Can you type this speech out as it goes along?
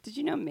Did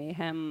you know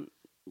mayhem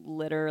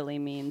literally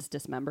means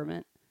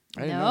dismemberment?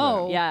 I didn't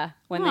know that. Yeah.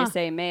 When they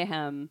say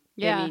mayhem,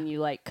 Yeah. they mean you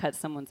like cut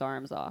someone's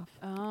arms off.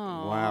 Oh.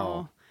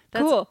 Wow.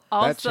 That's Cool.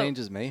 Also, That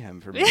changes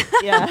mayhem for me.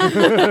 Yeah.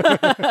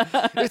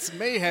 It's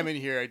mayhem in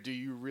here. Do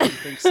you really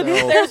think so?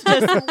 There's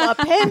just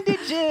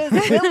appendages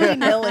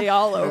willy-nilly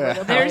all over the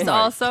place. There's Oh my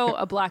also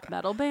a black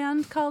metal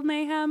band called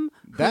Mayhem.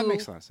 That who-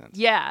 makes a lot of sense.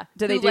 Yeah.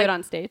 Do they who, do it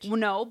on stage?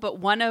 No, but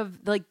one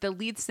of the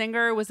lead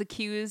singer was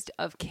accused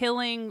of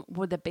killing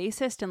the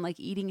bassist and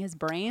eating his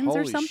brains or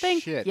Holy something.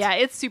 shit. Yeah,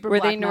 it's super. Were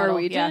black they metal.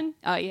 Norwegian?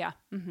 Yeah. Yeah.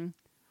 Mm-hmm.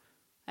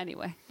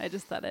 Anyway, I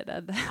just thought I'd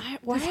add that.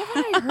 Why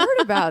haven't I heard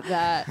about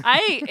that?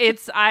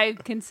 I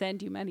can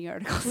send you many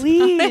articles.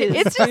 Please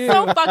It's just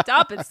so fucked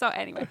up. It's so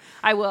anyway.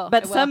 I will.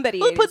 But I will. somebody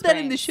we'll ate put his that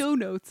in the brains. show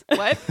notes.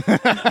 What?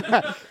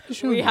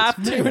 We have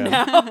to Mayhem.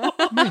 now.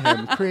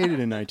 Mayhem, created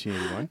in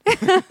 1981.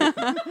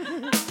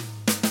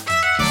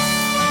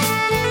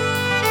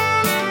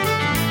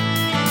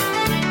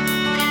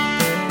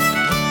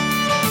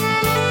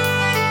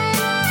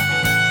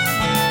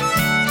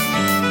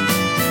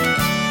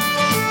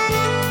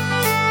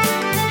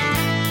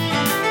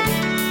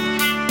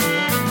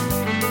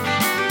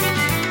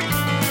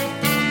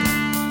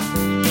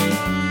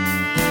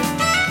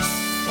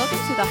 Welcome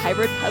to the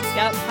Hybrid Pub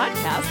Scout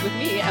podcast with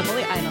me,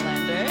 Emily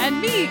Einolander. And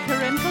me,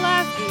 Corinne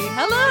Kolaski.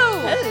 Hello.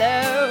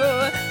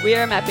 Hello! We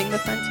are mapping the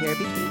frontier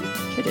between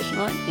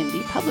traditional and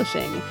indie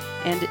publishing.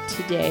 And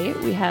today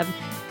we have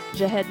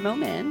Jahed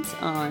Moment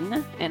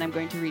on, and I'm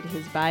going to read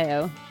his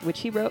bio, which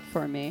he wrote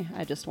for me,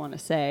 I just want to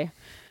say.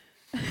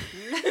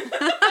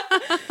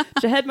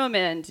 Jahed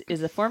Moment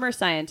is a former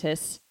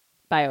scientist,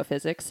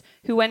 biophysics,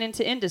 who went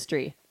into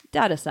industry,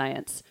 data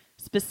science,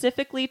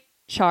 specifically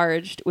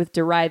charged with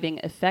deriving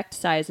effect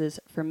sizes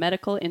for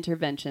medical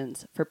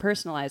interventions for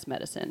personalized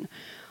medicine,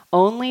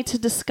 only to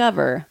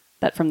discover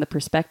that from the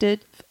perspective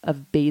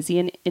of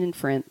Bayesian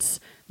inference,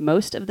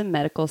 most of the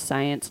medical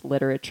science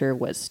literature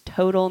was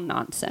total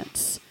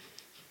nonsense.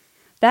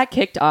 That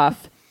kicked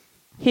off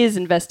his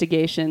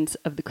investigations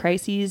of the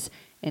crises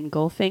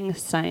engulfing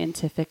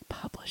scientific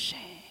publishing.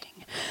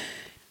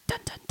 Dun,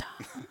 dun, dun.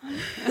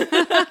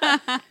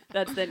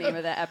 That's the name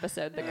of the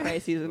episode, The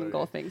Crises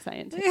Engulfing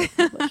Scientific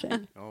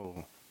Publishing.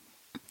 Oh,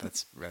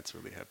 that's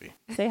really heavy.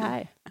 Say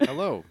hi.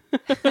 Hello.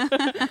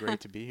 Great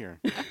to be here.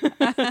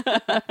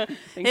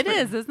 It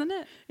is, isn't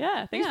it?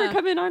 Yeah, thanks Yeah. for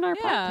coming on our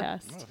Yeah.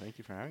 podcast. Oh, thank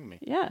you for having me.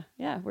 Yeah,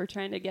 we're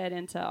trying to get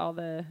into all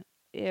the...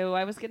 Ew,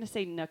 I was going to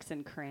say nooks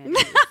and crannies.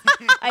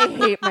 I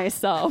hate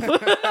myself.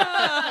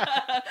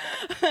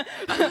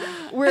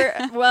 What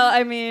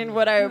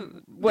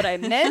I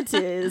meant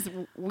is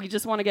we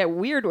just want to get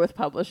weird with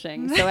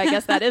publishing. So I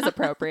guess that is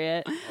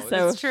appropriate.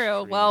 So It's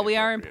true. Well, we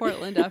are in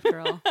Portland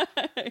after all.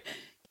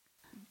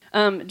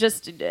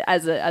 just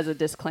as a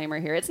disclaimer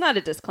here, it's not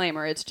a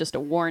disclaimer, it's just a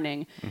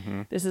warning.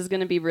 Mm-hmm. This is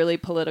going to be really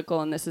political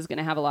and this is going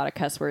to have a lot of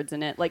cuss words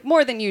in it, like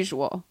more than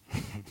usual.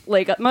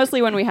 Like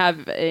mostly when we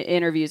have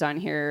interviews on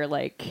here,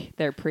 like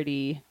they're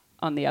pretty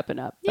on the up and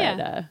up.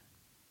 Yeah.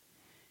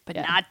 But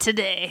But not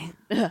today.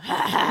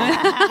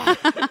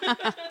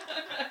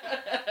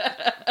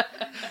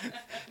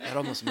 That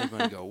almost made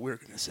me go, we're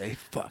going to say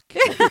fuck.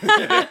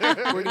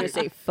 we're going to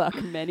say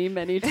fuck many,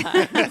 many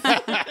times.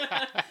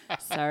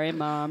 Sorry,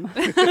 Mom.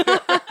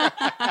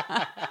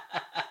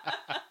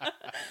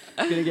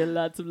 Gonna get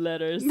lots of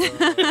letters.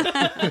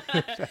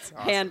 That's awesome.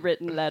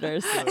 Handwritten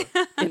letters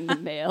in the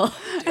mail.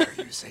 Dare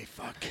you say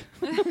fuck.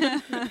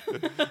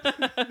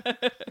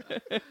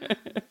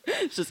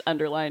 It's just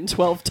underlined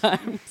 12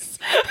 times.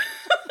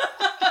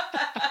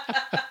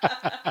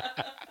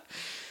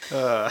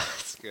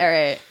 That's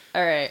good.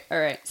 All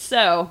right.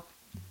 So,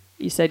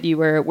 you said you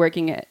were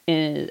working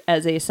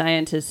as a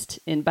scientist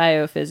in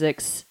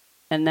biophysics,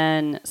 and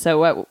then,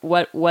 so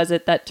what was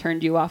it that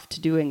turned you off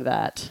to doing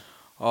that?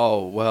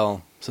 Oh,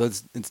 well, so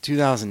it's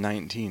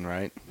 2019,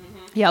 right?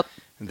 Yep.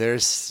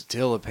 There's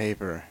still a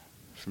paper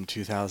from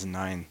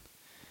 2009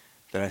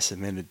 that I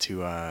submitted to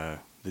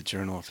the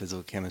Journal of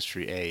Physical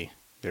Chemistry A.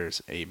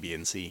 There's A, B,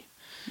 and C.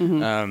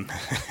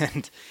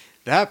 And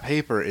that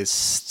paper is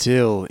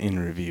still in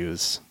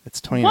reviews. It's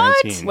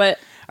 2019. What?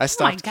 I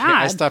stopped. God.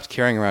 I stopped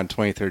caring around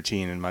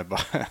 2013, and my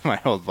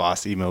my old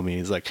boss emailed me.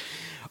 He's like,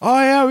 "Oh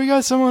yeah, we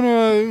got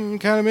someone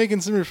kind of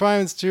making some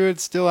refinements to it.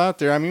 It's still out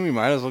there. I mean, we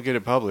might as well get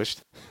it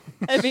published."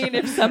 I mean,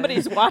 if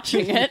somebody's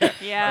watching it.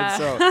 Yeah.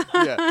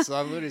 And so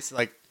I'm literally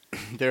like,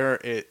 there are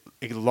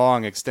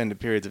long extended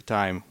periods of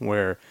time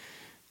where,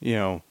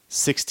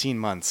 16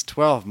 months,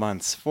 12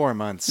 months, 4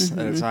 months at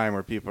a time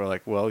where people are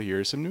like, well,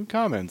 here's some new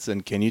comments,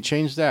 and can you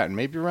change that? And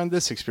maybe run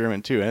this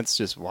experiment too. And it's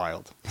just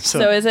wild.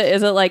 So is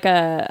it like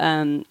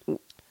a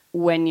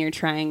when you're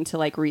trying to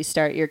like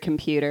restart your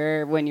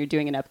computer when you're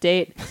doing an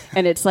update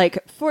and it's like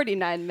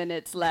 49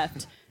 minutes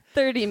left,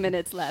 30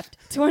 minutes left,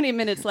 20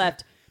 minutes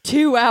left,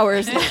 2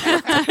 hours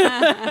left.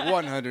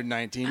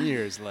 119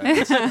 years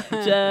left.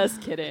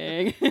 Just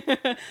kidding.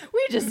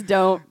 We just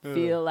don't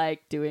feel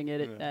like doing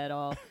it at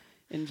all.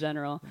 in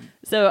general.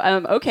 So,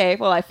 okay.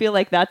 Well, I feel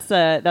like that's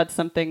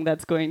something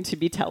that's going to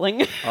be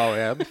telling. Oh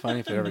yeah, it'd be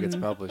funny if it ever gets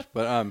published.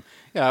 But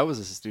yeah, I was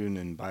a student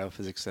in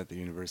biophysics at the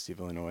University of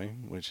Illinois,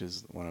 which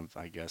is one of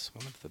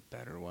the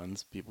better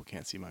ones. People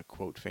can't see my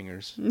quote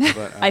fingers,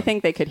 but I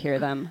think they could hear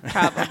them.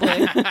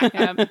 Probably.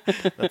 Yeah.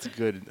 that's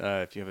good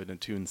if you have an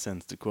attuned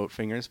sense to quote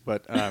fingers.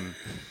 But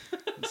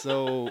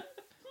so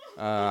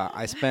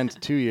I spent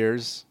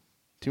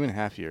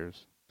 2.5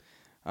 years,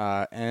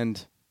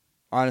 and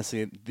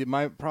honestly,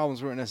 my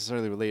problems weren't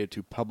necessarily related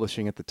to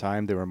publishing at the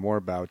time. They were more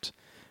about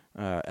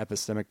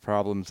epistemic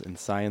problems in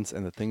science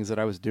and the things that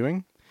I was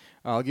doing.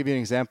 I'll give you an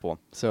example.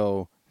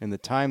 So in the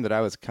time that I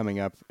was coming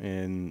up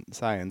in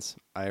science,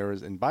 I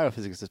was in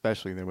biophysics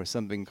especially, there was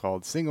something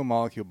called single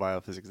molecule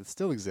biophysics. It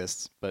still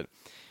exists, but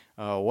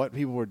what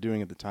people were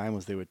doing at the time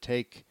was they would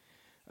take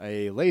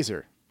a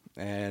laser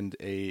and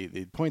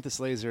they'd point this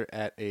laser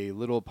at a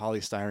little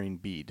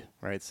polystyrene bead,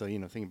 right? So,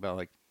 think about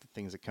like the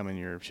things that come in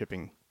your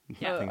shipping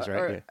things,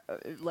 right?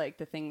 Like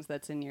the things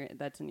that's in your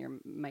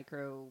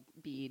micro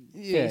bead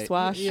Yeah, face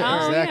wash. Yeah,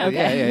 Oh, exactly.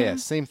 yeah, okay. Yeah.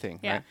 Same thing,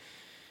 Yeah. right?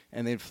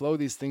 And they'd flow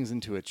these things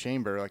into a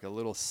chamber, like a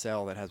little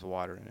cell that has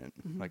water in it,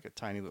 like a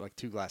tiny, like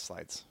 2 glass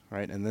slides,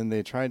 right? And then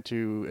they tried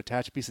to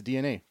attach a piece of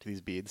DNA to these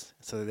beads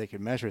so that they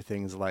could measure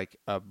things like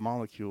a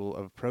molecule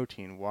of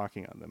protein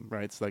walking on them,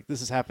 right? So like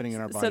this is happening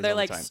in our bodies So they're all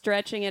like the time.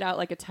 stretching it out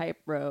like a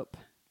tightrope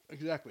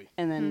Exactly.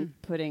 and then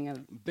putting a.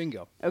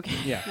 Bingo. Okay.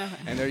 Yeah.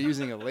 And they're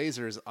using a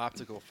laser's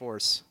optical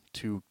force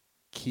to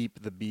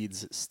keep the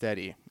beads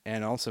steady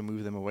and also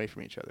move them away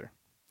from each other.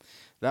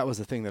 That was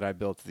the thing that I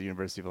built at the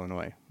University of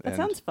Illinois. That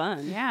sounds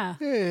fun. Yeah.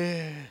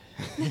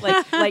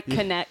 like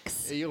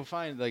connects. You'll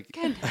find like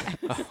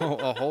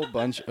a whole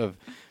bunch of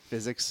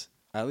physics,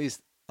 at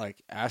least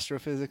like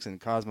astrophysics and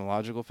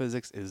cosmological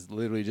physics, is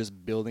literally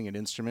just building an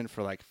instrument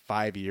for like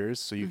 5 years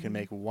so you can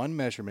make one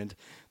measurement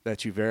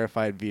that you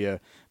verified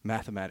via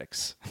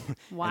mathematics.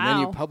 Wow. And then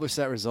you publish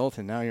that result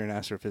and now you're an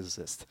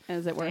astrophysicist.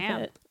 Is it worth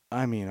Damn. it?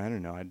 I mean, I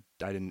don't know.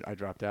 I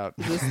dropped out.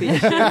 Is this the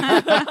issue?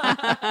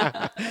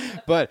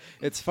 But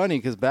it's funny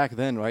because back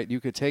then, right, you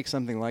could take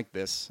something like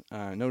this.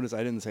 Notice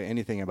I didn't say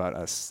anything about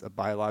a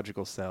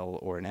biological cell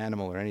or an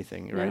animal or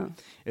anything, right? No.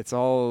 It's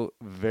all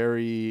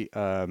very,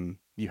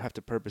 you have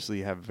to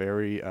purposely have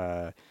very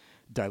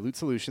dilute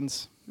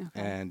solutions,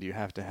 and you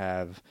have to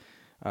have,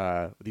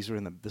 this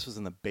was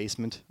in the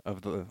basement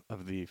of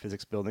the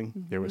physics building.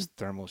 There was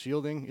thermal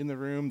shielding in the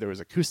room. There was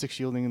acoustic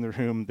shielding in the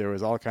room. There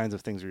was all kinds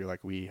of things where you're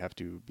like, we have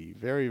to be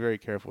very, very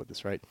careful with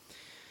this, right?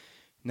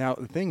 Now,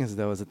 the thing is,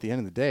 though, is at the end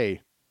of the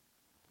day,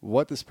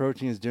 what this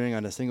protein is doing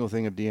on a single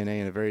thing of DNA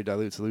in a very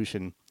dilute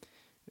solution,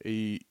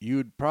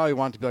 you'd probably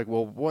want to be like,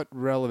 well, what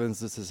relevance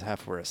does this have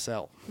for a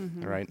cell,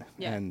 right?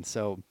 Yeah. And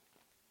so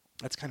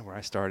that's kind of where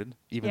I started,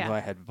 even Yeah. though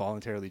I had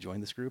voluntarily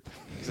joined this group.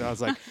 Because I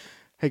was like,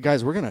 hey,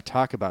 guys, we're going to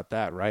talk about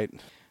that, right?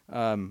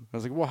 I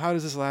was like, well, how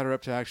does this ladder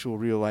up to actual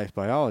real-life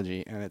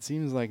biology? And it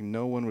seems like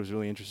no one was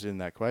really interested in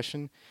that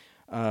question.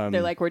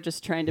 They're like, we're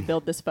just trying to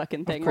build this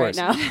fucking thing Of right course.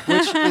 now.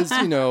 Which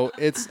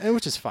is,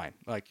 which is fine.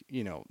 Like,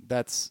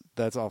 that's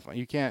all fine.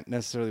 You can't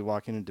necessarily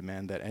walk in and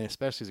demand that, and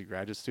especially as a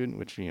graduate student,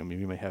 which, maybe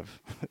you may have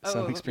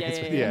some experience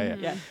with.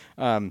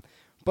 Yeah.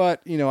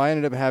 But, I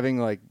ended up having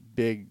like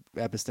big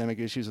epistemic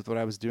issues with what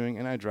I was doing,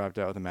 and I dropped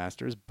out with a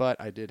master's, but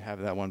I did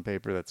have that one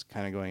paper that's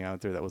kind of going out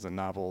there that was a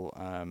novel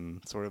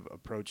sort of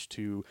approach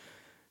to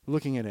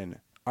looking at an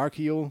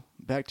archaeal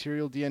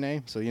bacterial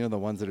DNA. So, the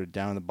ones that are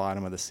down in the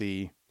bottom of the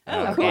sea.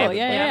 Oh, cool. the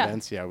Yeah.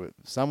 vents.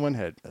 Someone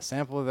had a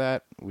sample of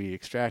that. We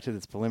extracted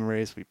its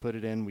polymerase. We put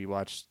it in. We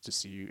watched to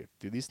see if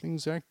do these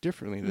things act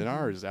differently than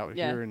ours out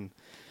here in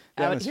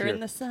the Out atmosphere. here in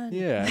the sun.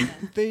 Yeah,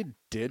 and they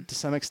did to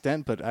some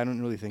extent, but I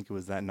don't really think it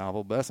was that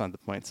novel. But that's not the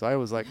point. So I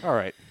was like, all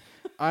right,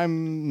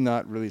 I'm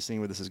not really seeing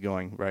where this is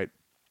going, right?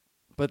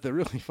 But the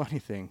really funny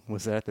thing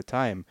was that at the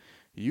time,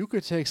 you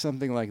could take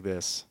something like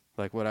this,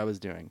 like what I was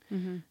doing.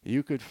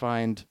 You could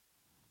find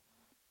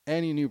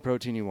any new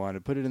protein you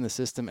wanted, put it in the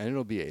system, and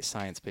it'll be a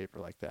science paper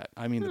like that.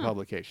 I mean, the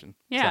publication.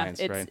 Yeah.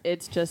 Science, right?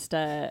 It's just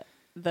the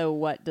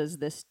what does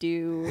this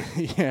do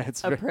Yeah,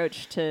 it's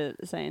approach to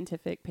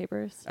scientific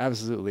papers.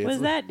 absolutely. What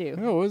It's does that do?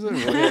 Oh, was it?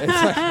 Well, yeah,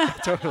 it's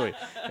like, totally.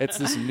 It's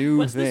this new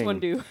What's thing. this one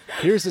do?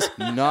 Here's this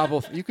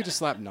novel. You could just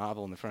slap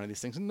novel in the front of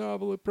these things. A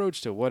novel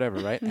approach to whatever,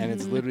 right? And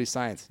it's literally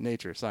science,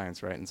 nature,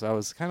 science, right? And so I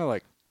was kind of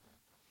like,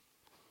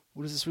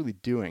 what is this really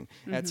doing?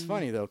 And it's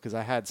funny, though, because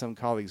I had some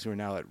colleagues who are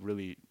now at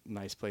really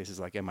nice places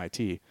like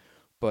MIT,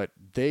 but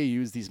they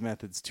use these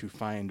methods to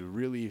find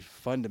really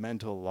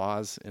fundamental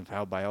laws of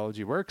how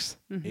biology works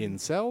in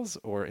cells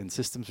or in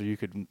systems where you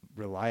could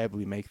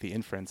reliably make the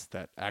inference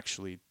that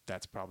actually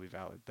that's probably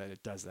valid, that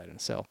it does that in a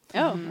cell.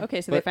 Oh,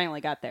 okay. So they But-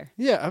 finally got there.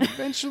 Yeah,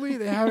 eventually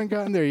they haven't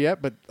gotten there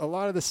yet, but a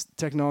lot of this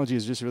technology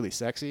is just really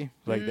sexy.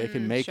 Like they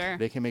can make sure.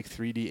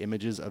 3D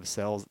images of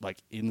cells,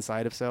 like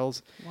inside of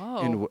cells,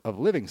 Whoa. of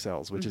living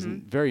cells, which is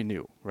very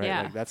new, right?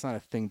 Yeah. Like that's not a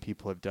thing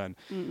people have done.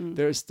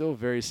 There's still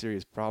very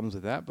serious problems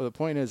with that, but the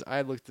point is,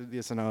 I looked at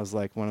this and I was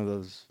like one of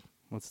those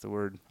what's the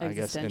word? I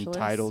guess Existentialist?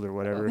 entitled or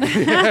whatever. And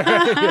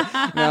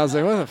I was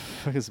like, what the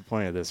fuck is the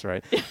point of this,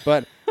 right?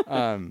 But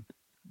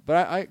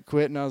I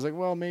quit, and I was like,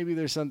 well, maybe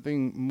there's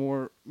something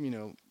more,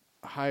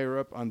 higher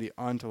up on the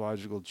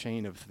ontological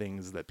chain of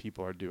things that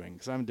people are doing,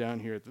 because I'm down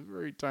here at the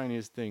very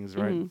tiniest things,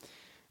 right? Mhm.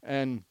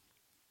 And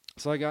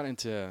so I got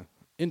into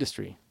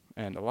industry,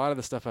 and a lot of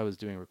the stuff I was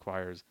doing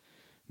requires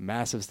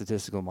massive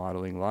statistical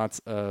modeling, lots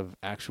of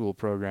actual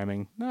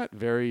programming, not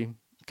very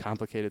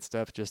complicated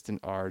stuff, just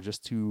in R,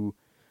 just to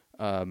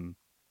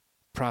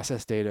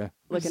process data.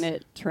 Looking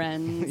at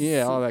trends.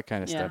 Yeah, all that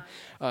kind of Yeah.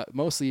 stuff.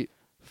 Mostly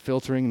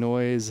filtering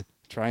noise,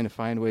 trying to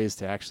find ways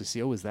to actually see,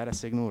 is that a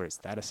signal or is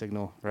that a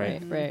signal,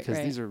 right? Right. Because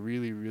these are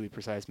really, really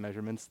precise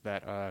measurements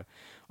that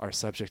are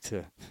subject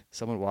to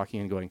someone walking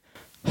in and going,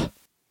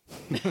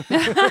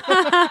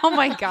 Oh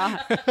my God.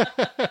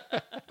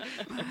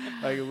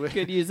 like,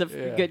 Good use of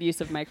Yeah. good use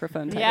of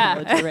microphone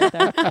Yeah. technology right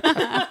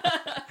there.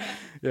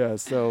 yeah,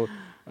 so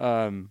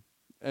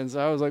and so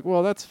I was like,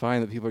 well, that's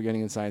fine that people are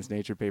getting in Science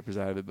Nature papers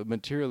out of it, but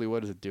materially,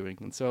 what is it doing?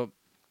 And so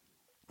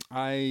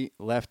I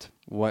left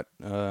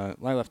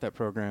that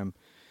program.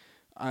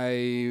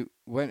 I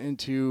went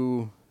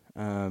into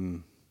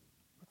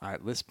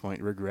at this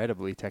point,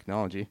 regrettably,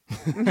 technology.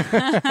 We're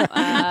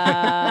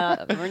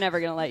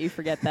never gonna let you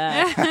forget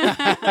that.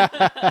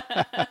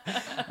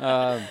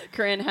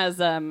 Corinne has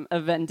a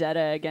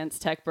vendetta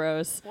against tech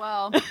bros.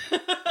 Well,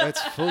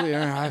 It's fully.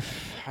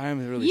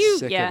 I'm really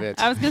sick of it.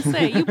 I was gonna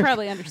say you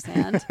probably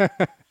understand.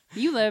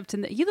 You lived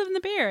in the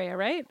Bay Area,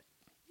 right?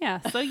 Yeah,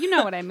 so you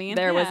know what I mean.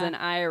 There was Yeah. an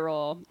eye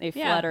roll, a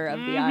Yeah. flutter of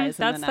the Mhm. eyes,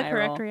 That's and the an eye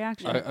correct roll.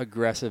 reaction.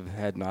 Aggressive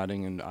head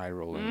nodding and eye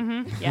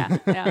rolling. Yeah,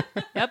 yeah,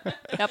 yep.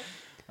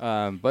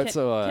 But Can,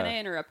 so can I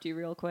interrupt you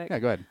real quick? yeah,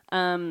 go ahead.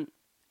 I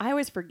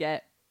always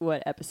forget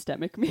what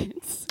epistemic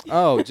means.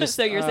 Oh, just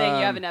So you're saying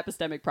you have an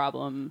epistemic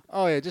problem?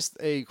 Oh yeah, just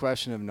a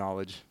question of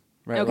knowledge,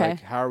 right? Okay.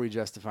 Like, how are we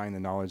justifying the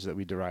knowledge that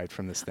we derived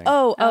from this thing?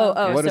 Oh.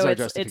 What is so our it's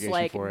justification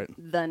like for it?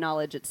 the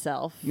knowledge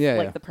itself. Yeah,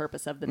 like yeah. the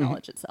purpose of the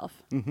knowledge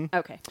itself. Mm-hmm.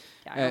 Okay.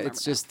 Yeah, I remember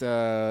It's now. just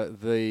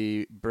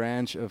the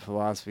branch of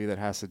philosophy that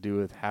has to do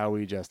with how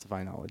we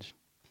justify knowledge.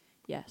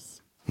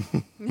 Yes.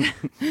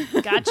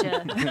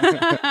 Gotcha.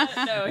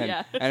 No.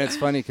 Yeah. And it's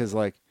funny because,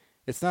 like,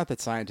 it's not that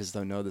scientists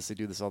don't know this; they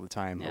do this all the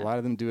time. Yeah. A lot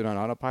of them do it on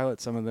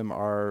autopilot. Some of them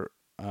are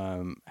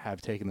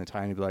have taken the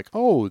time to be like,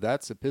 "Oh,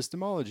 that's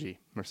epistemology"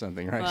 or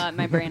something, right? Well,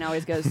 my brain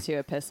always goes to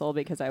epistle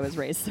because I was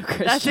raised so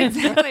Christian. That's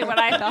exactly what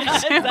I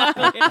thought.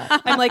 Exactly.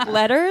 I'm like,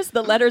 letters?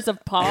 The letters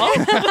of Paul?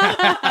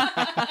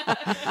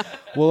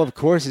 Well, of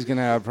course, he's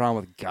gonna have a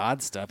problem with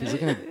God stuff. He's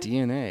looking at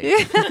DNA.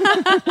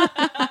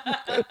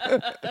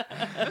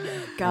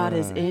 God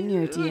is in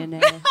your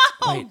DNA.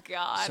 Oh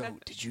God. So,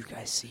 did you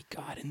guys see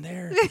God in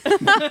there? You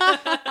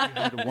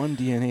had one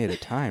DNA at a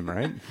time,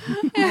 right?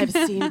 I've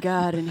seen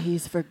God and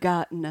he's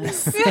forgotten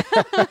us.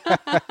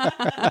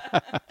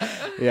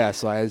 Yeah,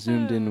 so I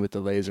zoomed in with the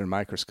laser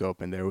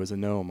microscope, and there was a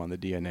gnome on the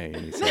DNA,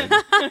 and he said,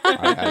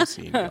 I have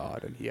seen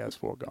God, and he has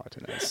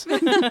forgotten us.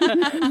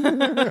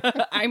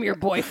 I'm your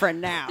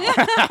boyfriend now.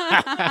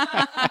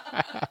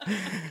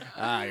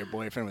 Your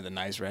boyfriend with a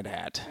nice red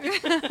hat.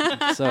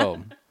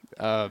 So,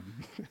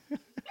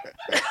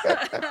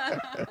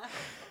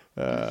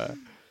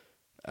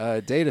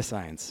 data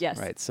science. Yes.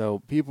 Right. So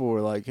people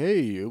were like,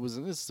 hey, this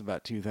is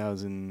about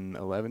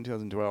 2011,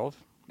 2012.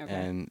 Okay.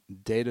 And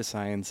data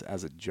science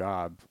as a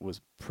job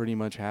was pretty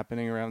much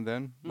happening around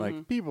then.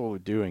 Like, people were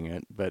doing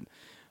it, but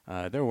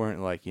there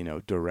weren't, like,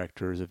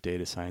 directors of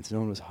data science. No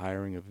one was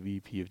hiring a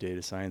VP of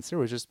data science. There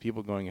was just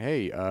people going,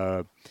 hey,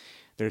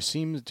 there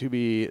seems to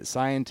be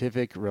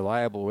scientific,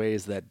 reliable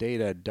ways that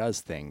data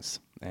does things.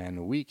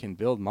 And we can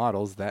build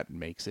models that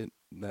makes it,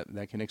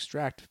 that can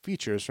extract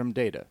features from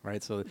data,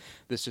 right? So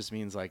this just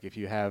means, like, if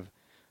you have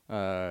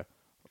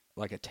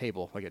like a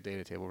table, like a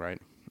data table, right?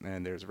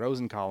 And there's rows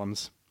and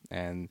columns,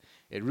 and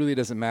it really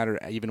doesn't matter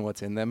even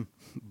what's in them.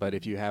 But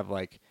if you have,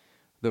 like,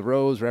 the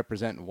rows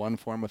represent one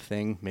form of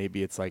thing,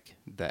 maybe it's like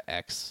the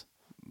X,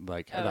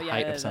 like the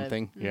height of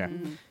something. Yeah,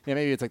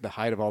 maybe it's like the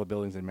height of all the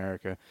buildings in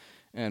America.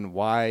 And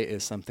Y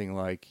is something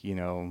like,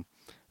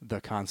 the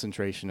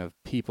concentration of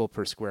people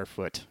per square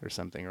foot or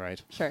something,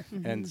 right? Sure.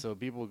 And so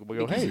people will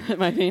go, hey.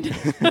 I mean,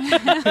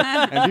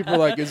 And people are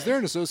like, is there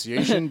an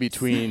association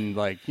between,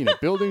 like,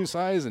 building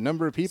size and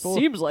number of people?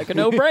 seems like a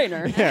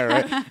no-brainer. Yeah,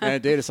 right. And a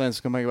data science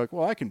come back like,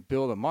 well, I can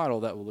build a model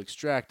that will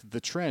extract the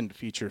trend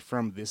feature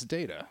from this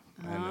data,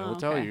 and it will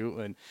tell okay. you.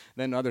 And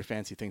then other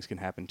fancy things can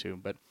happen too.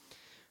 But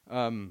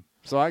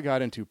so I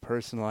got into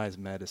personalized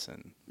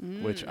medicine,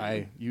 which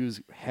I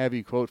use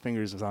heavy quote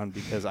fingers on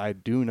because I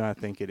do not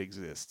think it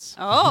exists.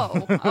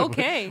 Oh,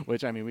 okay.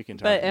 Which, I mean, we can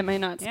talk. But am I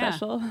not Yeah.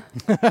 special?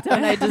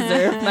 Don't I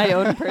deserve my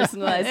own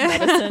personalized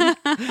medicine?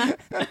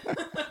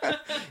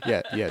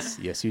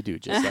 Yes, you do.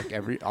 Just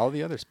like all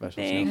the other specials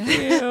Thank now. you.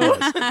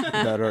 Yes,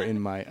 that are in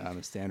my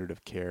standard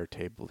of care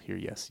table here.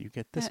 Yes, you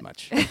get this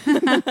much.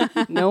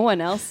 No one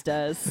else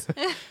does.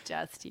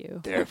 Just you.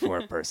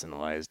 Therefore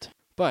personalized.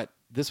 But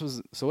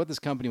what this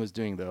company was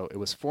doing, though, it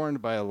was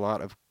formed by a lot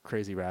of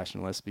crazy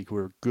rationalists who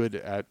were good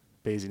at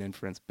Bayesian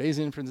inference. Bayesian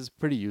inference is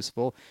pretty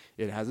useful.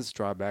 It has its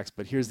drawbacks,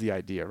 but here's the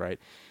idea, right?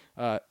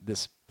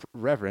 This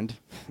Reverend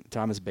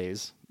Thomas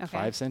Bayes,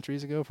 4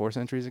 centuries ago,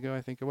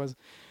 I think it was,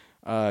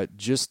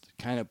 just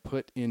kind of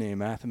put in a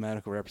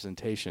mathematical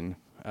representation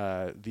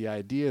the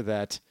idea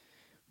that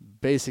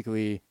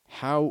basically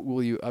how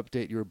will you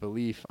update your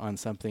belief on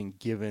something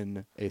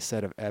given a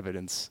set of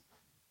evidence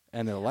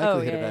and the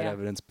likelihood of that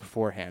evidence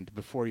beforehand,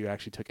 before you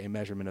actually took a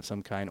measurement of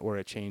some kind or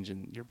a change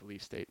in your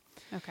belief state.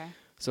 Okay.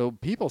 So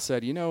people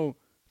said,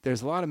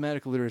 there's a lot of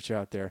medical literature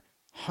out there,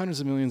 hundreds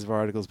of millions of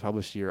articles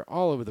published a year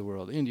all over the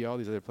world, India, all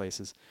these other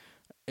places,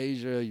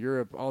 Asia,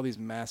 Europe, all these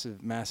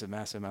massive, massive,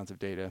 massive amounts of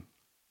data.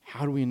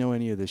 How do we know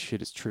any of this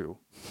shit is true?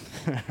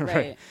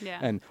 Right. Yeah.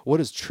 And what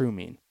does true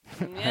mean?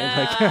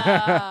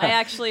 Yeah. I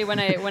actually, when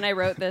I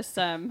wrote this,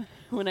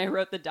 when I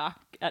wrote the doc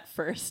at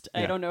first,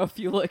 I don't know if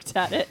you looked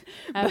at it.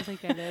 I don't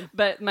think I did.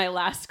 But my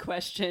last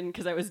question,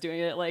 because I was doing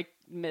it at like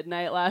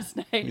midnight last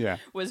night,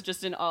 was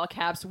just in all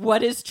caps,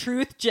 what is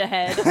truth,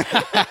 Jahed?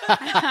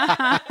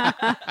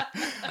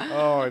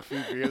 Oh, if we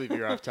really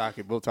veer off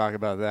topic, we'll talk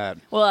about that.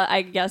 Well,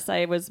 I guess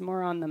I was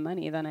more on the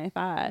money than I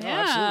thought.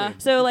 Yeah. Absolutely.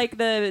 So like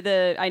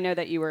the I know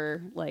that you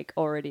were like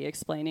already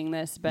explaining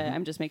this, but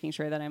I'm just making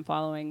sure that I'm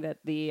following that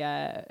the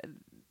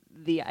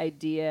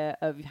idea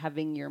of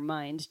having your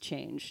mind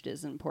changed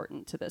is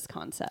important to this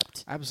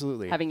concept.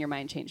 Absolutely. Having your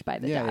mind changed by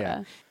the data.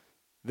 Yeah.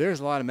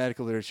 There's a lot of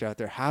medical literature out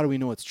there. How do we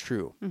know it's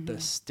true?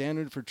 The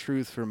standard for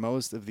truth for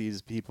most of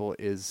these people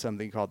is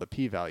something called the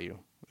p-value.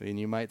 And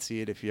you might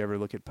see it if you ever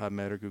look at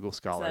PubMed or Google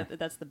Scholar. So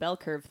that's the bell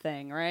curve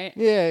thing, right?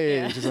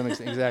 Yeah. To some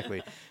extent,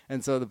 exactly.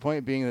 And so the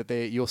point being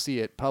that you'll see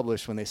it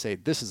published when they say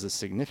this is a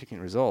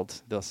significant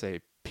result. They'll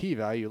say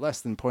p-value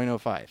less than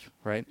 0.05,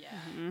 right? Yeah.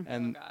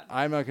 And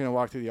I'm not going to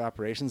walk through the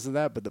operations of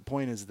that, but the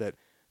point is that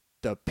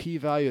the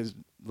p-value is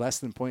less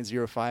than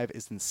 0.05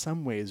 is in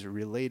some ways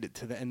related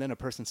to and then a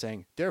person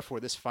saying,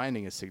 therefore, this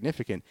finding is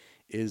significant,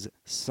 is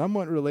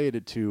somewhat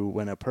related to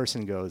when a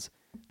person goes,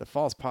 the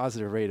false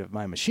positive rate of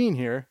my machine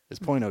here is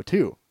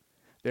 0.02.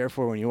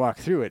 Therefore, when you walk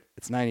through it,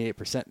 it's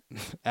 98%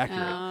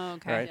 accurate. Oh,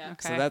 okay. Right? Yeah.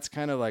 So that's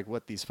kind of like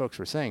what these folks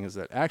were saying, is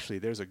that actually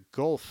there's a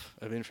gulf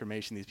of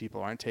information these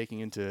people aren't taking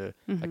into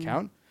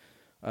account.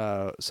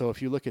 So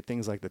if you look at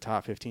things like the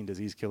top 15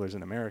 disease killers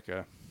in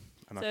America,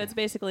 so it's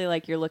basically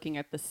like you're looking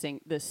at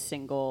this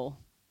single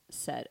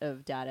set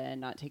of data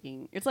and not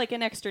taking. It's like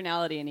an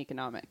externality in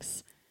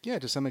economics. Yeah,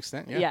 to some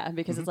extent. Yeah,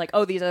 because it's like,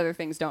 oh, these other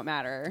things don't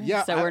matter.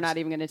 Yeah, so we're not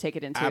even going to take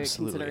it into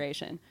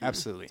consideration.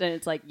 Absolutely. So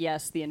it's like,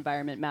 yes, the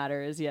environment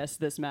matters. Yes,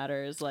 this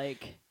matters.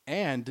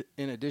 And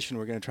in addition,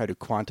 we're going to try to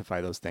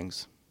quantify those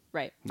things.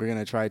 Right. We're going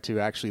to try to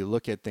actually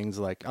look at things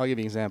like, I'll give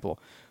you an example.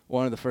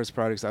 One of the first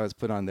projects I was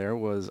put on there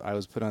was I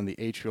was put on the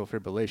atrial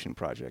fibrillation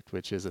project,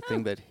 which is a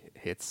thing that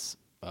hits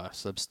a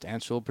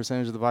substantial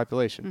percentage of the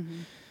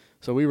population.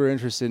 So we were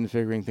interested in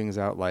figuring things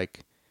out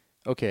like,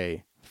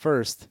 okay,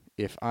 first,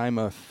 if I'm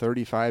a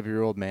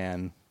 35-year-old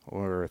man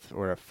or a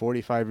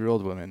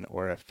 45-year-old woman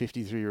or a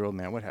 53-year-old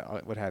man,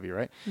 what have you,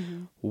 right?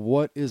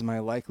 What is my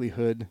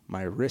likelihood,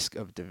 my risk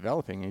of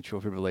developing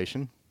atrial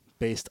fibrillation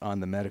based on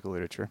the medical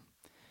literature?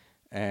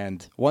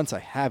 And once I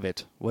have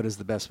it, what is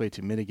the best way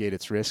to mitigate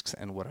its risks,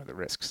 and what are the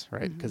risks,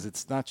 right? Because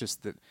it's not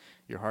just that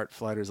your heart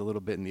flutters a little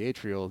bit in the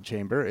atrial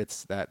chamber,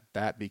 it's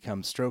that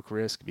becomes stroke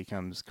risk,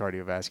 becomes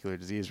cardiovascular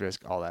disease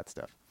risk, all that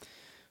stuff.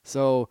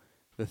 So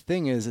the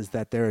thing is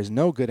that there is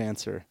no good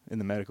answer in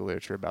the medical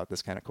literature about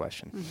this kind of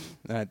question.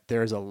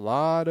 There's a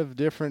lot of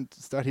different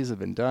studies have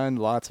been done,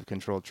 lots of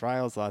controlled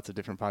trials, lots of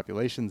different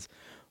populations,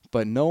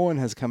 but no one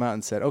has come out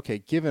and said, okay,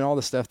 given all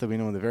the stuff that we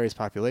know in the various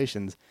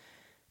populations,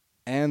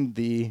 and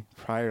the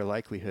prior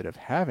likelihood of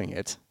having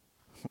it,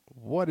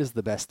 what is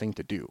the best thing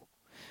to do?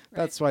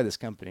 Right. That's why this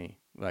company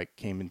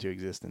came into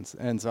existence.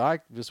 And so I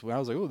was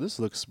like, oh, this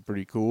looks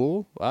pretty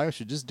cool. I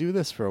should just do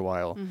this for a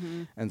while.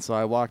 And so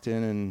I walked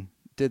in and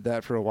did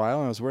that for a while,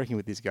 and I was working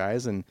with these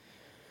guys. And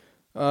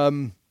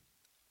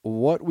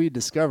what we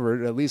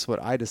discovered, at least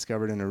what I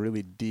discovered in a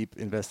really deep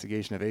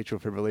investigation of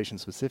atrial fibrillation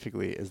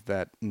specifically, is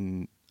that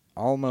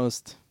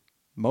almost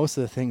most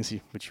of the things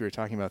which you were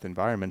talking about, the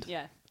environment,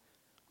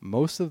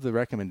 most of the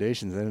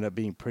recommendations ended up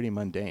being pretty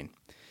mundane.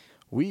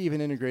 We even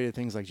integrated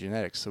things like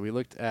genetics. So we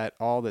looked at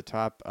all the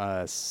top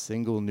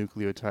single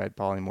nucleotide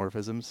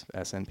polymorphisms,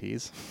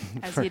 SNPs.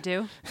 As you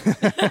do.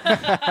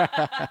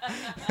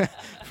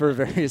 For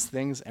various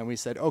things. And we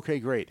said, okay,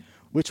 great.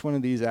 Which one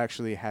of these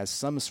actually has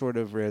some sort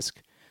of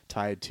risk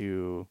tied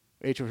to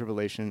atrial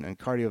fibrillation and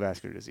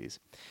cardiovascular disease?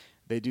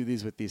 They do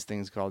these with these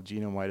things called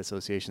genome-wide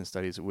association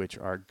studies, which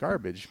are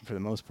garbage for the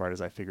most part,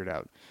 as I figured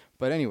out.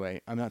 But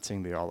anyway, I'm not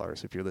saying they all are,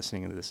 so if you're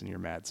listening to this and you're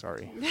mad,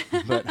 sorry.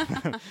 but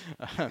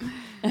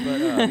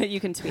you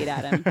can tweet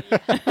at him.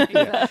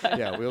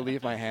 yeah, we'll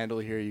leave my handle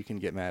here. You can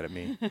get mad at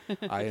me.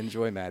 I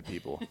enjoy mad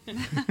people.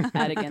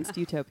 Ad against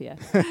Utopia.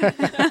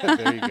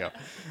 There you go.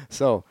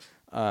 So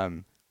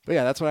But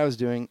yeah, that's what I was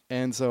doing.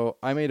 And so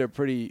I made a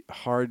pretty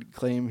hard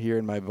claim here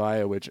in my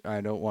bio, which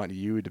I don't want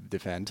you to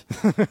defend.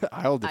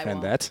 I'll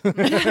defend that.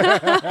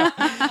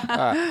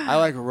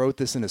 I wrote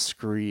this in a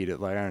screed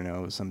at I don't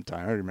know,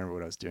 sometime. I don't remember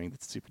what I was doing. The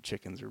stupid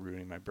chickens are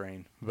ruining my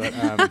brain. But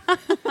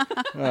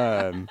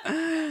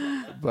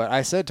but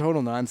I said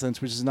total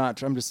nonsense, which is not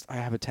true. I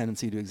have a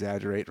tendency to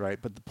exaggerate,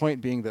 right? But the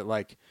point being that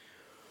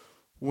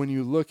when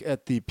you look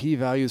at the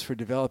p-values for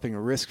developing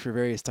a risk for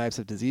various types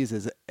of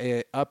diseases,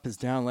 up is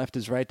down, left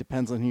is right,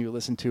 depends on who you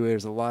listen to.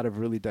 There's a lot of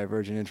really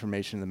divergent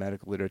information in the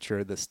medical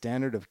literature. The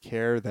standard of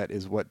care that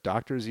is what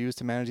doctors use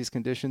to manage these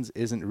conditions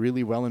isn't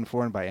really well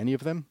informed by any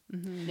of them.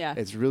 Mm-hmm. Yeah.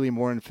 It's really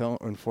more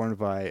informed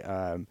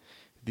by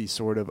the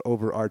sort of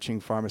overarching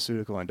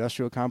pharmaceutical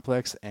industrial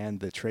complex and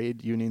the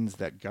trade unions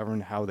that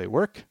govern how they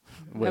work.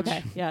 Which,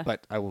 okay, yeah.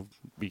 But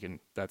we can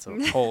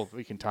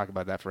talk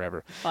about that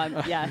forever.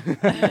 Yeah.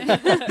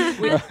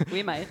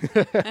 we might.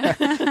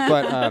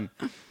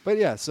 But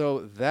yeah,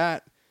 so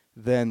that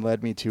then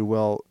led me to,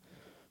 well,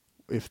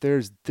 if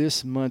there's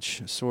this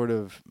much sort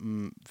of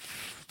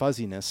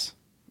fuzziness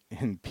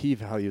in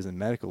p-values in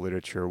medical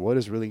literature, what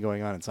is really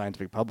going on in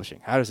scientific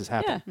publishing? How does this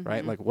happen, Yeah.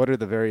 right? What are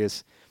the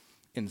various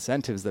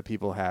incentives that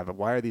people have?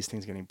 Why are these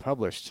things getting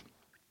published?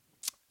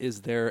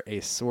 Is there a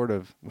sort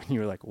of, when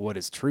you're like, what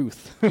is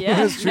truth? Yeah.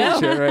 What is truth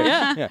shit, right?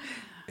 Yeah.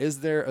 Is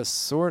there a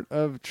sort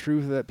of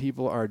truth that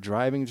people are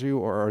driving to,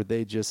 or are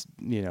they just,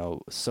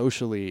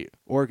 socially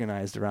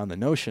organized around the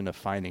notion of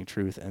finding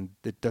truth, and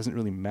it doesn't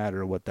really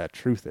matter what that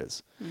truth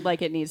is?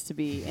 Like it needs to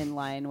be in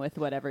line with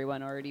what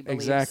everyone already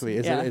believes. Exactly.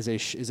 Is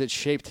it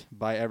shaped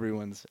by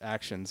everyone's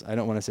actions? I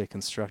don't want to say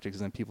constructed,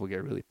 because then people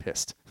get really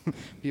pissed.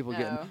 People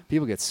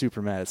get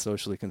super mad at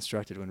socially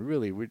constructed, when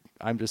really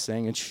I'm just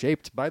saying it's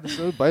shaped by the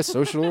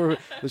social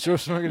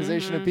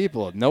organization of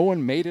people. No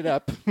one made it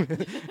up.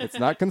 It's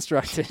not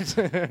constructed.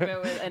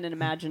 In an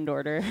imagined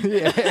order.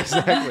 Yeah,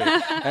 exactly.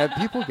 And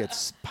people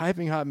get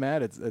piping hot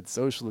mad at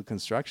social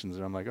constructions,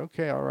 and I'm like,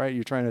 okay, all right,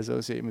 you're trying to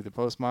associate me with the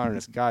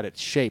postmodernist. Got it.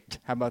 Shaped.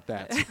 How about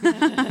that?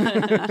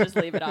 Just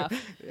leave it off.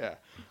 Yeah.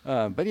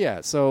 But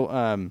yeah,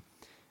 so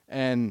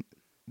and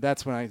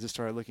that's when I just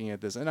started looking at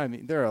this. And I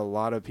mean, there are a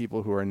lot of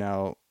people who are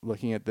now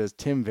looking at this.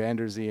 Tim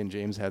Vanderzee and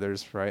James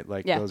Heathers, right?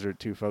 Those are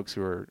two folks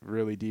who are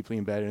really deeply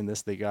embedded in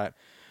this. They got,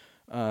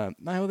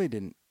 no, they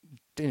didn't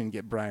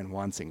get Brian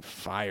Wansing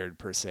fired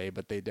per se,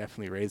 but they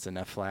definitely raised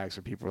enough flags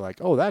where people were like,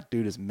 oh, that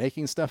dude is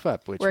making stuff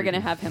up. Which we're going to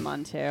have him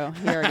on too.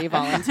 He already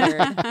volunteered.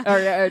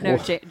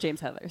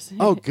 James Heathers.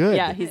 Oh, good.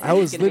 Yeah, he's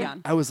going to be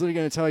on. I was literally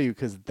going to tell you,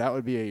 because that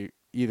would be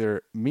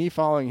either me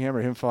following him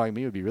or him following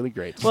me would be really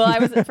great.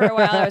 Well, for a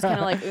while I was kind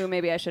of like, ooh,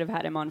 maybe I should have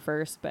had him on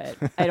first, but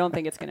I don't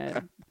think it's going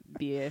to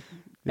be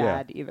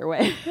bad either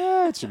way.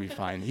 Yeah, it should be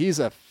fine.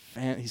 He's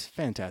he's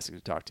fantastic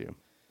to talk to.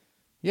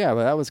 Yeah,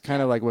 but that was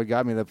kind of like what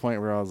got me to the point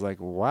where I was like,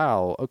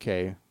 wow,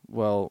 okay,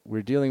 well,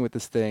 we're dealing with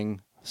this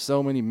thing.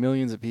 So many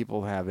millions of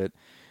people have it.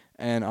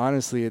 And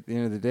honestly, at the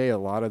end of the day, a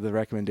lot of the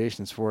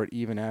recommendations for it,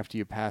 even after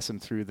you pass them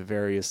through the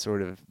various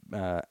sort of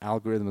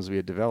algorithms we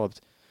had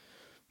developed,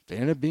 they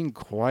ended up being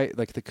quite,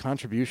 the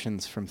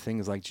contributions from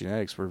things like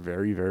genetics were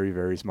very, very,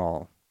 very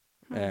small.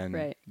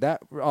 And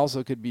that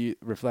also could be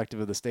reflective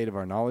of the state of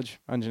our knowledge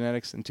on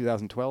genetics in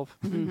 2012.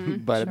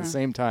 But at the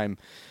same time,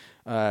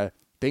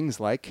 things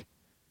like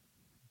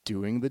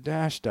doing the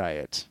DASH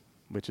diet,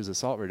 which is a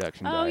salt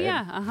reduction diet. Oh,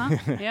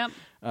 yeah.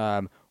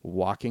 Yep.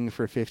 Walking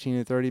for 15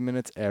 to 30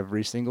 minutes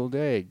every single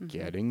day,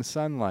 getting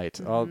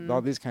sunlight,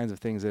 all these kinds of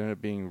things that end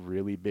up being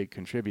really big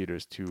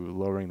contributors to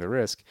lowering the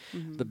risk.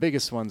 The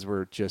biggest ones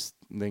were just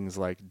things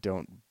like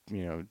don't,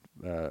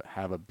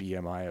 have a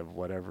BMI of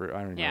whatever.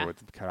 I don't know what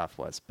the cutoff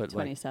was, but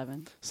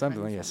 27.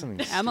 Something.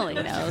 Emily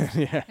knows.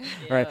 Yeah,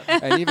 right.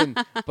 And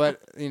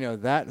but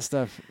that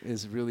stuff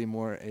is really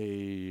more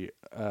a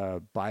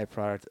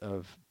byproduct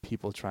of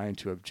people trying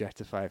to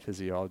objectify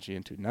physiology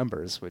into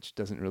numbers, which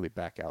doesn't really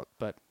back out.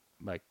 But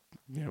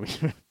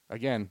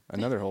again,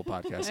 another whole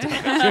podcast.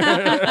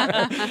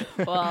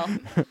 Well,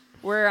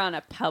 we're on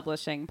a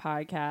publishing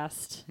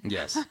podcast.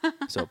 Yes.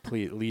 So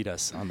please lead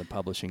us on the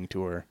publishing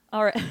tour.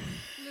 All right.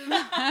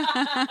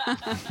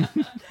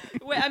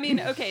 Wait, I mean,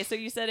 okay, so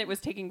you said it was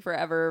taking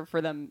forever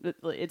for them.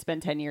 It's been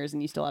 10 years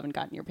and you still haven't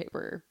gotten your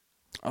paper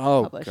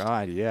published.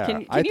 God, yeah.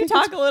 Can you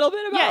talk a little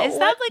bit about is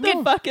that what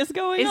the fuck is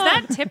going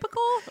on? Is that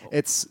typical?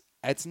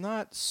 It's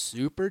not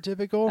super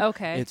typical.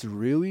 Okay. It's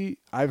really,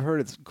 I've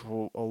heard it's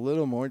a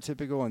little more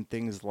typical in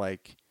things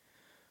like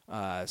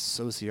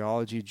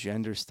sociology,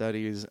 gender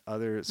studies,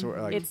 other sort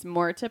of It's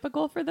more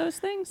typical for those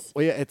things?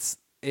 Well, yeah,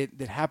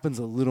 it happens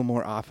a little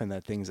more often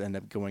that things end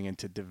up going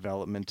into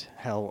development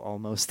hell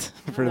almost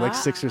for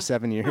 6 or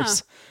 7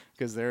 years,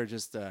 because they're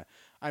just.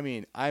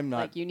 I'm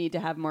not. You need to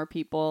have more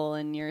people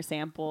in your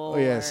sample. Oh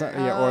yeah,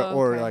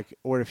 okay.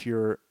 or if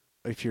you're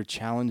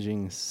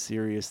challenging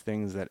serious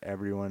things that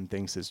everyone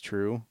thinks is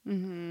true,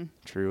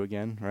 true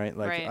again, right?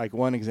 Like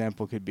one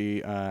example could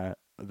be that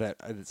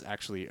it's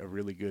actually a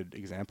really good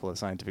example of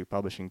scientific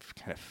publishing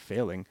kind of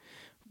failing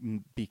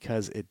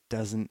because it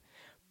doesn't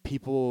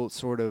people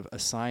sort of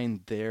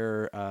assign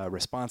their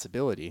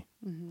responsibility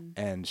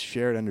and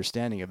shared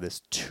understanding of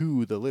this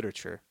to the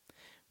literature.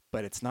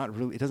 But it's not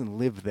really, it doesn't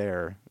live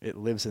there. It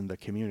lives in the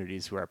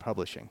communities who are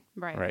publishing.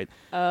 Right.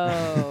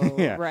 Oh,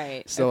 Yeah.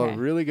 right. So Okay. a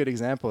really good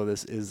example of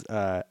this is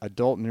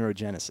adult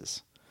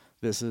neurogenesis.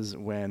 This is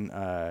when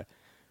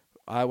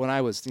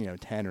I was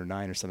 10 or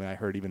 9 or something, I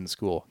heard even in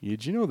school,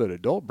 did you know that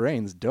adult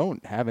brains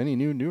don't have any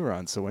new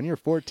neurons? So when you're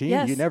 14,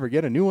 Yes. you never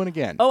get a new one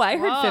again. Oh, I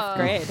heard Whoa.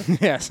 fifth grade.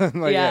 yeah,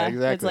 something like yeah, that.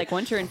 Exactly. It's like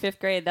once you're in fifth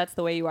grade, that's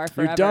the way you are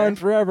forever. You're done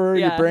forever.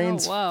 Yeah. Your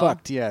brain's Oh, whoa.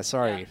 fucked. Yeah,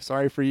 sorry.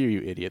 Sorry for you,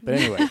 you idiot. But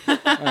anyway,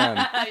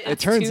 it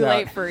turns Too out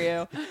late for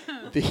you.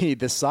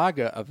 the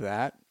saga of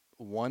that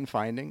one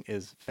finding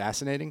is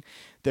fascinating.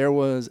 There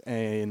was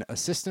an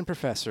assistant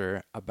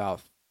professor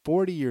about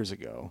 40 years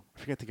ago, I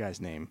forget the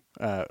guy's name,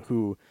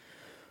 who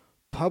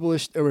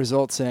published a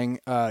result saying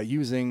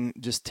using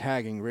just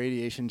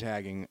radiation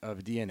tagging of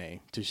DNA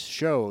to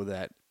show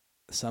that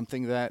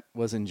something that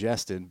was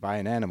ingested by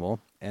an animal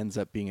ends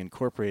up being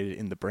incorporated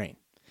in the brain.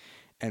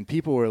 And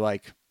people were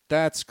like,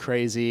 that's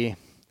crazy.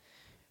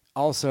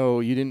 Also,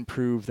 you didn't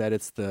prove that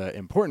it's the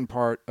important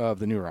part of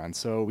the neuron,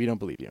 so we don't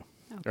believe you.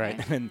 Okay.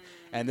 Right?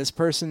 And this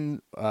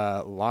person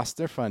lost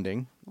their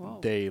funding. Whoa.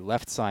 They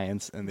left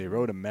science and they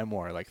wrote a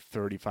memoir like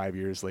 35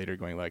 years later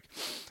going like,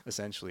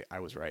 essentially, I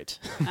was right.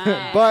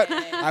 But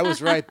I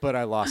was right, but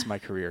I lost my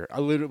career. I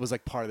literally was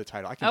like part of the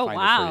title. I can Oh, find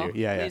wow. it for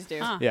you. Yeah, Please do.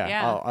 Huh. yeah.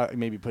 Yeah. I'll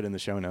maybe put it in the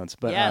show notes.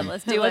 But Yeah,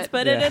 let's do Let's it.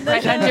 put Yeah. it in the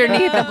Right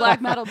underneath the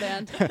black metal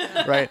band.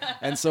 right.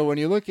 And so when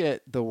you look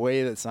at the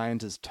way that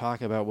scientists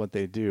talk about what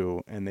they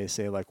do, and they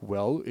say like,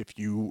 well, if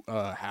you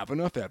have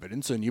enough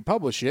evidence and you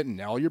publish it and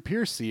all your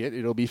peers see it,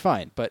 it'll be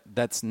fine. But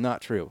that's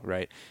not true,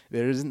 right?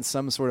 There isn't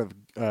some sort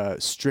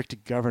of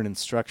strict governance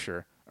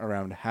structure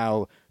around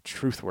how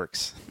truth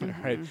works,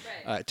 right?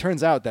 It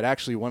turns out that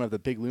actually one of the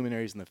big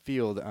luminaries in the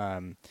field,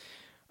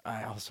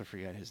 I also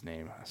forget his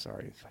name.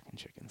 Sorry, fucking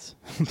chickens.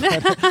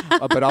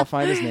 But I'll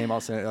find his name.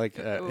 I'll say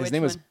his Which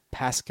name was one?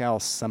 Pascal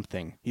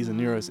something. He's a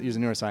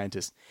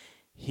neuroscientist.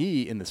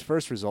 He in this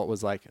first result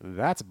was like,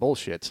 that's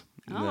bullshit.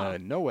 Oh.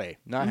 No way,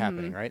 not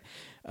happening, right?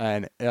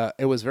 And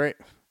it was very.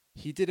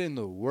 He did it in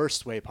the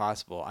worst way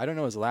possible. I don't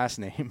know his last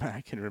name.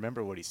 I can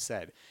remember what he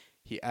said.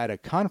 At a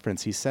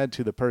conference, he said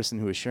to the person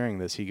who was sharing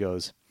this, he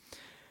goes,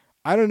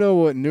 I don't know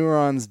what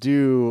neurons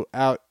do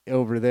out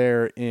over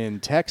there in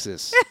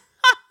Texas,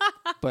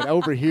 but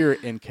over here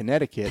in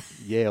Connecticut,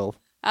 Yale,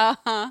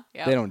 Yep.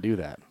 they don't do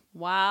that.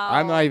 Wow.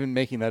 I'm not even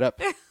making that up.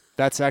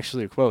 That's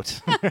actually a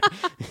quote.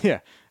 Yeah.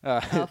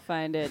 I'll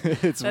find it.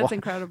 It's That's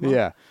incredible.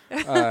 Yeah.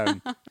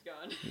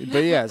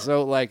 But yeah,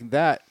 so like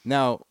that.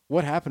 Now,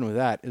 what happened with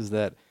that is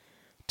that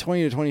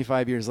 20 to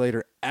 25 years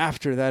later,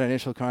 after that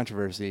initial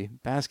controversy,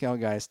 Pascal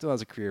guy still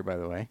has a career, by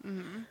the way.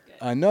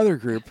 Another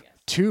group,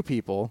 2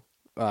 people,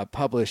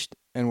 published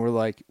and were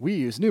like, we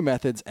use new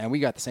methods and we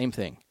got the same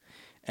thing.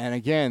 And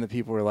again, the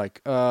people were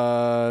like,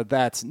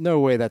 that's no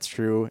way that's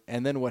true.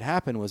 And then what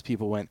happened was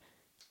people went,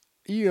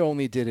 you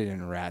only did it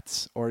in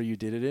rats or you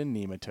did it in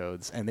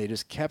nematodes. And they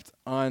just kept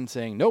on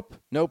saying, nope,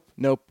 nope,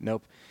 nope,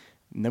 nope.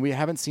 And then we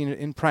haven't seen it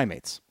in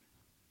primates.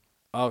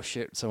 Oh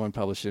shit! Someone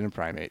published it in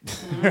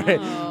primate. Right?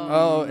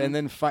 Oh, and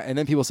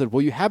then people said,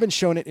 "Well, you haven't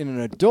shown it in an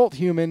adult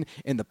human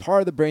in the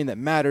part of the brain that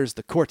matters,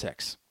 the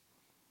cortex."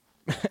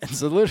 And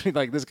so, literally,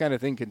 like this kind of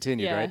thing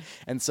continued, Yeah. right?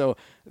 And so,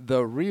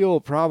 the real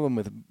problem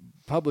with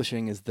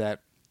publishing is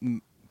that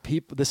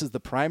people. This is the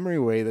primary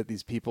way that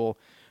these people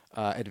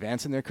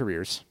advance in their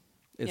careers.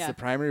 It's Yeah. the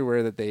primary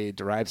way that they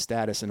derive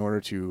status in order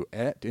to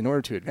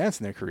advance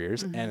in their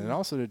careers, and then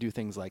also to do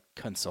things like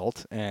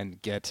consult and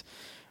get.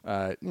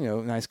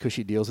 Nice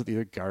cushy deals with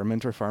either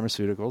government or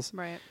pharmaceuticals.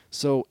 Right.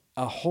 So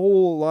a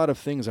whole lot of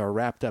things are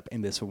wrapped up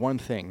in this one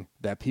thing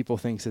that people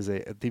think is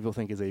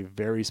a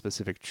very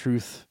specific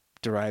truth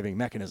deriving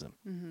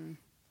mechanism.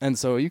 And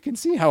so you can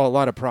see how a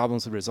lot of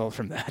problems would result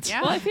from that.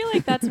 Yeah. Well, I feel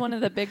like that's one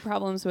of the big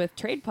problems with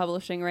trade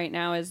publishing right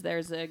now is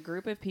there's a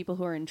group of people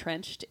who are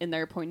entrenched in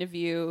their point of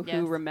view Yes.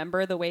 who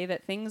remember the way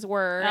that things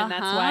were. And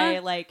that's Uh-huh. why,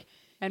 like,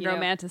 And you know,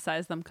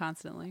 romanticize them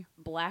constantly.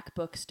 black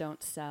books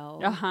don't sell.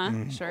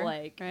 Sure.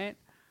 Like, right.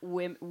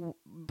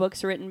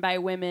 Books written by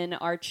women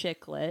are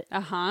chicklet.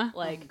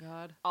 Like, oh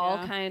God. all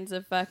Yeah. kinds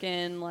of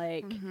fucking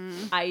like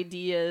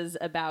ideas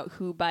about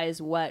who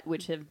buys what,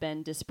 which have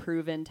been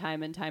disproven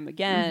time and time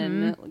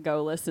again.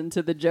 Go listen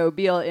to the Joe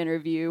Beal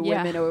interview.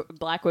 Yeah.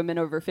 Black women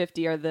over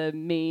 50 are the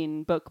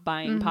main book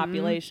buying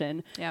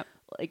population. Yep.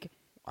 Like,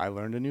 I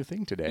learned a new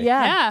thing today.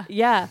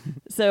 yeah.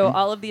 So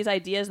all of these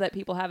ideas that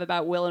people have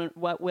about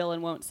what will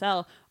and won't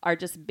sell are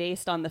just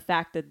based on the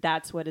fact that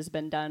that's what has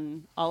been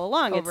done all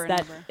along. Over and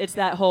over. It's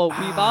that whole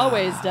we've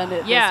always done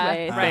it Yeah, this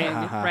way right. thing.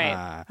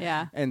 Right.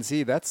 Yeah. And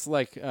see, that's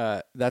like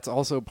that's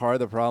also part of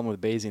the problem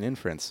with Bayesian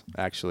inference.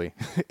 Actually,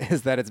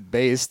 is that it's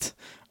based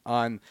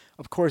on,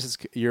 of course,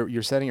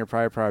 you're setting your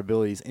prior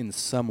probabilities in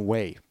some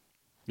way.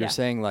 You're Yeah.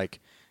 saying like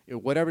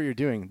whatever you're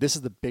doing. This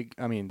is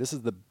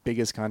the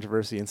biggest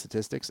controversy in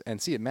statistics,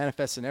 and see it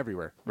manifests in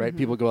everywhere, right?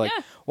 People go like,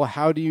 Yeah. well,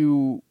 how do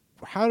you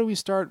how do we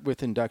start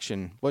with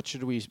induction? Where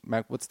should we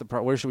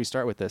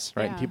start with this?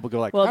 Right. Yeah. And people go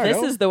like, Well, I don't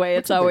this know. is the way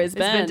it's always It's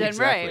been done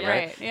Exactly,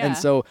 right. Yeah. And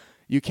so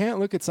you can't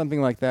look at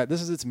something like that.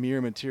 This is its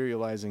mere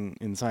materializing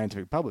in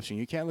scientific publishing.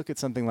 You can't look at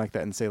something like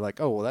that and say like,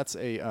 oh, well, that's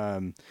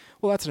an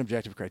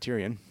objective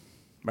criterion,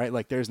 right?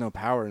 Like there's no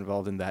power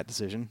involved in that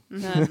decision.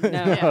 No, of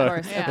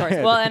course.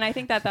 Yeah. Well, and I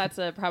think that's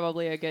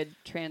probably a good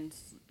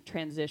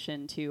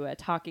transition to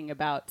talking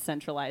about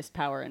centralized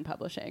power in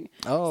publishing.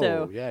 Oh,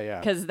 so, yeah.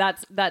 Because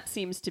that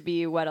seems to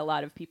be what a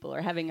lot of people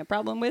are having a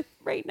problem with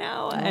right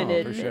now.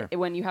 For sure.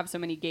 When you have so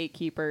many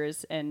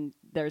gatekeepers and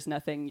there's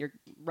nothing, you're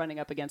running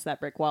up against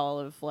that brick wall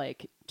of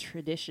like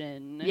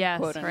tradition, Yes,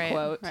 quote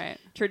unquote, right.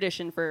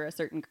 tradition for a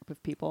certain group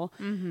of people.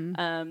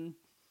 Mm-hmm.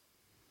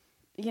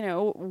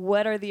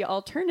 What are the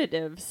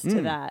alternatives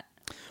to that?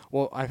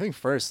 Well, I think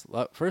first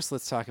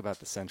let's talk about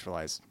the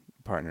centralized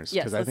partners,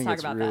 Yes, because I let's think talk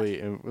it's about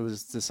really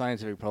the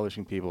scientific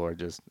publishing people are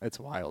just, it's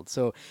wild.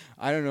 So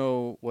I don't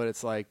know what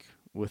it's like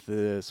with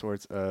the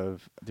sorts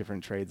of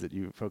different trades that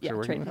you folks are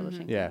working trade with.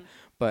 publishing. Yeah,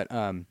 but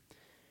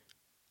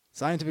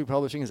scientific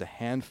publishing is a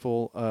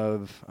handful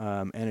of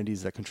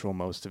entities that control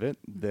most of it.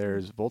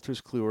 There's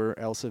Wolters Kluwer,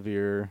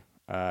 Elsevier,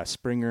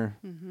 Springer.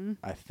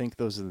 I think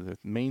those are the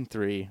main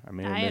three. I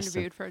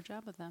interviewed for a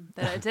job with them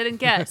that I didn't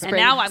get, and Spring-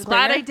 now I'm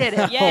glad I Springer? did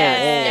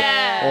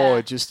it.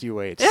 Oh, just you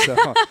wait.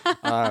 So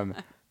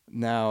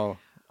now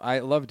I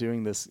love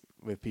doing this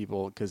with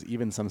people because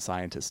even some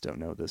scientists don't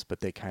know this, but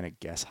they kind of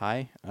guess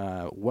high.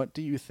 What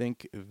do you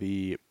think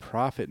the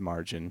profit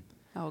margin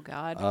Oh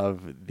God.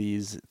 of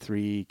these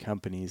three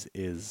companies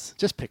is?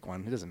 Just pick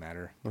one. It doesn't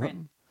matter.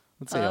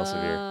 Let's say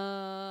Elsevier.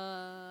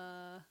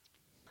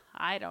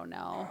 I don't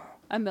know.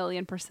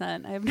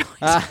 1,000,000%. I have no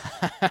idea.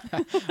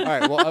 All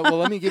right. Well,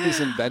 let me give you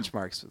some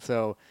benchmarks.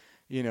 So,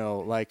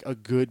 like a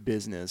good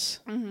business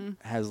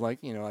has like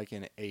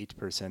an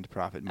 8%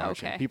 profit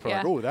margin. Okay, People are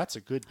like, yeah. oh, that's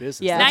a good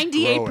business. Yeah. That's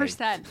growing.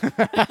 98%.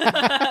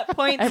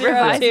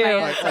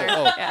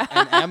 0.02.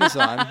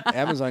 And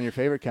Amazon, your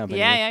favorite company,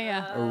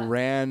 Yeah.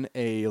 ran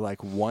a like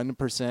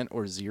 1%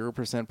 or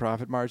 0%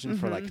 profit margin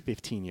for like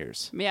 15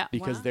 years. Yeah.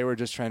 Because Wow. they were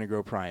just trying to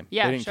grow Prime.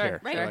 Yeah, They didn't sure, care.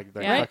 right. They're like,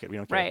 Yeah. fuck it, we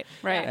don't care.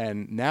 Right.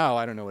 And now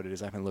I don't know what it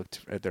is. I haven't looked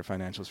at their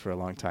financials for a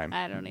long time.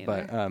 I don't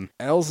either. But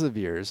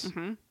Elsevier's,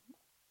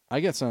 I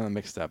get some of them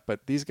mixed up,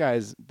 but these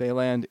guys, they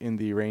land in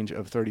the range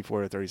of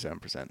 34 to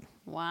 37%.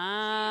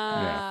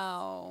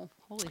 Wow.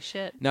 Holy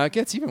shit. Now it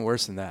gets even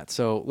worse than that.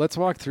 So let's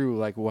walk through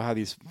like how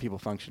these people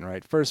function,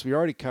 right? First, we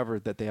already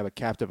covered that they have a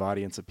captive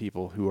audience of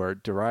people who are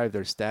derive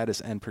their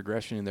status and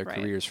progression in their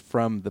careers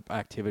from the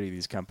activity of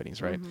these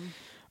companies, right?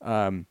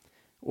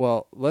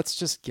 Well, let's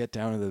just get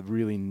down to the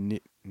really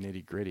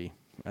nitty gritty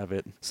of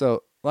it.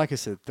 So, like I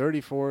said,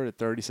 34 to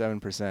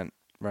 37%.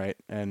 Right.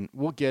 And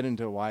we'll get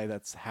into why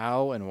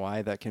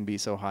that can be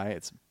so high.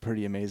 It's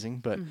pretty amazing.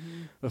 But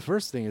the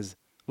first thing is,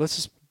 let's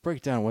just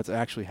break down what's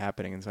actually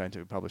happening in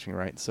scientific publishing,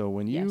 right? So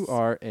when you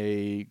are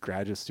a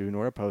graduate student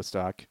or a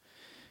postdoc,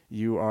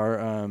 you are,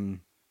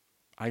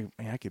 I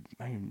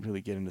can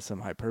really get into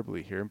some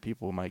hyperbole here and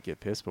people might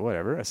get pissed, but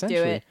whatever.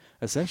 Essentially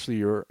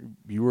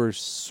you are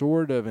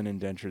sort of an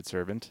indentured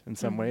servant in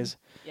some ways.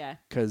 Yeah.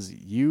 Because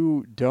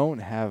you don't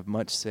have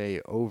much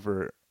say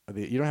over,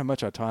 you don't have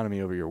much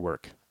autonomy over your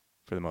work.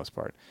 For the most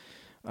part,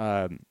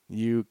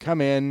 you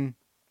come in,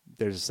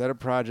 there's a set of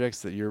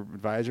projects that your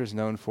advisor is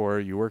known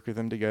for. You work with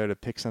them together to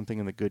pick something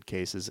in the good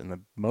cases. In the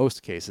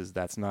most cases,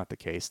 that's not the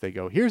case. They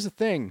go, here's a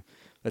thing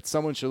that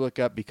someone should look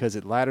up because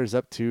it ladders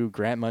up to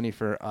grant money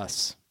for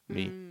us,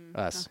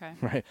 us, okay.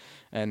 right?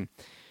 And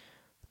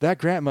that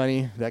grant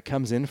money that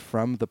comes in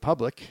from the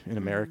public in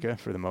America,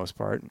 for the most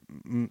part,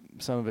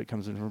 some of it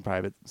comes in from the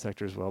private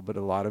sector as well, but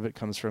a lot of it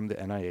comes from the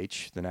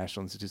NIH, the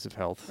National Institutes of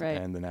Health,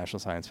 and the National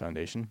Science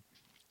Foundation.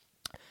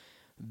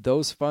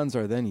 Those funds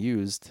are then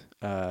used,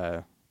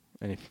 and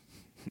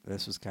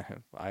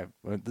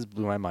this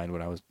blew my mind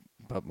when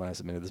I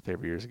submitted this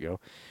paper years ago.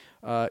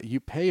 You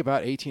pay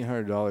about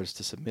 $1,800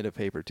 to submit a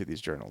paper to these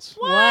journals.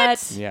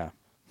 What? Yeah.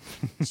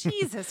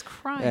 Jesus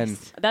Christ. And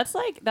That's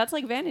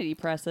like vanity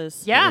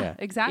presses. yeah,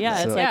 exactly.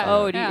 Yeah, it's So-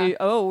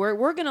 like,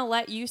 we're gonna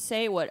let you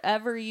say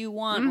whatever you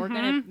want. We're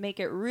gonna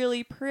make it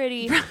really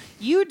pretty.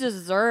 You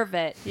deserve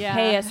it. Yeah.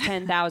 Pay us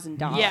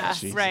 $10,000. Yeah,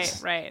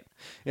 Jesus. right.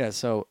 Yeah,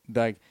 so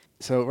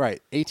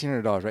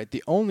 $1,800, right?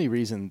 The only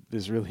reason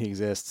this really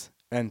exists,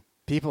 and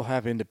people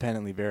have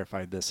independently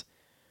verified this,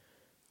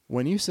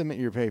 when you submit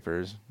your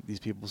papers, these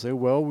people say,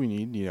 well, we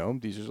need,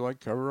 these are like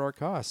cover our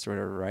costs or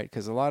whatever, right?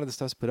 Because a lot of the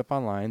stuff's put up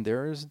online.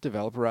 There's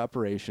developer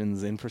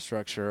operations,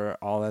 infrastructure,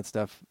 all that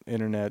stuff,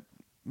 internet,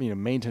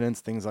 maintenance,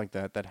 things like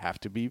that have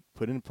to be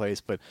put in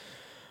place. But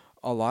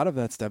a lot of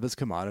that stuff is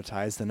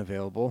commoditized and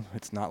available.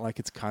 It's not like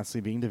it's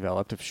constantly being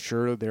developed.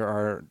 Sure, there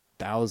are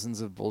thousands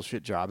of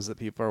bullshit jobs that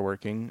people are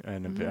working,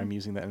 and I'm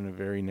using that in a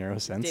very narrow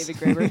sense.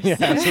 David Graeber. Yeah,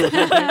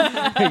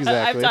 absolutely. Exactly.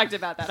 I've talked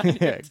about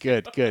that.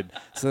 Yeah, good.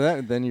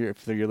 So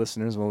for your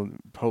listeners,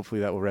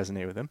 hopefully that will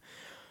resonate with them.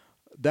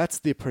 That's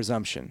the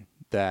presumption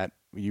that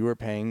you are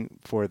paying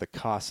for the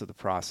cost of the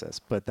process,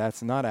 but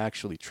that's not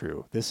actually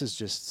true. This is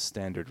just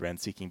standard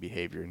rent-seeking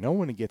behavior. No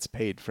one gets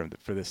paid for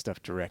this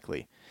stuff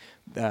directly.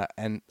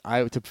 And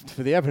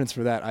for the evidence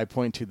for that, I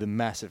point to the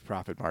massive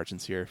profit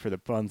margins here for the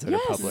funds that are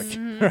public,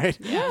 right?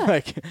 Yeah.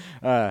 Like,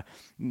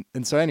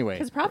 and so anyway,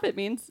 Because profit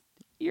means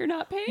you're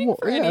not paying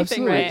for yeah,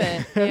 anything absolutely. with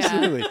it. Yeah.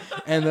 Absolutely.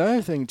 And the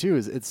other thing too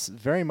is it's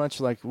very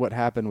much like what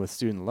happened with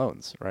student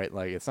loans, right?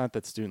 Like it's not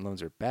that student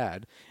loans are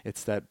bad.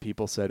 It's that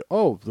people said,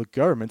 oh, the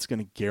government's going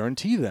to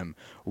guarantee them.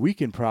 We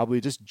can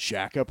probably just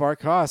jack up our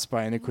costs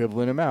by an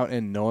equivalent amount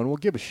and no one will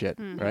give a shit,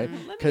 right?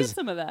 Let me get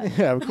some of that.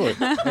 Yeah, of course.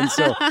 And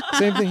so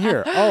same thing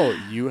here. Oh,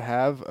 you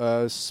have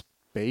a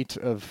spate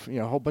of, a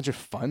whole bunch of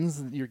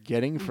funds that you're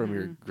getting from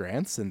your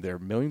grants and they're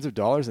millions of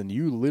dollars and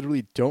you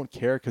literally don't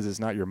care because it's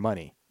not your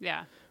money.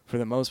 Yeah. For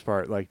the most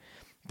part, like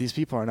these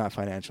people are not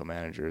financial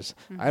managers.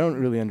 I don't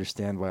really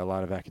understand why a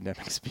lot of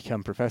academics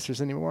become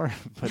professors anymore,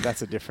 but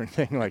that's a different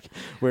thing. Like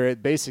where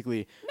it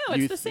basically No,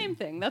 it's the same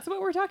thing. That's what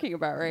we're talking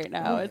about right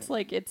now. It's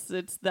like it's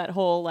that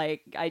whole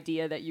like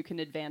idea that you can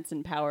advance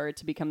in power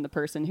to become the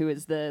person who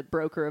is the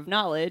broker of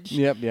knowledge.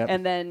 Yep.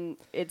 And then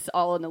it's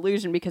all an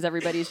illusion because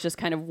everybody's just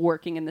kind of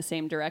working in the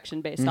same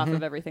direction based off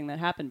of everything that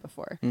happened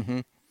before.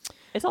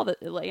 It's all I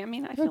feel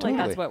like totally.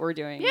 that's what we're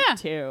doing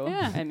too.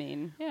 Yeah. I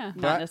mean, Yeah.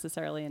 not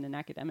necessarily in an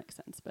academic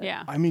sense, but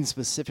Yeah. I mean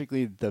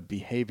specifically the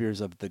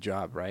behaviors of the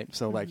job, right?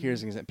 So like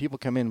here's an example. People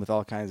come in with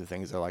all kinds of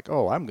things. They're like,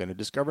 oh, I'm going to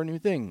discover new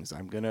things.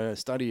 I'm going to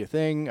study a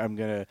thing. I'm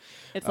going to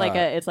it's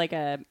like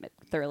a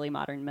thoroughly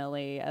modern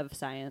Millie of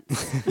science.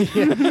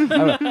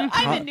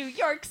 I'm in New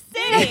York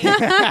City.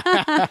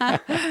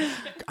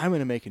 I'm going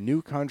to make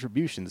new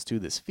contributions to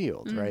this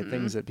field, right?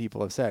 Things that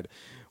people have said.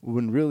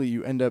 When really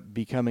you end up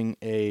becoming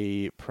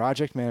a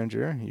project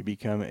manager, you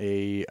become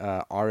a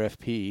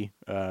RFP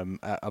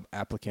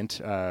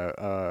applicant.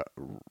 Why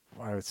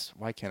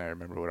can't I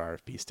remember what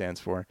RFP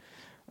stands for?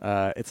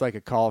 It's like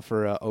a call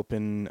for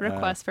open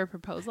Request for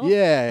proposal.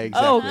 Yeah,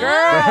 exactly. Oh,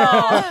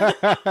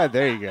 girl.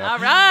 There you go. All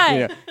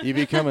right. You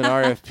become an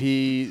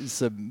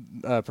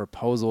RFP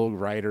proposal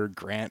writer,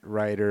 grant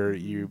writer.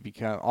 You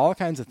become all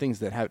kinds of things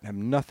that have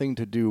nothing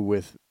to do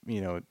with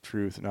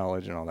truth,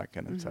 knowledge, and all that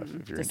kind of stuff.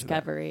 If you're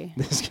Discovery.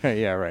 into that.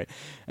 Yeah, right.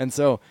 And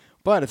so,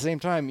 but at the same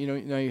time,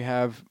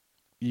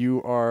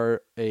 you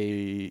are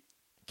a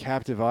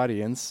captive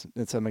audience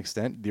to some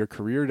extent. Your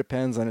career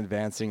depends on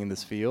advancing in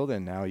this field,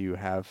 and now you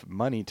have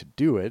money to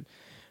do it.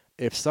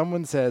 If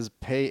someone says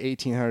pay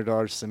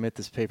 $1,800 to submit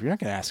this paper, you're not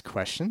going to ask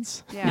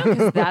questions. Yeah.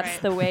 Because that's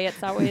the way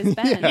it's always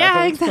been.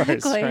 Yeah, of course,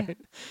 exactly.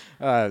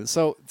 right?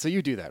 So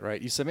you do that,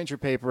 right? You submit your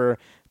paper.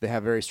 They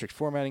have very strict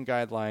formatting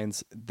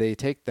guidelines. They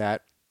take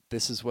that.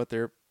 This is what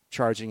they're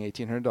charging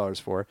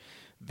 $1,800 for.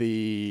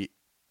 The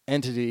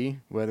entity,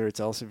 whether it's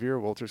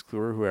Elsevier, Wolters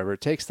Kluwer, whoever,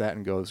 takes that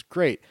and goes,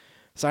 great.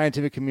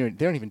 Scientific community,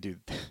 they don't even do,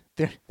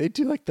 they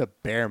do like the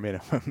bare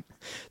minimum.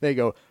 They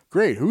go,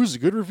 great, who's a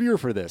good reviewer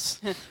for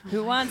this?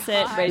 Who wants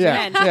it? Raise your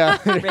hand. Yeah.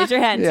 Raise your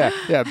hand.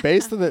 Yeah.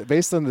 Based on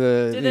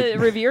the. Do the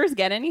reviewers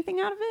get anything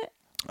out of it?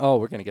 Oh,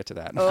 we're gonna get to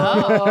that.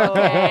 Oh,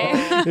 okay.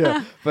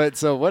 Yeah, but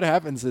so what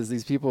happens is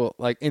these people,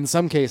 like in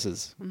some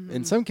cases,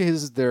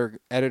 they're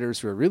editors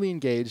who are really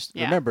engaged.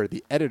 Yeah. Remember,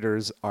 the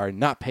editors are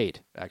not paid.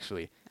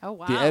 Actually, Oh,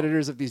 wow. the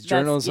editors of these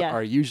journals yeah.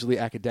 are usually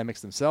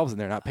academics themselves,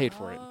 and they're not paid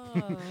for it.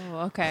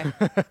 Oh, okay.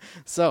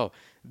 So,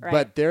 Right.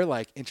 but they're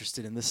like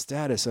interested in the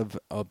status of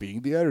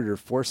being the editor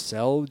for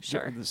Cell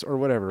Sure. or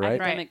whatever, right?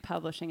 Academic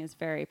publishing is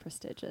very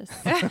prestigious.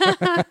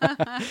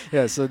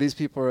 Yeah, so these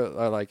people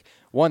are like,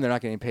 one, they're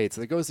not getting paid. So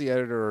they goes to the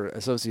editor or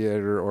associate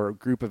editor or a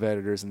group of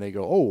editors and they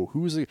go, oh,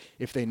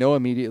 if they know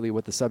immediately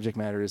what the subject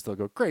matter is, they'll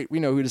go, great, we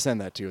know who to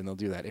send that to, and they'll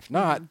do that. If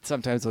not,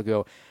 sometimes they'll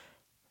go,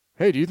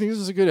 hey, do you think this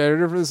is a good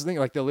editor for this thing?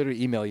 Like they'll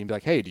literally email you and be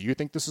like, hey, do you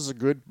think this is a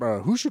good,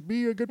 who should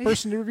be a good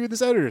person to review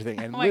this editor thing?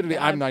 And Oh my literally,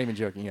 God. I'm not even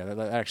joking. Yeah,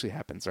 that actually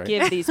happens, right?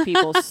 Give these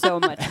people so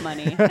much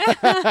money.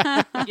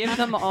 Give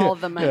them all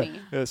the money.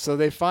 Yeah, so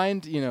they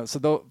find,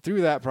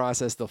 through that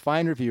process, they'll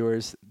find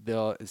reviewers.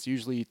 It's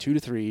usually 2 to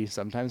 3,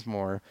 sometimes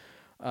more,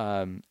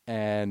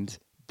 and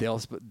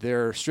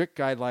there are strict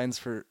guidelines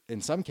for.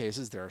 In some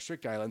cases, there are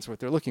strict guidelines for what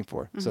they're looking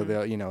for. Mm-hmm. So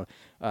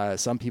they'll,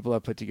 some people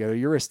have put together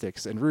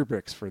heuristics and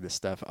rubrics for this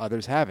stuff.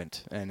 Others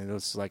haven't, and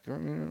it's like,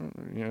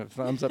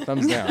 thumbs up,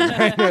 thumbs down.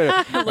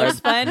 Looks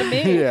fine to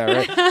me. Yeah,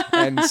 right.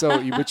 And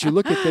so, but you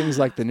look at things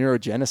like the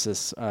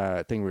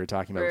neurogenesis thing we were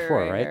talking about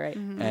before, right?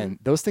 Mm-hmm. And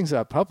those things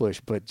got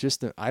published, but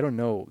just I don't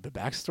know the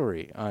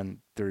backstory on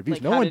the reviews.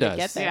 Like, no how one did it does.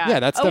 get there? Yeah. Yeah,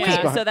 that stuff is Okay,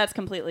 behind. so that's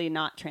completely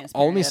not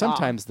transparent. Only at all.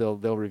 sometimes they'll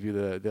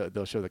review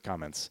they'll show the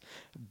comments.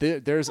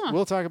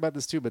 We'll talk about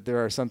this too, but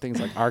there are some things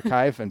like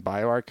archive and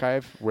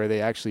bioarchive where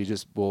they actually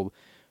just will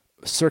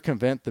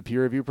circumvent the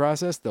peer review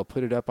process. They'll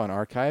put it up on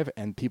archive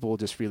and people will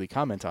just freely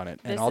comment on it.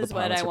 And This all is the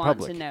what comments I are want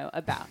public. to know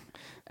about.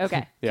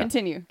 Okay, Yeah.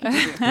 continue.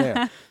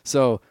 Yeah.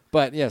 So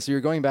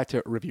you're going back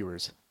to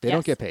reviewers. They don't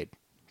Yes. get paid.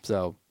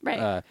 So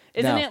Right.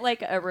 Isn't now- it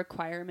like a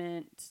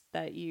requirement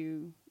that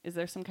is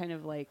there some kind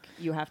of like,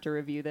 you have to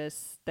review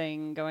this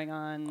thing going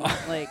on?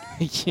 Like,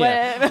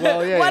 Yeah. what,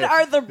 Well, yeah, what yeah.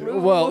 are the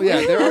rules? Well,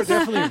 yeah, there are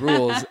definitely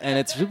rules, and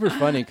it's super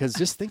funny because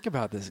just think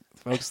about this,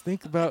 folks.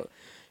 Think about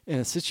in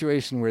a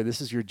situation where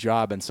this is your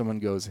job and someone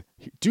goes,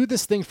 do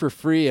this thing for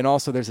free, and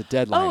also there's a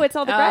deadline. Oh, it's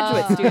all the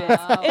graduate students. It's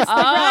the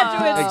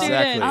graduate Exactly.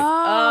 students.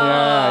 Oh,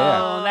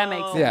 Yeah, that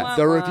makes sense. yeah, Wah,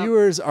 the wah.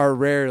 reviewers are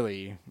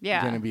rarely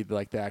Yeah. going to be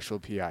like the actual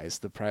PIs,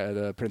 the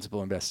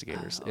principal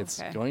investigators. Oh, It's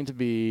okay. going to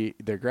be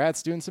their grad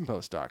students and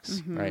postdocs,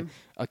 Mm-hmm. right?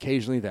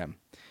 Occasionally them.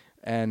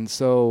 And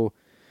so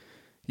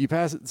you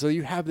pass it, so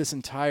you have this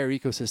entire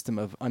ecosystem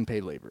of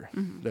unpaid labor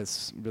Mm-hmm.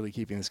 that's really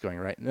keeping this going,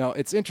 right? Now,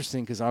 it's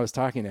interesting because I was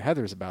talking to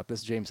Heathers about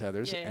this, James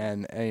Heathers, Yeah.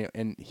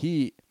 and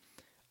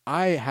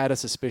I had a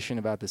suspicion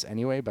about this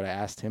anyway, but I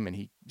asked him and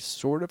he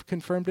sort of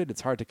confirmed it.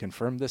 It's hard to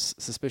confirm this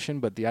suspicion,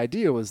 but the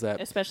idea was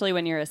that Especially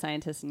when you're a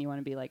scientist and you want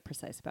to be like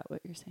precise about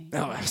what you're saying.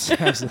 oh,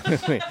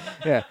 absolutely.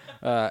 Yeah.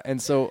 And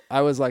so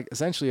I was like,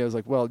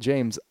 well,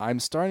 James, I'm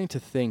starting to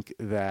think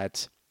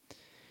that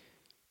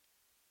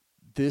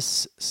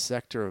this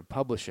sector of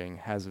publishing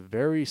has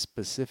very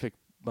specific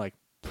like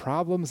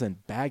problems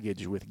and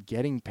baggage with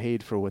getting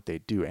paid for what they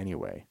do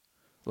anyway.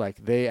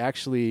 Like they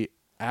actually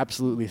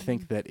absolutely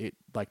think that it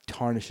like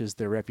tarnishes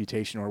their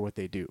reputation or what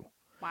they do.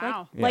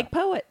 Wow. Yeah. Like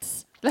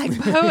poets. Like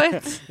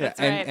poets. Yeah, That's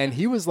right. and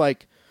he was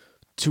like,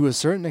 to a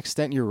certain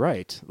extent, you're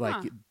right. Like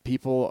Huh.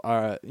 people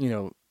are,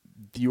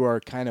 you are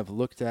kind of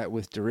looked at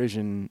with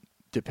derision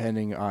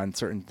depending on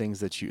certain things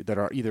that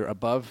are either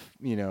above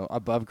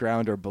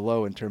ground or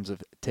below in terms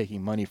of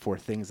taking money for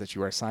things that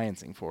you are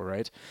sciencing for,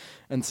 right?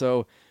 And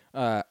so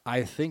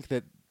I think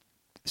that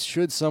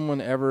should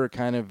someone ever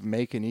kind of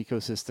make an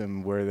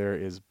ecosystem where there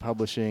is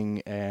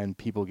publishing and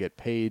people get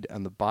paid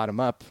on the bottom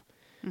up,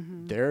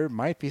 there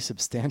might be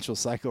substantial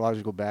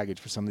psychological baggage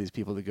for some of these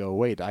people to go,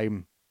 wait,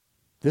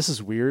 this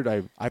is weird.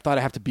 I thought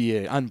I have to be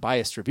an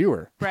unbiased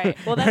reviewer. Right.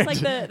 Well, that's like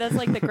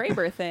the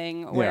Graeber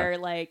thing, where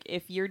like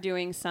if you're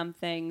doing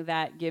something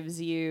that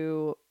gives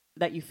you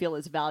that you feel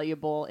is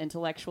valuable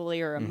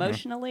intellectually or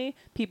emotionally,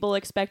 people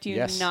expect you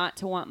Yes. not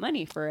to want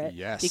money for it.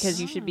 Yes.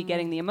 Because you should be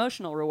getting the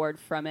emotional reward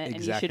from it, and you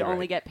Exactly should only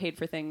right. get paid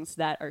for things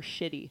that are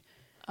shitty.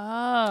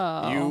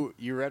 Oh.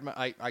 You read my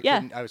I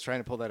Yeah. couldn't I was trying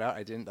to pull that out.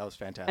 I didn't. That was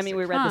fantastic. I mean,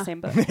 we read the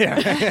same book.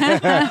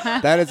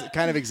 that is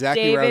kind of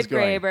exactly where I was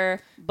David going. Graeber,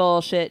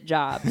 bullshit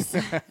jobs.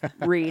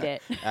 Read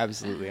it.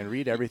 Absolutely. And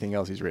read everything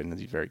else he's written.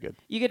 He's very good.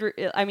 You could,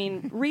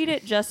 read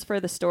it just for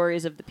the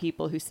stories of the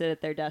people who sit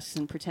at their desks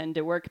and pretend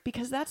to work,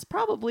 because that's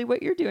probably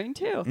what you're doing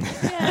too.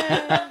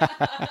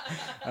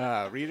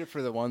 Read it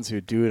for the ones who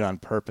do it on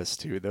purpose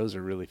too. Those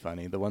are really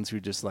funny. The ones who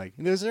just like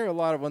there are a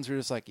lot of ones who are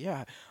just like,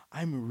 yeah,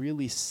 I'm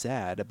really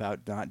sad about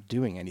not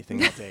doing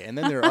anything all day. And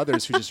then there are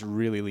others who just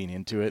really lean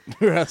into it.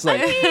 Where I was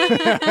like,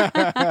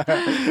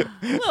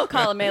 Little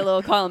column A,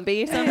 little column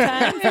B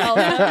sometimes.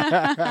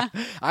 Also.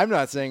 I'm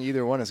not saying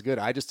either one is good.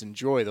 I just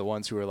enjoy the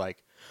ones who are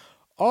like,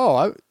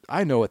 oh,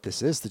 I know what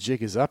this is. The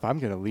jig is up. I'm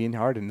going to lean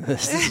hard into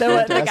this. This is The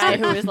guy fantastic.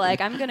 who was like,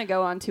 I'm going to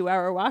go on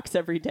 2-hour walks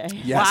every day.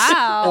 Yes.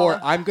 Wow. Or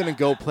I'm going to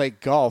go play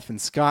golf in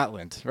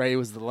Scotland, right? It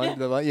was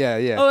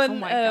yeah. Oh, and Oh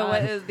my God.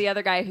 what is the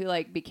other guy who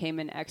like became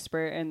an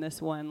expert in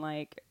this one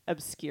like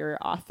obscure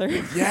author?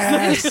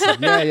 Yes.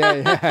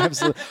 yeah,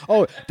 absolutely.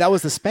 Oh, that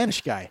was the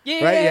Spanish guy,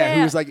 Yeah, right? yeah.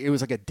 Who was like, it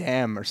was like a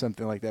dam or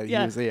something like that.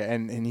 Yeah. He was,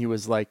 and he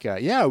was like,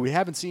 yeah, we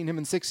haven't seen him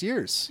in 6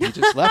 years. He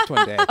just left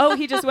one day. Oh,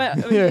 he just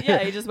went.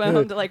 He just went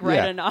home to like write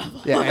Yeah. a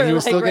novel. Yeah, or, and he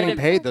was like, still write getting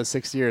a- paid those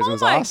 6 years. It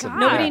was my awesome. God.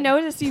 Nobody Yeah.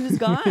 noticed he was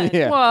gone.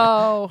 Yeah.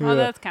 Whoa. Yeah. Oh,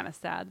 that's kind of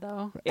sad,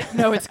 though.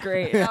 No, it's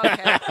great.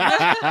 Okay.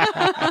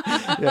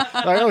 Yeah.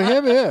 Like, oh,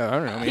 him, yeah. I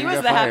don't know. maybe He was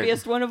got the fired.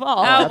 happiest one of all.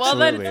 Oh, well,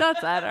 then absolutely. it's not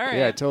sad. All right.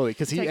 Yeah, totally.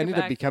 Because he Take it ended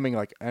up back. becoming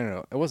like, I don't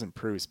know, it wasn't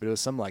Proust, but it was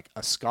some like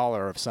a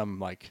scholar of some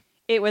like,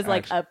 It was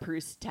like Actually- a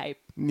Proust type.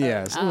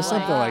 yeah, it was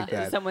something like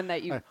that. Someone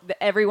that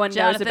that everyone knows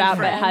Jonathan about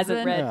but Franzen.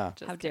 hasn't read. Yeah.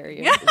 How dare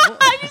you?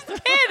 I'm just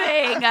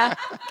kidding.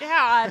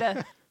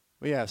 God.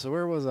 Well, yeah, so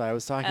where was I? I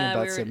was talking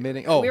about we were-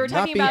 submitting. Oh, we were not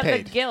talking being about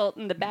paid. the guilt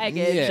and the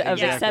baggage Yeah, of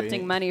exactly.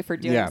 accepting money for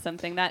doing Yeah.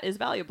 something that is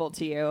valuable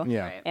to you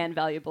Yeah. Right. and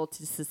valuable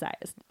to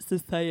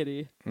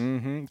society.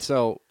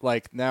 So,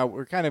 like, now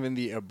we're kind of in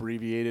the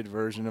abbreviated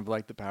version of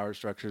like the power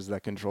structures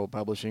that control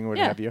publishing or what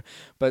Yeah. have you.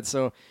 But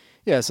so,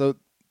 yeah, so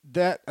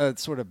that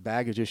sort of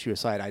baggage issue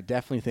aside, I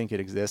definitely think it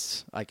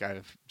exists. Like,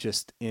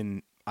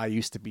 I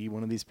used to be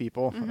one of these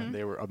people.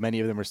 They were many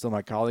of them are still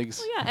my colleagues.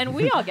 Well, yeah, and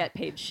we all get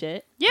paid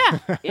shit. Yeah.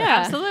 Yeah,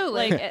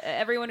 Absolutely. Like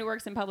everyone who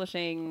works in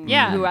publishing,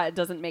 Yeah. who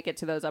doesn't make it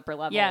to those upper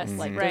levels, Yes,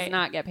 like right. does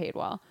not get paid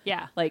well.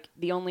 Yeah. Like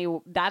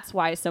that's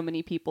why so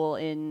many people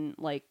in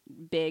like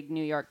big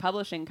New York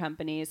publishing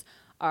companies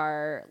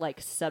are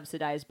like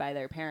subsidized by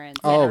their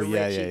parents. Oh, and are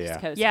yeah, rich yeah, East yeah.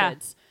 Coast Yeah.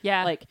 kids.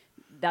 Yeah. Like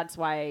that's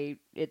why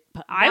it.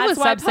 I that's was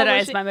why subsidized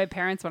publishing- by my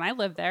parents when I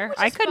lived there. Which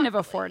I is couldn't have fine.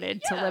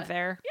 afforded to Yeah, live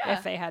there yeah,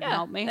 if they hadn't yeah.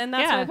 helped me. And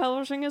that's yeah. why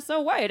publishing is so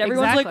white.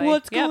 Everyone's Exactly. like,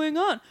 "What's Yep. going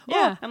on?"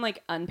 Yeah. I'm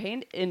like,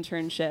 unpaid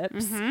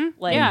internships, Mhm.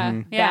 like Yeah.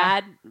 Mhm.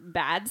 Yeah.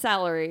 bad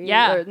salary,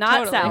 Yeah, or not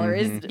totally.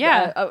 salaries.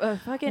 Yeah.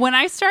 Fucking. When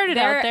I started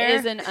there out there,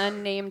 is an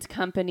unnamed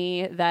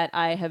company that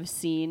I have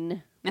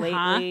seen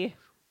lately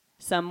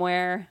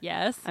somewhere.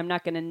 yes. I'm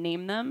not going to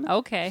name them.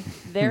 Okay.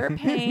 They're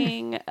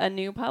paying a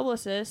new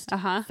publicist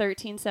Uh-huh.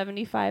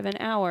 $13.75 an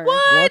hour.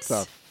 What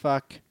the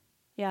fuck?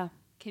 Yeah,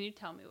 Can you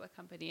tell me what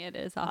company it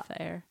is off the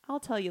air?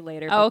 I'll tell you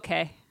later. Oh, but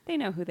okay. they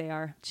know who they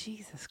are.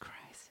 Jesus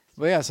Christ.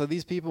 Well, yeah. So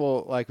these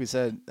people, like we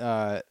said,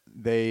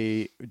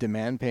 they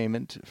demand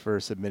payment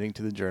for submitting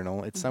to the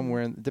journal. It's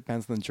somewhere. It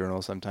depends on the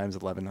journal. Sometimes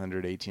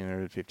 1,100,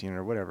 1,800,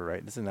 1,500, whatever.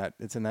 Right? It's in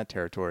that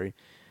territory,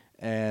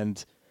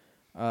 and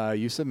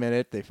you submit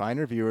it. They find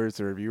reviewers.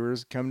 The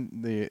reviewers come.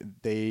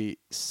 They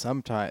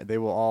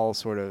will all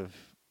sort of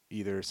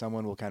either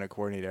someone will kind of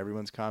coordinate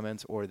everyone's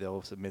comments, or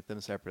they'll submit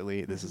them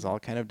separately. This is all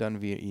kind of done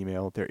via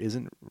email. There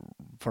isn't,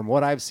 from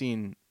what I've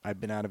seen, I've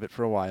been out of it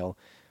for a while.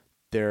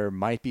 There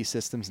might be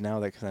systems now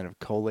that kind of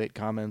collate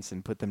comments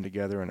and put them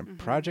together in a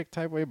project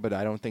type way, but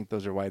I don't think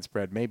those are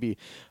widespread. Maybe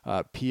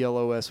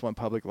PLOS one,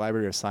 Public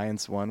Library of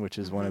Science one, which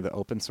is one of the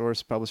open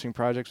source publishing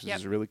projects, which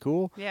is really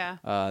cool. Yeah.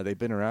 They've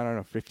been around, I don't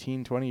know,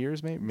 15, 20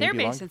 years, maybe. They're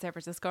maybe based in San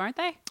Francisco, aren't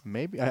they?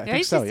 Maybe. I I think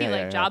used so. to see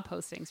yeah, job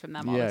postings from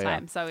them all Yeah, the yeah.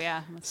 time. So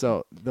yeah.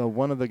 So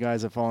one of the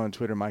guys I follow on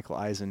Twitter, Michael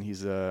Eisen,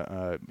 he's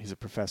a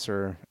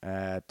professor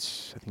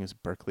at, I think it was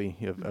Berkeley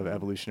of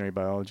evolutionary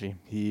biology.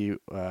 He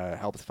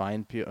helped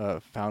found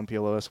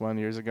PLOS one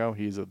years ago.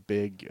 He's a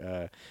big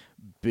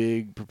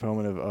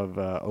proponent of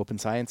open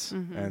science,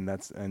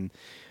 and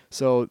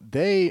so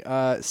they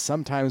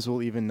sometimes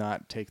will even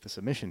not take the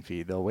submission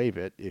fee. They'll waive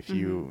it if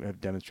you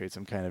have demonstrated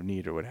some kind of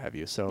need or what have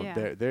you. So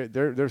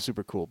they're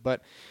super cool.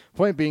 But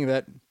point being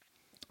that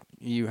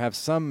you have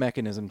some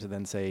mechanism to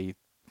then say,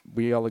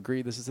 we all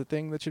agree this is a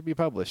thing that should be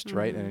published,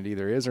 right? And it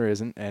either is or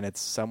isn't, and it's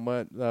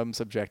somewhat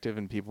subjective,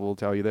 and people will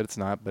tell you that it's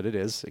not, but it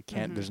is. It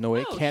can't. There's no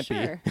way it can't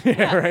sure. be.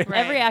 Yeah. Right?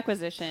 Every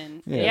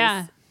acquisition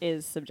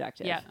is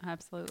subjective. Yeah,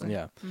 absolutely.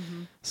 Yeah.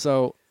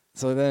 So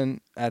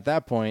then at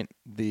that point,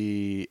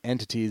 the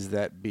entities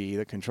that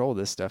control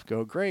this stuff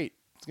go, great,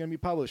 it's going to be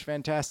published,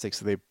 fantastic.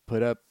 So they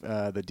put up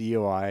the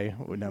DOI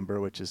number,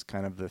 which is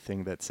kind of the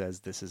thing that says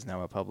this is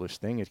now a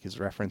published thing. It gets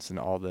referenced in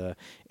all the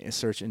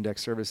search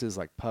index services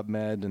like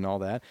PubMed and all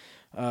that.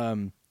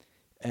 And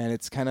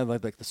it's kind of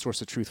like the source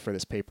of truth for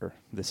this paper.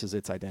 This is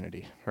its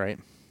identity, right?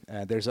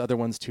 There's other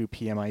ones too,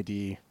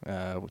 PMID,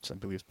 which I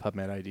believe is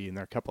PubMed ID, and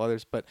there are a couple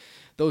others, but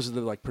those are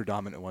the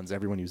predominant ones.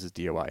 Everyone uses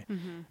DOI.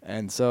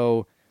 And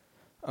so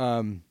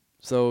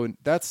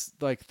that's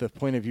like the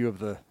point of view of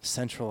the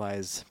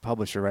centralized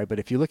publisher, right? But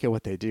if you look at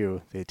what they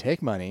do, they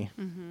take money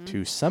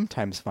to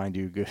sometimes find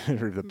you good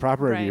or the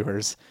proper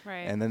reviewers,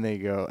 and then they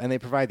go and they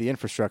provide the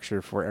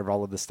infrastructure for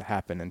all of this to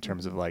happen in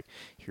terms of like,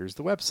 here's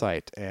the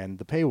website and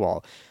the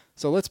paywall.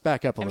 So let's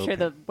back up a little I'm sure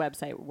bit. the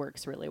website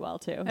works really well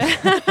too.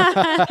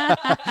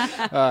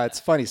 It's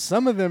funny.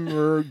 Some of them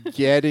were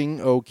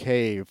getting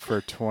okay for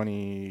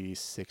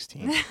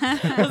 2016.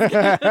 I was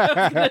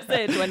gonna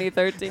say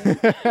 2013.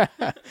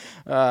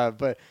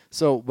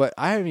 But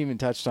I haven't even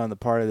touched on the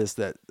part of this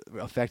that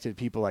affected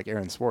people like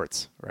Aaron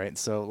Swartz, right?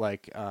 So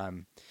like,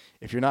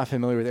 if you're not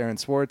familiar with Aaron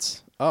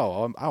Swartz,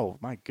 oh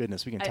my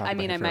goodness, we can talk about I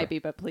mean, him I forever. might be,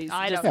 but please.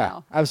 I just don't Yeah,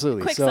 know.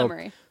 absolutely. Quick so,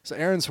 summary. So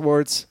Aaron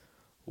Swartz,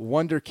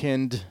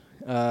 wonderkind,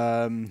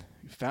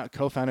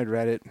 co-founded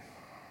Reddit.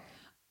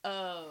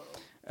 Oh.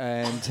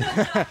 And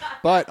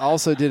but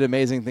also did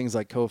amazing things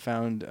like he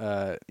co-wrote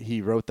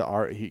the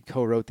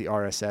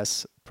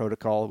RSS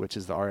protocol, which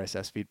is the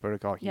RSS feed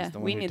protocol. He's the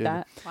one we who need did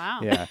that. Wow.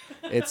 Yeah,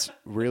 it's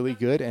really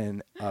good,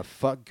 and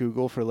fuck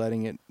Google for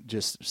letting it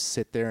just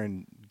sit there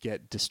and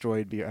get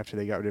destroyed after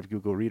they got rid of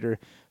Google Reader.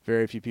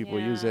 Very few people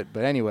use it,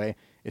 but anyway,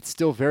 it's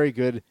still very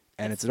good,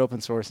 and it's an open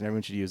source, and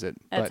everyone should use it.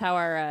 That's how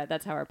our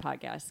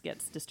podcast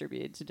gets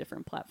distributed to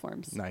different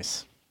platforms.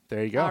 Nice.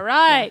 There you go. All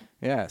right.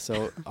 Yeah,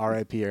 so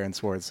R.I.P. Aaron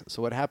Swartz.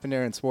 So what happened to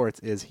Aaron Swartz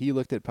is he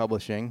looked at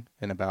publishing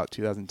in about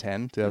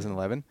 2010,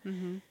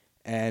 2011,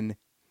 and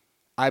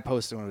I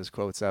posted one of his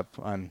quotes up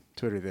on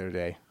Twitter the other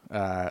day.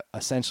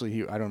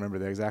 Essentially, I don't remember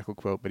the exact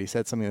quote, but he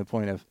said something to the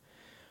point of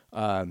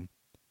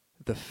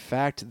the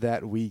fact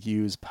that we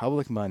use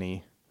public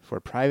money for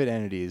private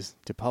entities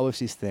to publish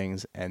these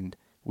things, and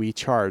we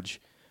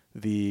charge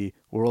the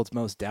world's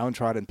most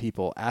downtrodden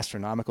people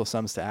astronomical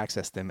sums to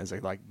access them is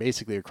like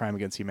basically a crime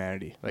against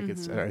humanity. Like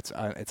it's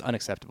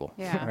unacceptable.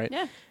 Yeah. Right.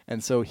 Yeah.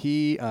 And so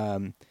he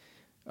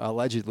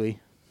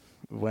allegedly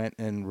went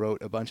and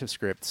wrote a bunch of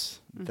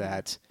scripts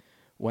that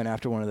went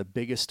after one of the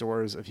biggest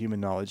stores of human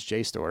knowledge,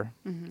 JSTOR.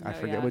 I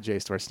forget what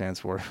JSTOR stands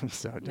for.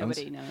 So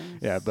Nobody knows.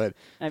 Yeah, but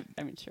I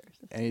mean, sure.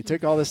 and he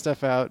took all this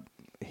stuff out.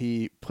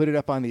 He put it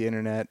up on the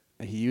internet.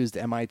 He used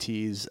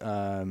MIT's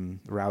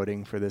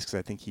routing for this because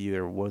I think he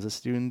either was a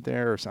student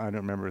there or I don't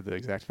remember the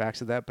exact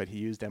facts of that, but he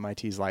used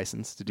MIT's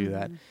license to do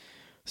that.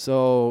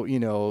 So,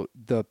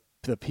 the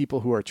the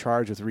people who are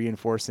charged with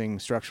reinforcing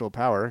structural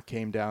power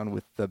came down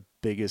with the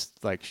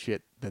biggest like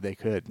shit that they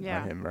could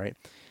on him, right?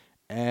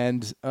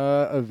 And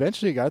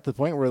eventually got to the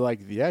point where like,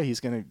 yeah, he's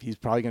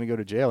probably gonna go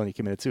to jail, and he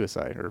committed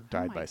suicide or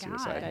died by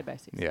suicide. Died by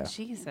suicide. Yeah.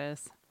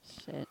 Jesus.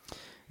 Shit.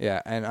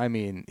 Yeah, and I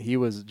mean, he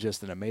was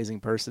just an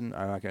amazing person.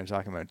 I'm not going to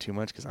talk about it too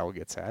much because I will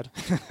get sad.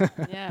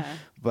 Yeah.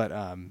 But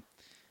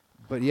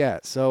yeah,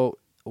 so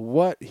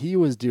what he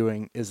was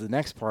doing is the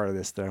next part of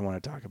this that I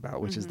want to talk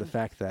about, which is the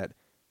fact that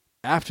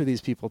after these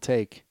people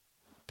take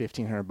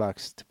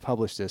 $1,500 to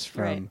publish this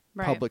from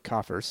Right. public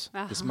coffers,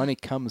 this money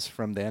comes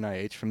from the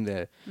NIH, from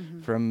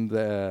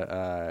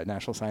the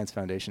National Science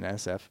Foundation,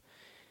 NSF.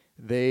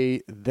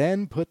 They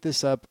then put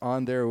this up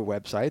on their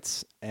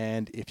websites,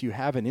 and if you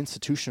have an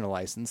institutional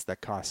license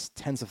that costs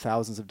tens of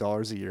thousands of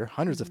dollars a year,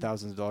 hundreds of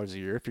thousands of dollars a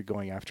year if you're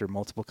going after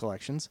multiple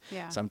collections,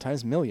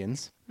 sometimes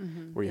millions,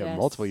 where you have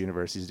multiple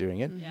universities doing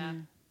it, Yeah.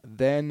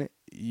 then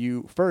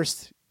you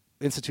first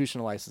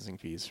institutional licensing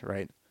fees,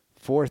 right,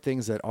 for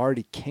things that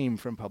already came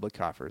from public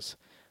coffers.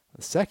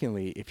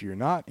 Secondly, if you're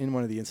not in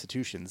one of the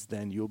institutions,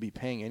 then you'll be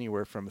paying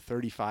anywhere from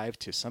 $35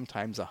 to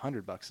sometimes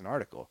 $100 an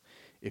article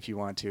if you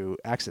want to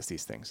access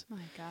these things. Oh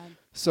my God.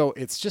 So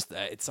it's just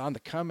it's on the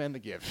come and the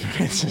give.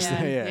 It's just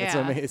it's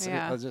amazing.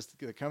 It's just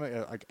the come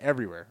like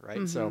everywhere,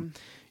 right? So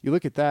you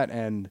look at that,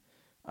 and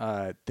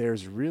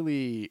there's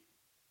really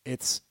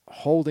it's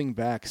holding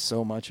back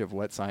so much of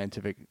what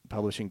scientific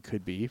publishing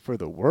could be for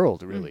the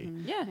world, really.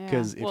 Yeah.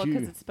 Because Well,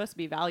 because it's supposed to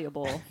be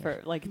valuable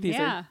for like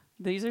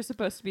these are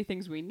supposed to be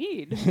things we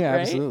need. Yeah, right?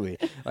 absolutely.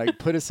 Like,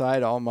 put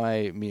aside all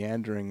my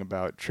meandering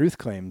about truth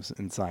claims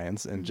in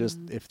science, and just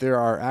if there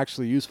are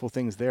actually useful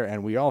things there,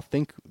 and we all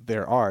think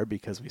there are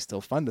because we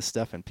still fund the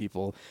stuff and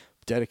people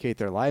dedicate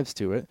their lives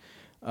to it.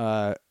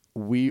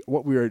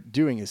 What we are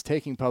doing is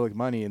taking public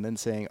money and then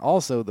saying,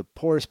 also, the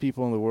poorest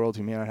people in the world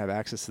who may not have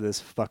access to this,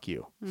 fuck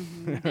you.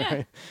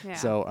 Right? Yeah.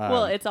 So,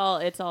 Well, it's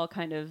all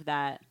kind of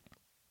that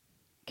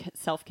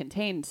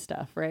self-contained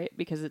stuff, right?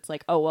 Because it's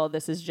like, oh, well,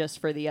 this is just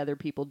for the other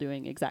people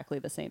doing exactly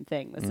the same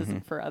thing. This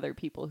isn't for other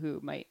people who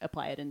might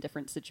apply it in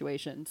different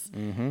situations.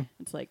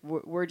 It's like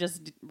we're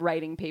just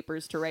writing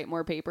papers to write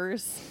more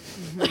papers.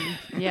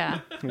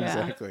 Yeah.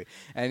 Exactly.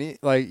 And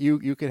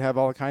you could have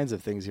all kinds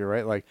of things here,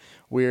 right? Like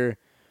there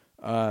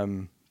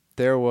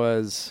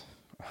was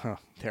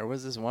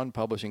this one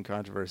publishing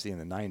controversy in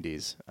the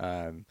 90s.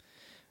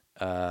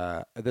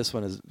 This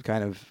one is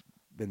kind of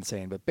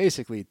insane, but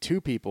basically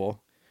two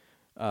people,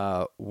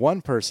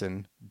 one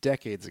person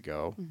decades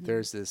ago,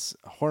 there's this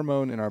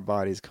hormone in our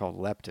bodies called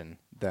leptin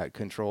that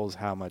controls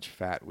how much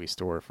fat we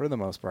store for the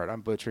most part.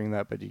 I'm butchering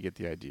that, but you get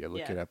the idea.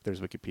 Look it up.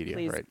 There's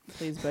Wikipedia, right?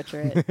 Please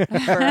butcher it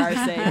for our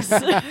sakes.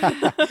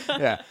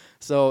 Yeah.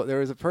 So there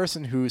was a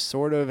person who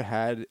sort of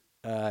had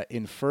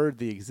inferred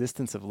the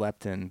existence of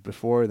leptin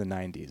before the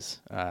 90s.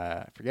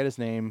 I forget his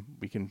name.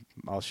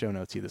 I'll show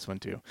notes you this one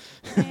too.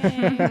 You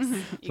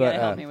gotta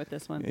help me with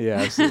this one.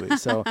 Yeah, absolutely.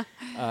 So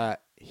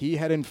he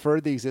had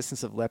inferred the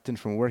existence of leptin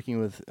from working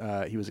with.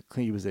 He was in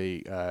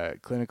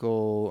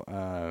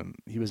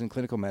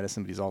clinical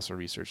medicine, but he's also a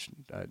research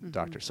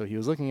doctor. So he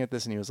was looking at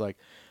this, and he was like,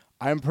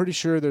 "I'm pretty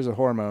sure there's a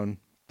hormone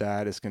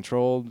that is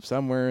controlled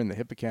somewhere in the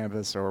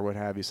hippocampus or what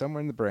have you, somewhere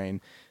in the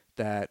brain,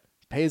 that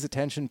pays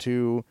attention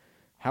to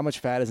how much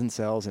fat is in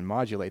cells and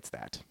modulates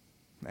that."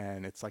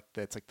 And it's like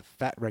the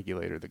fat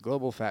regulator, the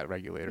global fat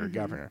regulator,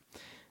 governor.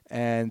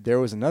 And there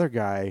was another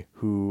guy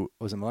who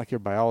was a molecular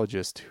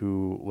biologist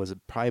who was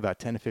probably about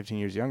 10 to 15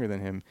 years younger than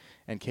him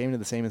and came to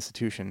the same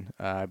institution.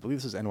 I believe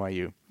this was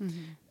NYU.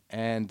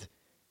 And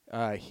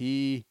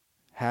he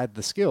had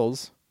the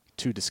skills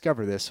to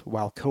discover this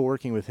while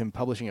co-working with him,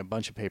 publishing a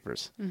bunch of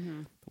papers.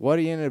 What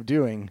he ended up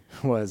doing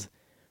was,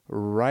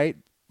 right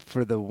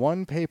for the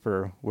one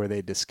paper where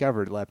they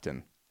discovered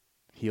leptin,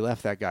 he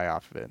left that guy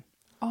off of it.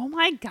 Oh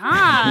my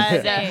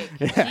God.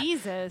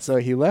 Jesus. So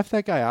he left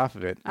that guy off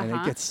of it, and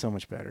it gets so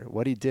much better.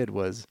 What he did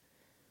was,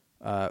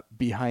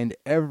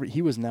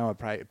 he was now a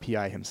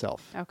PI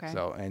himself. Okay.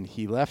 So, and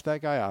he left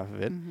that guy off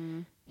of it.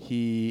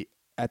 He,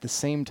 at the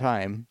same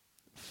time,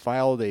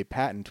 filed a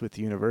patent with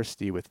the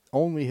university with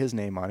only his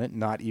name on it,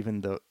 not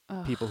even the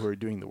people who are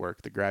doing the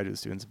work, the graduate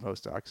students and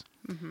postdocs.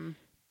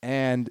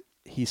 And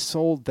he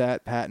sold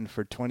that patent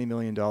for $20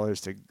 million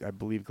to, I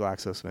believe,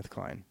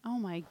 GlaxoSmithKline. Oh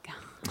my God.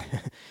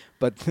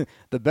 But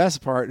the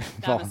best part...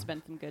 That must have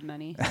spent some good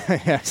money.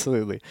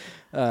 Absolutely.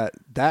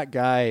 That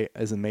guy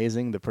is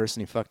amazing. The person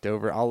he fucked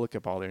over, I'll look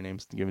up all their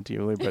names and give it to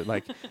you later, but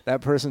like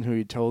that person who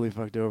he totally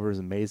fucked over is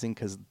amazing,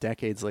 because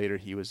decades later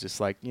he was just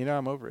like,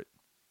 I'm over it.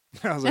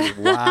 I was like,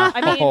 wow.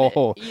 I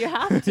mean, you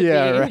have to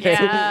Yeah, be. right.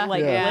 Yeah.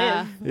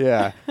 Live.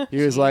 Yeah.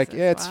 He was like,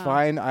 yeah, it's wow.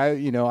 fine.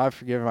 I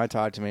forgive him. I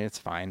talked to me. It's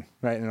fine.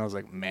 Right. And I was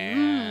like,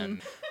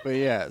 man. But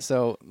yeah.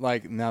 So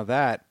like now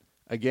that,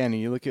 again,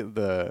 you look at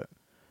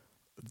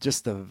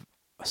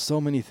so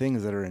many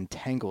things that are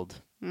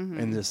entangled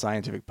in the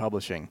scientific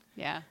publishing.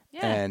 Yeah.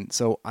 And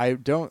so I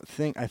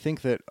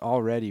think that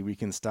already we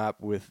can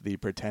stop with the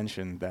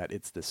pretension that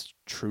it's this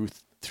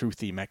truth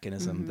truthy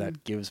mechanism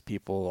that gives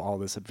people all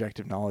this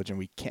objective knowledge, and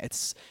we can't.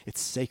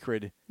 It's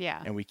sacred,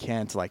 Yeah. and we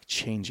can't like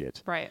change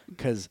it, Right.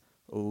 because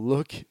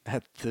look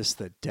at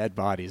the dead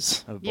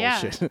bodies of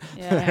Yeah. bullshit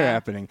Yeah. that are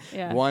happening.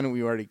 Yeah. One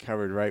we already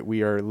covered, right?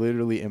 We are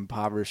literally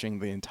impoverishing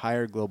the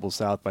entire global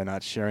south by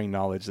not sharing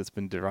knowledge that's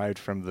been derived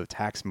from the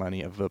tax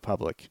money of the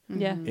public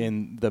Yeah.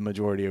 in the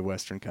majority of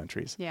Western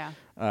countries. Yeah.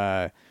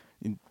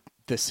 In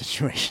this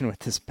situation with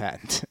this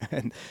patent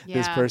and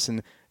this Yeah.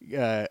 person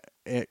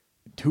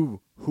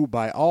who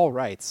by all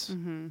rights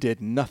did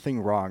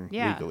nothing wrong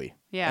Yeah. legally.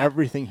 Yeah.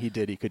 Everything he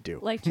did, he could do.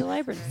 Like Jill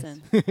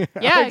Iverson.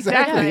 Yeah,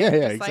 exactly. Yeah,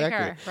 Just exactly. like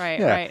her. Right,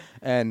 Yeah. right.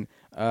 And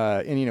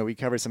you know, we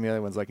covered some of the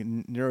other ones, like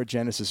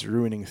neurogenesis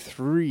ruining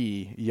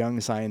 3 young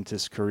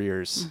scientists'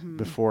 careers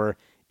before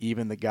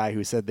even the guy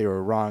who said they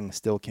were wrong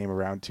still came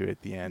around to it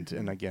at the end.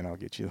 And again, I'll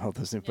get you all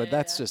those. But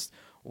that's just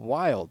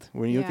wild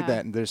when you look at Yeah.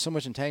 that. And there's so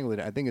much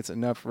entanglement. I think it's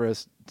enough for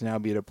us to now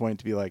be at a point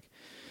to be like,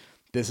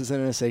 this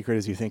isn't as sacred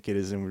as you think it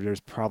is, and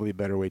there's probably a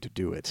better way to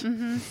do it.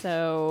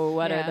 So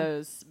what Yeah. are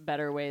those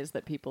better ways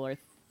that people are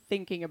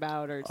thinking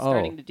about or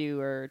starting to do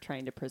or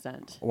trying to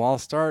present? Well, I'll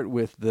start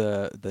with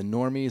the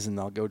normies, and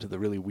I'll go to the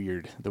really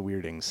the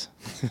weirdings.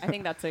 I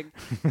think that's a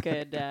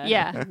good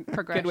Yeah.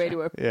 Progression. good way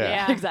to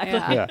Yeah. exactly.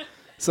 Yeah. Yeah.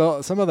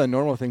 So some of the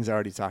normal things I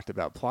already talked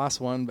about. PLOS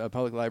One,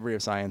 Public Library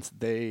of Science,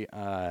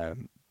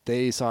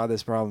 they saw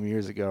this problem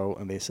years ago,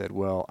 and they said,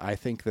 well, I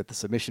think that the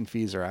submission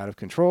fees are out of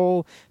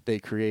control. They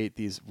create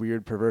these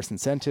weird, perverse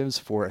incentives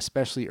for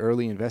especially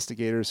early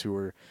investigators who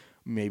are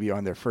maybe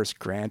on their first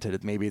grant,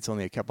 and maybe it's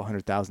only a couple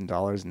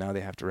 $100,000, and now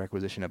they have to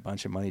requisition a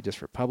bunch of money just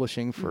for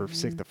publishing for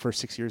the first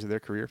 6 years of their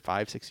career,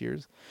 5-6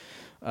 years.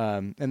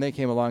 And they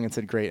came along and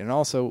said, great. And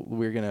also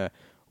we're going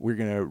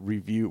to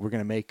review. We're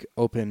going to make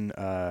open.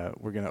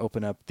 We're going to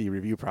open up the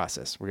review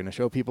process. We're going to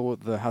show people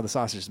how the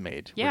sausage is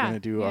made. Yeah, We're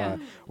going to do. yeah.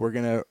 We're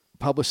going to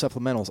publish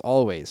supplementals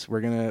always.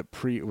 We're going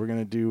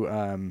to do.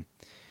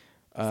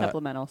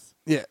 Supplementals.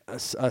 Yeah,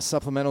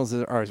 supplementals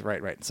are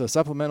right. So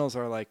supplementals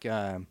are like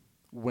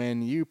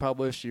when you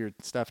publish, your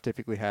stuff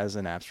typically has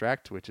an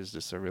abstract, which is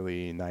just a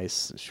really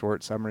nice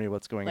short summary of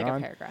what's going Like on.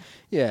 a paragraph.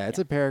 Yeah, it's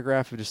a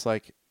paragraph of just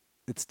like,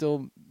 it's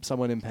still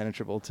somewhat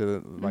impenetrable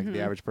to like the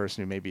average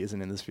person who maybe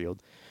isn't in this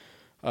field.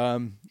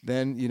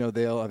 Then, you know,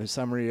 they'll have a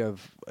summary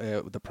of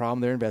the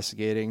problem they're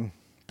investigating,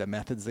 the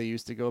methods they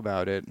use to go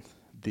about it,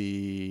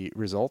 the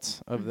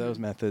results of those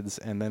methods,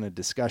 and then a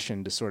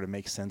discussion to sort of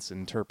make sense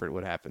and interpret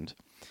what happened.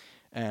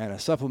 And a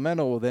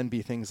supplemental will then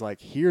be things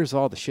like, here's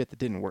all the shit that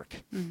didn't work.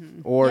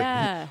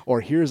 Yeah. Or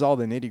here's all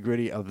the nitty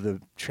gritty of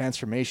the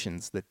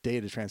transformations, the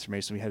data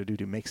transformations we had to do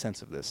to make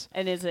sense of this.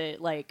 And is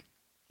it like,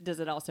 does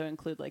it also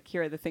include like,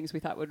 here are the things we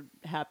thought would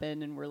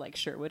happen and we're like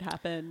sure would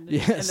happen?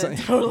 Yes, And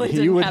then totally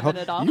didn't happen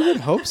at all? You would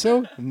hope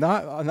so.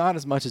 Not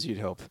as much as you'd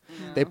hope.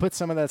 They put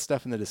some of that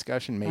stuff in the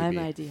discussion, maybe. I'm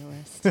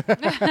idealist.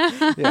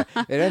 Yeah,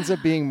 it ends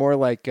up being more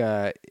like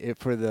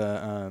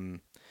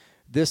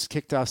this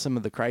kicked off some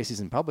of the crises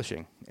in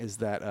publishing. Is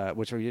that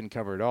which we didn't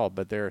cover at all,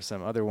 but there are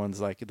some other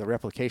ones like the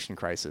replication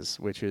crisis,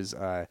 which is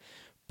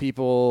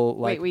people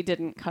like. Wait, we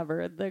didn't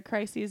cover the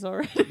crises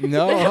already?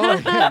 No, no,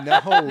 we There are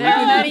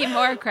didn't. many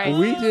more crises.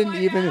 We didn't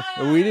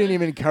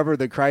even cover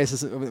the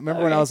crisis.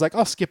 Remember when I was like,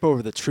 I'll skip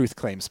over the truth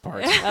claims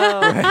part.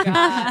 Oh,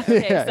 God.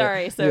 Okay, Yeah,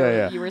 sorry. So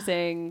yeah. you were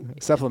saying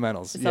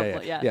Supplementals.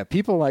 Yeah. Yeah.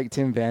 People like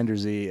Tim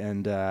Vanderzee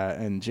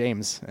and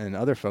James and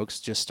other folks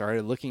just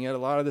started looking at a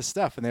lot of this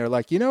stuff, and they were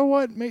like, you know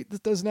what, mate, this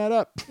doesn't add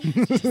up.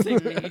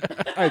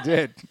 I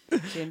did.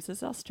 James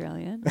is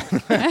Australian.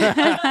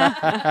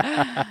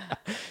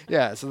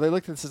 Yeah. So they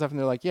looked at this stuff and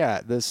they're like,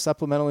 yeah, this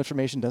supplemental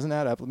information doesn't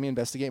add up. Let me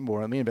investigate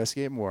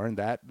more. And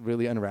that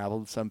really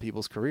unraveled some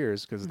people's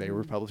careers because they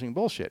were publishing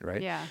bullshit,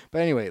 right? Yeah.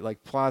 But anyway,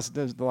 like PLOS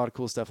does a lot of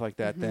cool stuff like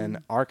that.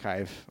 Then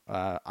Archive,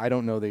 I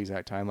don't know the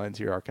exact timelines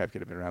here. Archive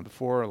could have been around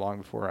before or long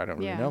before. I don't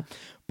really Yeah. know.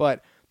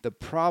 But the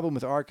problem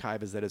with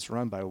Archive is that it's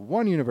run by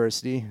one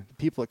university, the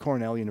people at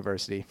Cornell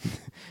University,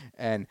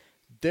 and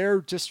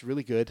they're just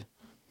really good.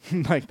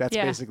 Like that's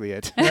Yeah. basically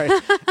it,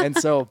 right? And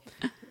so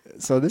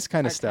this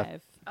kind of stuff.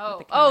 Archive.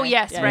 Oh,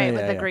 yes, Yeah. right, Yeah,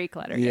 with the yeah. Greek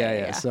letter.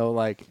 Yeah. So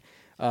like,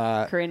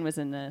 Corinne was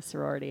in the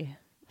sorority.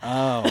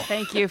 oh,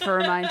 Thank you for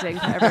reminding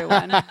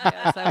everyone.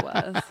 Yes, I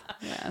was.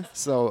 Yes.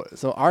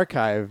 so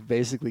Archive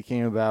basically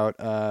came about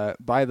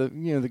by the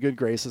the good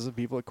graces of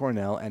people at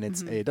Cornell, and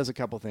it does a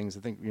couple things.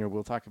 I think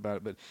we'll talk about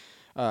it, but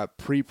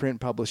preprint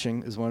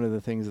publishing is one of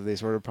the things that they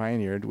sort of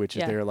pioneered, which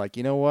is Yeah. they're like,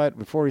 you know what,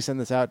 before we send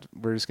this out,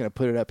 we're just going to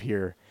put it up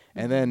here.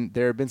 And then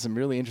there have been some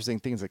really interesting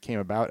things that came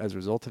about as a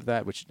result of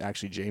that, which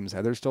actually James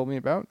Heathers told me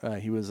about.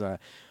 He was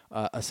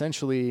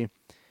essentially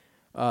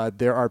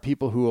there are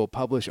people who will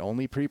publish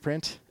only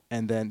preprint,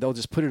 and then they'll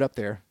just put it up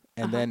there.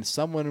 And then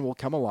someone will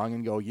come along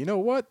and go, you know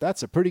what?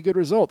 That's a pretty good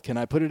result. Can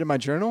I put it in my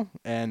journal?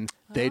 And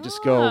they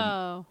just go,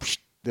 Oh.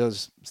 they'll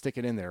just stick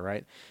it in there,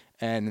 right?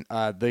 And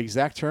the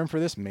exact term for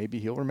this, maybe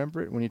he'll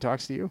remember it when he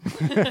talks to you.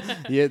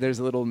 Yeah, there's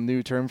a little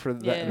new term for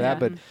that.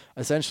 But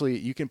essentially,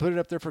 you can put it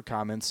up there for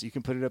comments. You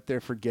can put it up there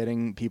for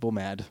getting people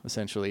mad,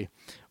 essentially.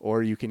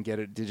 Or you can get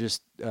it to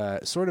just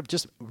sort of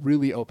just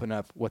really open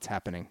up what's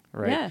happening,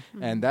 right? Yeah.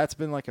 And that's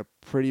been like a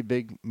pretty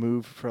big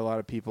move for a lot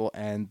of people.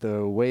 And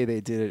the way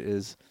they did it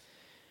is,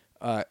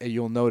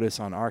 you'll notice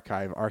on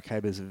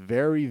Archive is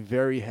very,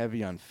 very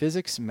heavy on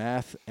physics,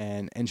 math,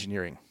 and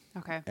engineering.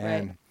 Okay.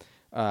 And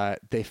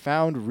they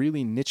found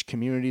really niche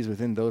communities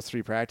within those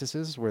three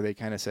practices where they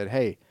kind of said,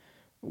 hey,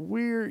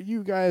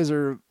 you guys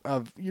are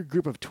your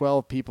group of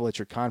 12 people at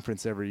your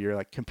conference every year.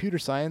 Like computer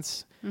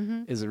science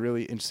is a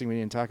really interesting one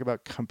to talk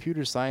about.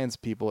 Computer science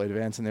people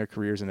advance in their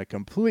careers in a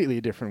completely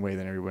different way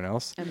than everyone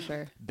else. I'm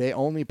sure. They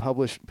only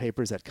publish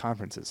papers at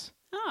conferences.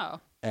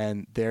 Oh.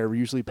 And they're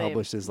usually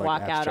published as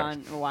like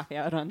abstract. walk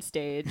out on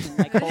stage and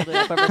like hold it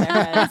up over their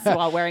heads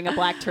while wearing a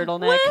black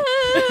turtleneck.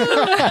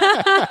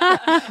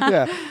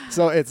 Yeah.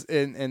 So it's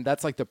and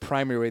that's like the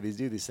primary way they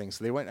do these things.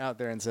 So they went out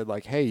there and said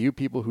like, hey, you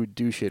people who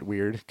do shit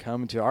weird,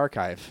 come to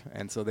Archive.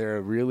 And so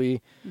they're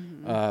really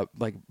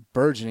like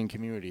burgeoning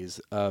communities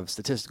of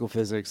statistical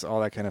physics,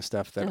 all that kind of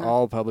stuff that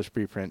all publish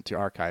preprint to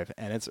Archive.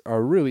 And it's a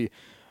really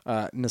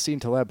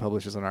Nassim Taleb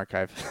publishes on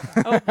Archive.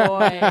 Oh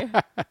boy,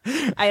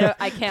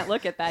 I can't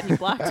look at that. He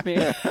blocked me.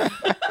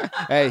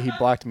 Hey, he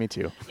blocked me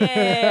too.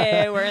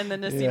 Yay, we're in the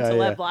Nassim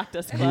Taleb blocked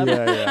us club.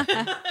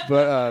 Yeah.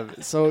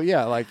 But so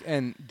yeah, like,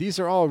 and these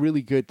are all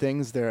really good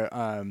things.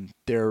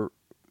 They're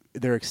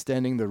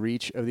extending the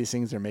reach of these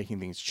things. They're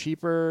making things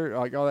cheaper,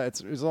 like all that.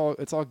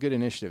 It's all good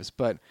initiatives.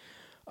 But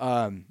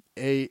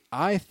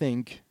I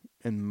think,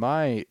 in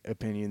my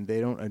opinion,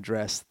 they don't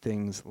address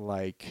things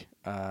like.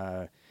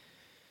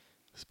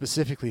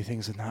 Specifically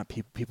things with not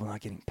people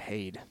not getting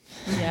paid.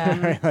 Yeah.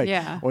 Right? Like,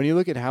 Yeah. when you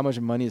look at how much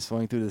money is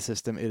flowing through the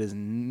system, it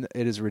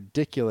is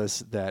ridiculous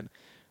that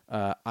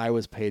I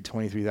was paid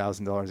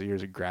 $23,000 a year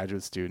as a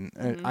graduate student.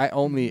 And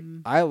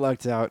I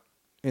lucked out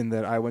in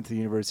that I went to the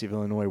University of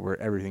Illinois where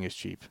everything is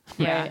cheap.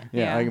 Yeah.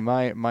 Yeah. Like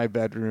my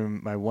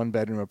one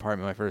bedroom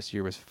apartment my first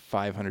year was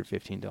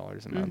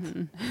 $515 a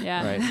month.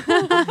 Yeah.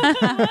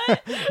 Right.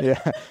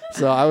 Yeah.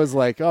 So I was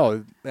like,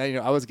 I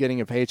was getting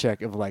a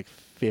paycheck of like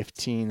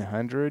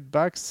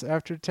 $1,500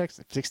 after tax,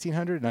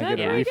 $1,600, and I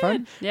get a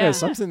refund. Yeah.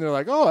 Something they're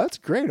like, oh, that's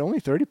great.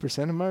 Only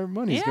 30% of my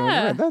money is going to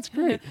rent. That's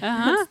great.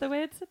 That's the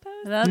way it's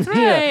supposed to That's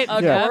right.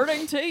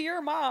 According to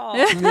your mom.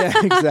 Yeah,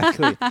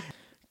 exactly.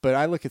 But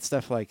I look at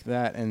stuff like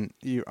that, and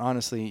you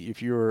honestly,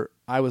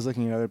 I was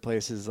looking at other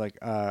places like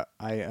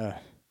I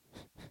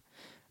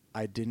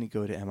didn't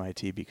go to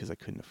MIT because I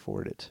couldn't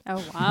afford it.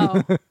 Oh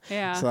wow.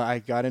 Yeah. So I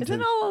got into.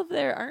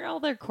 Aren't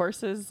all their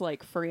courses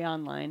like free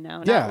online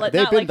now? Yeah,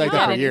 they've been like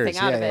that for years.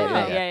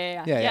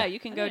 Yeah. You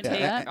can go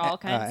take all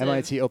kinds of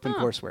MIT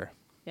OpenCourseWare.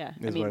 Yeah,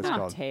 is what it's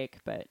called. take,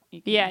 but you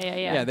can,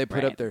 Yeah. They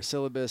put up their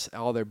syllabus,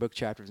 all their book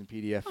chapters in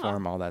PDF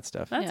form, all that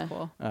stuff. That's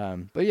cool.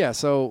 But yeah,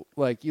 so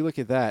like you look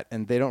at that,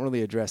 and they don't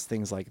really address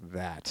things like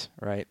that,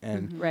 right?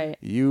 And right.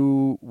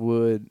 you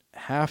would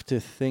have to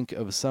think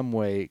of some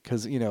way,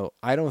 because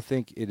I don't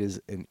think it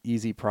is an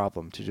easy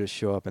problem to just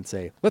show up and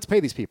say, let's pay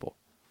these people.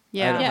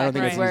 Yeah. I don't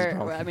think it's an easy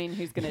problem. I mean,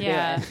 who's going to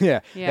Yeah. do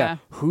it? Yeah.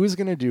 Who's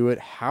going to do it?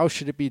 How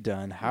should it be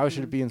done? How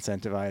should it be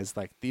incentivized?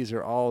 Like, these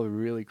are all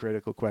really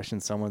critical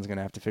questions someone's going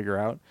to have to figure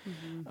out.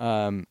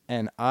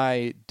 And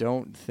I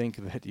don't think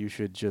that you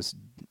should just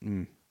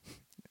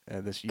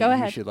Go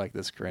ahead. You should like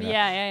this, Corinna.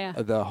 Yeah.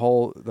 The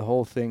whole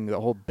thing, the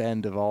whole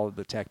bend of all of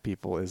the tech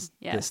people is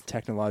Yes. this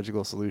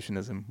technological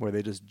solutionism where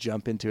they just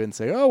jump into it and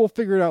say, "Oh, we'll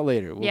figure it out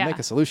later. We'll make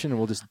a solution and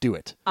we'll just do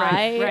it."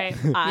 Right.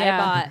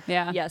 I bought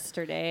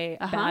yesterday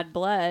Bad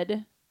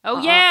Blood. Oh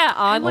yeah,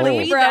 on I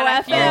Libro read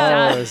that.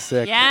 FM. Oh,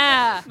 sick.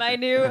 Yeah. My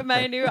new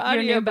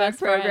audiobook best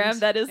program friend.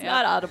 that is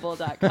not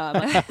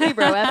audible.com.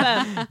 Libro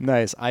FM.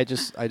 Nice. I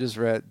just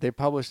read. They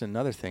published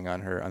another thing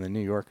on the New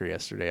Yorker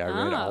yesterday.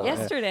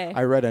 Yesterday.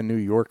 I read a New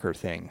Yorker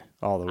thing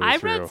all the way I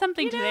through. read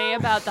something today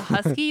about the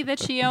husky that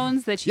she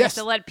owns that she has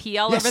to let pee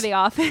all over the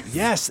office.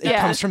 Yes, it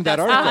comes from that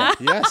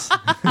article. Yes.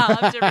 I'll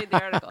have to read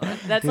the article.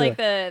 That's like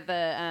the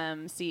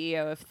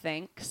CEO of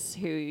Thanks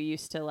who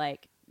used to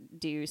like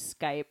do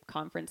Skype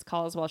conference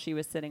calls while she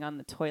was sitting on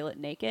the toilet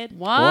naked.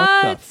 What?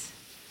 What the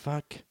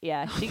fuck?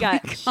 Yeah, she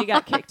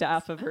got kicked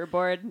off of her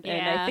board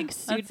and I think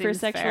sued for seems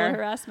sexual fair.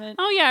 harassment.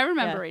 Oh yeah, I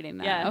remember reading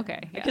that. Yeah. Okay.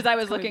 Yeah. Because I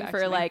was Coming looking back for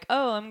to me. like,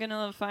 I'm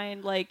gonna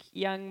find like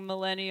young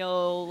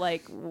millennial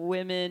like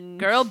women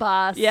girl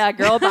boss. Yeah,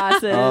 girl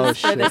bosses Oh, for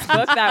shit. this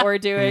book that we're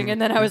doing,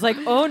 and then I was like,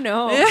 oh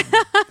no,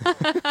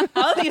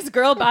 all these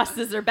girl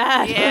bosses are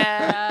bad.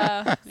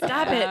 Yeah.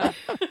 Stop Yeah.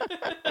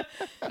 it.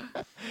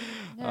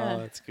 Oh,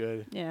 that's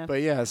good. Yeah.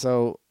 But yeah,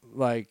 so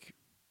like,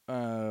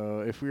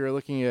 if we were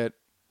looking at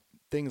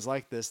things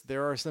like this,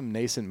 there are some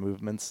nascent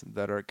movements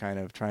that are kind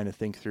of trying to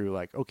think through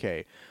like,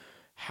 okay,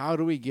 how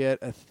do we get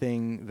a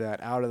thing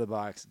that out of the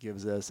box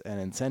gives us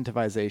an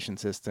incentivization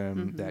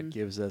system that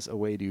gives us a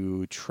way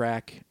to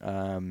track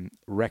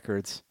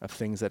records of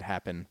things that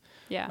happen,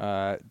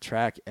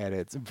 track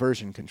edits,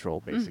 version control,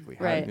 basically.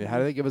 Right. How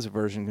do they give us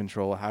version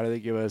control? How do they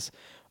give us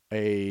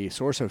a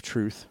source of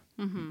truth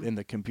in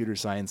the computer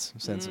science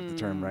sense of the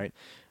term, right?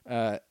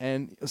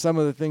 And some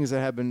of the things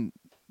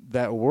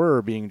that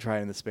were being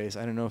tried in the space,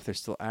 I don't know if they're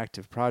still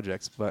active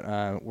projects,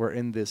 but we're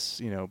in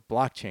this,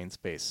 blockchain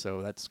space.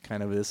 So that's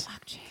kind of this.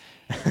 Blockchain.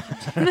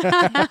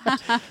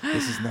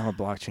 This is now a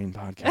blockchain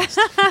podcast.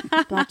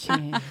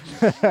 Blockchain.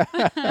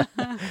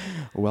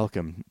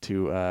 Welcome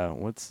to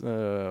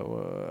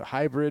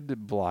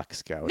Hybrid Block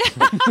Scout.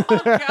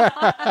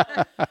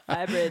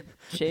 Hybrid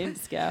Chain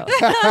Scout.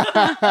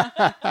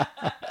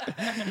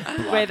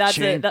 Wait, that's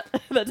it.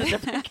 That's a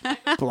different.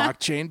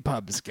 Blockchain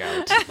Pub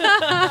Scout.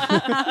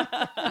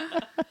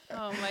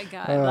 Oh my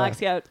god. Black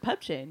Scout Pub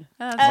Chain.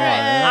 That's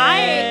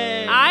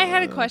Hey. right. I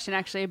had a question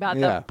actually about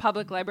Yeah. the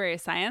Public Library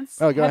of Science.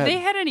 Oh, go Have ahead. they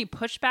had any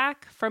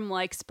pushback from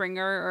like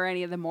Springer or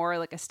any of the more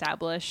like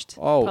established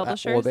Oh,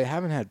 publishers? well, they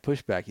haven't had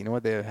pushback. You know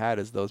what they have had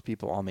is those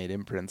people all made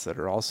imprints that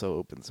are also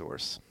open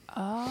source.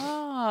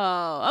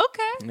 Oh,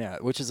 okay. Yeah,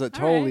 which is a right.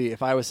 totally.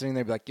 If I was sitting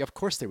there, I'd be like, yeah, of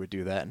course they would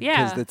do that.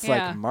 Yeah, because it's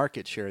yeah. like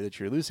market share that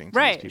you're losing to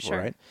Right, these people,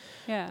 sure. right?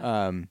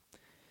 Yeah.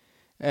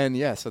 And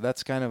yeah, so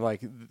that's kind of like,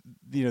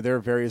 there are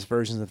various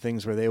versions of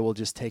things where they will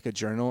just take a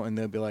journal and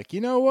they'll be like, you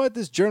know what,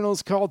 this journal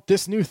is called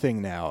this new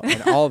thing now,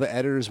 and all the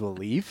editors will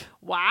leave,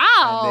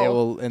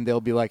 Wow. and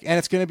they'll be like, and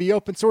it's going to be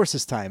open source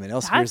this time, and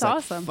Elsevier's That's like,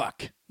 awesome.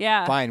 fuck,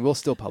 Yeah. fine, we'll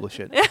still publish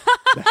it. And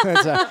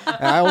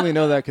I only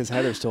know that because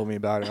Heather's told me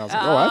about it, and I was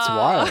like, oh,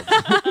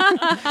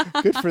 that's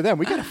wild. Good for them.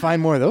 We got to find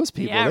more of those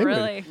people. Yeah, They would've-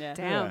 really. Yeah.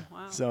 Damn. yeah.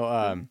 Wow. So,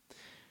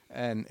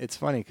 and it's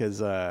funny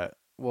because,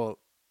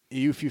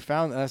 if you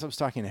found, as I was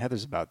talking to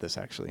Heather's about this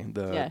actually,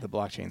 the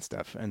blockchain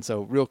stuff, and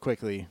so real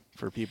quickly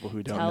for people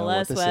who don't know Tell what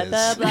us this what is,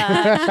 the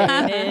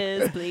blockchain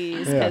is,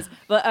 please. Yeah.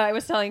 Because I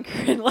was telling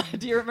Corinne,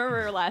 do you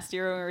remember last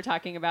year when we were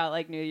talking about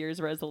like New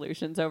Year's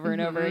resolutions over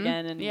and over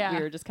again, and Yeah.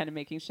 we were just kind of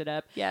making shit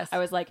up? Yes. I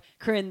was like,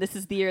 Corinne, this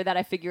is the year that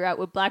I figure out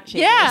what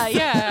blockchain Yeah, is.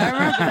 yeah, I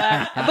remember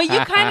that. But you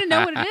kind of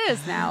know what it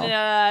is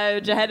now.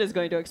 Jahed is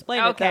going to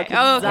explain Okay. it, though,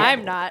 'cause Okay.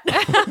 I'm not.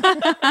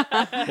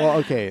 well,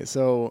 okay,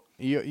 so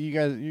you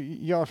guys,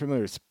 y'all are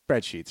familiar with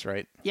spreadsheets,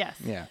 right? Yes.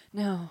 Yeah.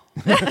 No.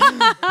 No.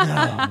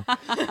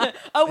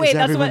 Oh wait, Is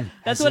that's everyone-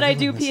 that's is what I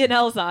do everyone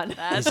P&Ls on.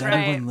 That's Is right.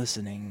 everyone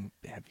listening?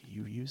 Have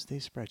you used a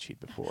spreadsheet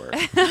before?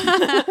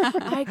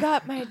 I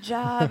got my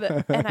job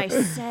and I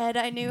said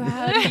I knew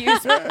how to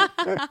use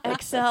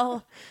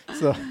Excel.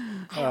 So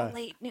I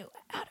only knew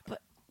how to put.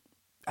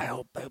 I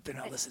hope they're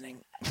not listening.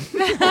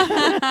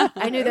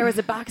 I knew there was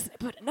a box and I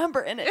put a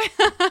number in it.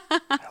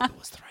 I hope it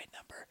was the right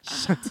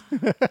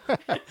number.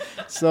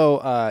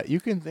 So you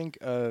can think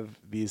of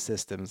these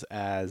systems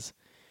as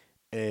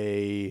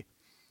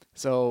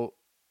so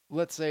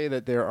let's say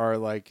that there are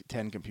like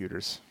 10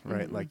 computers,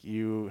 right? Mm-hmm. Like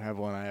you have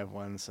one, I have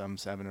one, some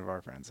 7 of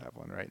our friends have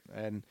one, right?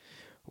 And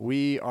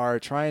we are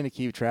trying to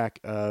keep track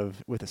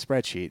of, with a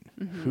spreadsheet,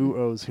 who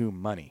owes who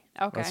money.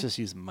 Okay. Let's just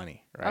use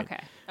money, right? Okay.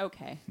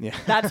 Okay. Yeah.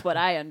 That's what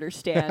I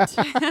understand.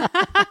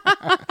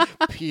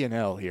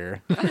 P&L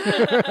here.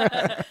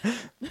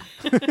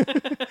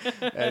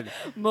 And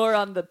More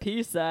on the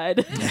P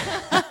side.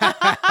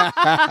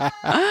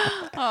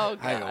 Oh god.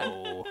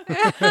 Hi-oh.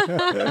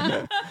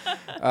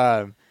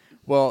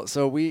 Well,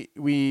 so we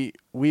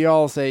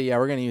all say, yeah,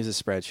 we're going to use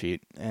a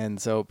spreadsheet.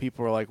 And so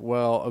people are like,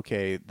 well,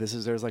 okay,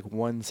 there's like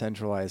one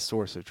centralized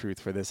source of truth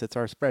for this. It's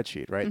our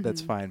spreadsheet, right?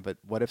 That's fine. But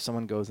what if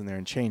someone goes in there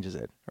and changes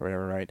it or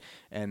whatever, right?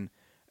 And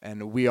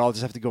we all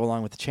just have to go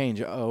along with the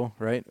change. Oh,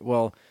 right?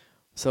 Well,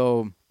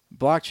 so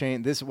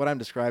blockchain, what I'm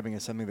describing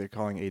is something they're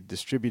calling a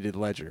distributed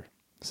ledger.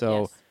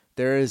 So Yes.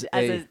 there is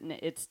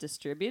It's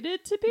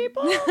distributed to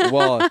people?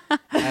 well,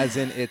 as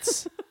in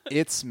its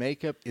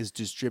makeup is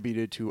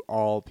distributed to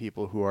all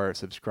people who are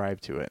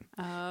subscribed to it.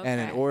 And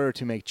in Okay. order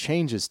to make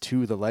changes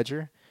to the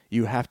ledger,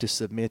 you have to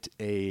submit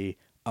a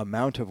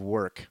amount of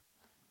work,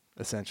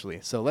 essentially.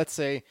 So let's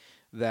say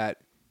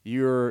that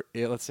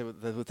let's say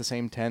with the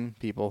same 10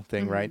 people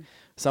thing, right?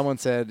 Someone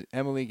said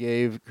Emily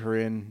gave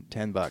Corinne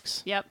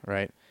 $10. Yep.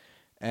 Right.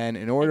 And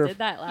in I order did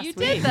that last You week.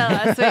 did that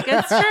last week.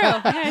 It's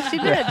true. Yeah, she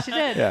did. She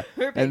did. yeah.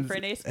 We were paying And- for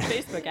an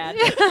Facebook ad.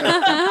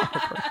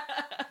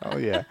 Oh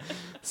yeah.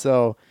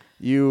 So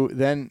you've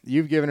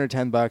given her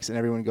 $10 and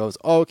everyone goes,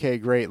 okay,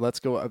 great. Let's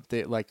go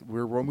update. Like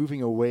we're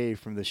moving away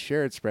from the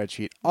shared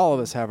spreadsheet. All of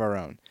us have our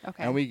own.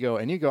 Okay. And we go,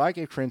 and you go, I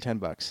gave Corinne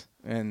 $10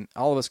 and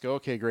all of us go,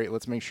 okay, great.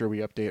 Let's make sure we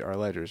update our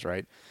ledgers.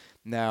 Right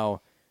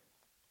now.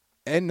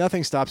 And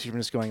nothing stops you from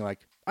just going like,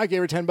 I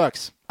gave her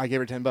 $10. I gave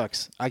her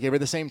 $10. I gave her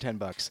the same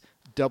 $10.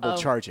 Double Oh.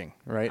 charging,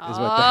 right? Is what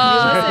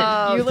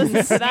that You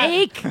listen to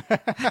that.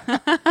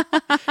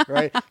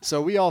 right?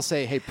 So we all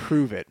say, hey,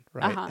 prove it,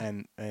 right?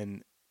 Uh-huh.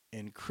 And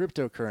in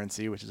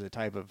cryptocurrency, which is a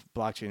type of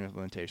blockchain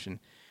implementation,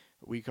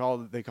 they call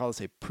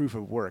this a proof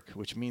of work,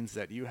 which means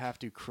that you have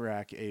to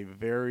crack a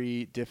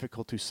very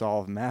difficult to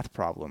solve math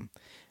problem.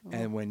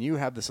 And when you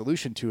have the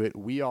solution to it,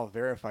 we all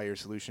verify your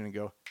solution and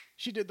go,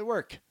 she did the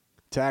work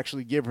to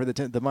actually give her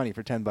the money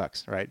for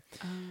 $10, right?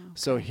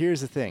 So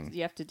here's the thing.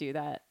 You have to do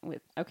that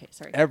with. Okay,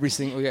 sorry. You have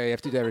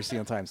to do it every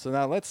single time. So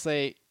now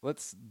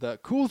the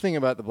cool thing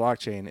about the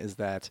blockchain is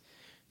that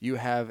you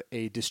have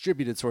a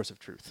distributed source of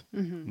truth.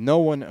 No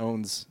one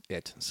owns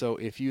it. So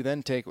if you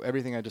then take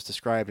everything I just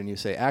described and you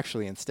say,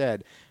 actually,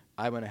 instead,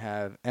 I'm going to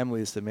have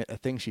Emily submit a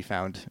thing she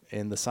found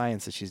in the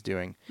science that she's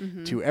doing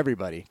to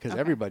everybody, because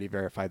everybody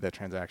verified that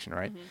transaction,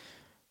 right?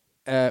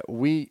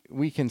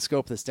 We can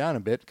scope this down a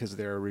bit because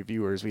there are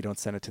reviewers. We don't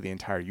send it to the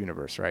entire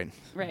universe, right?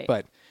 Right.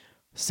 But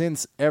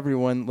since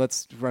everyone,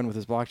 let's run with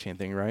this blockchain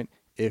thing, right?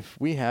 If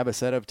we have a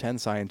set of 10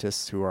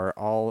 scientists who are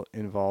all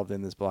involved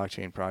in this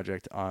blockchain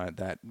project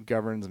that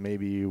governs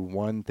maybe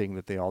one thing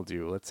that they all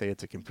do, let's say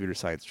it's a computer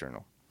science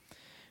journal,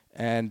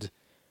 and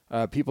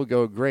people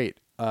go, great,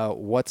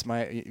 what's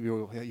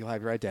you'll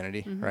have your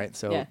identity, right?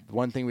 So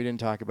one thing we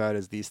didn't talk about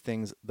is these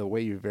things, the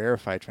way you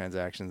verify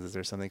transactions is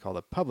there's something called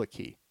a public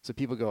key. So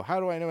people go, how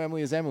do I know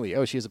Emily is Emily?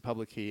 Oh, she has a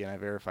public key and I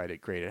verified it.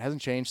 Great. It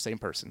hasn't changed, same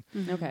person.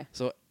 Okay.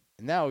 So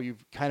now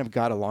you've kind of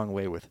got a long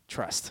way with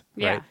trust,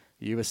 Yeah. right?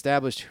 You've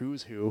established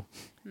who's who.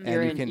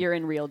 You're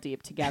in real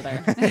deep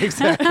together.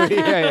 Exactly.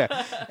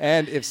 Yeah.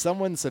 And if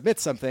someone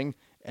submits something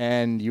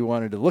and you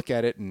wanted to look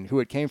at it and who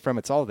it came from,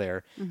 it's all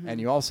there. And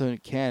you also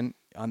can,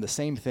 on the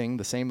same thing,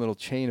 the same little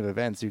chain of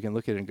events, you can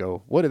look at it and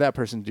go, what did that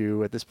person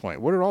do at this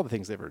point? What are all the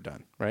things they've ever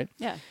done, right?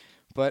 Yeah.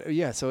 But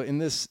yeah, so in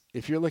this,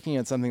 if you're looking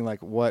at something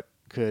like what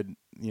could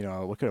a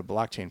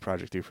blockchain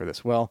project do for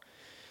this? Well,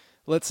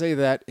 let's say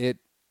that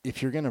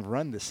if you're going to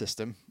run this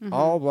system,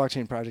 all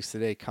blockchain projects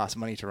today cost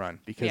money to run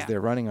because they're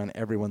running on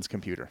everyone's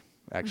computer,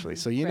 actually.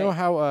 So you know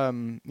how,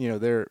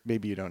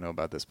 maybe you don't know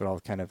about this,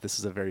 but this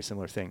is a very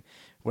similar thing.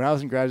 When I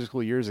was in graduate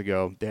school years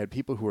ago, they had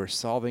people who were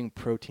solving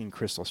protein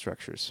crystal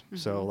structures.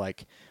 So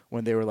like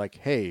when they were like,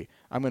 hey,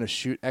 I'm going to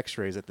shoot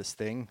x-rays at this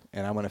thing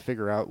and I'm going to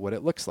figure out what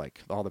it looks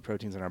like, all the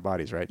proteins in our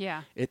bodies, right?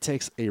 Yeah. It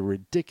takes a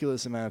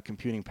ridiculous amount of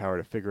computing power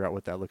to figure out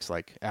what that looks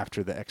like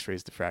after the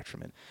x-rays diffract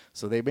from it.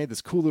 So they made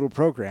this cool little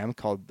program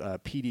called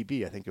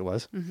PDB, I think it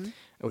was,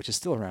 which is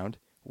still around,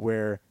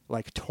 where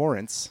like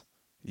torrents,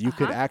 you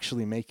could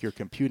actually make your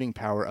computing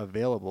power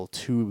available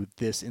to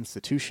this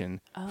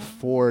institution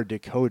for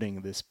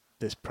decoding this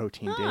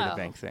protein data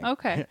bank thing.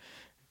 Okay.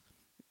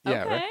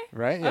 Yeah, Okay.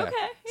 right? Yeah.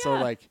 Okay, So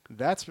yeah. like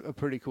that's a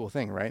pretty cool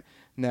thing, right?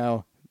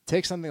 Now,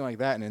 take something like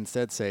that and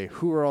instead say,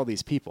 who are all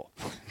these people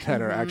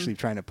that are actually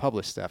trying to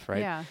publish stuff, right?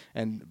 Yeah.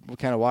 And we'll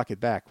kind of walk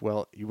it back.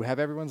 Well, you have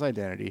everyone's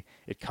identity.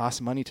 It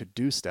costs money to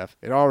do stuff.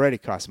 It already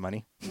costs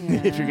money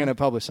if you're going to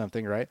publish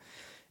something, right?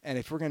 And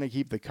if we're going to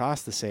keep the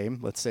cost the same,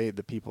 let's say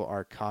the people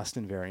are cost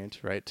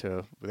invariant, right?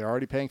 They're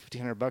already paying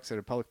 $1,500 out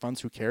of public funds.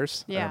 Who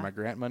cares? Yeah. Or my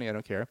grant money, I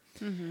don't care.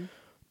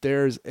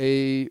 There's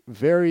a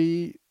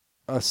very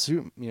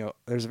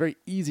there's a very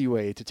easy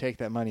way to take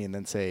that money and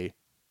then say,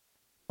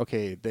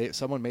 okay,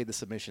 someone made the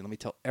submission. Let me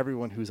tell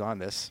everyone who's on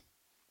this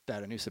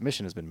that a new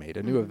submission has been made,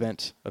 a new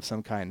event of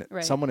some kind.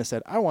 Right. Someone has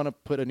said, I want to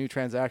put a new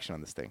transaction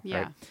on this thing.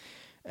 Yeah. Right?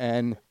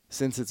 And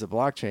since it's a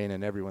blockchain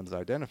and everyone's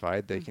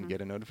identified, they can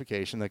get a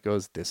notification that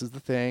goes, this is the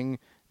thing,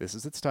 this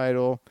is its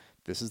title,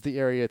 this is the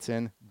area it's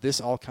in.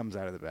 This all comes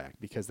out of the back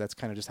because that's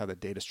kind of just how the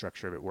data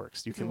structure of it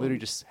works. You can literally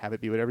just have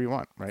it be whatever you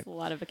want, right? It's a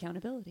lot of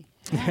accountability.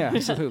 Yeah,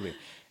 absolutely.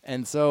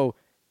 And so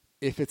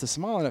if it's a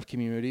small enough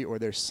community or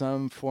there's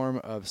some form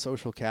of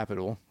social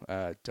capital,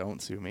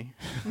 don't sue me,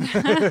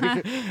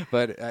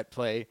 but at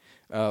play,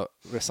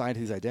 assigned to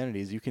these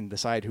identities, you can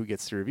decide who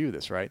gets to review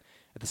this, right?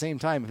 At the same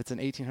time, if it's an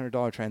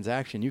 $1,800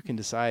 transaction, you can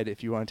decide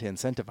if you want to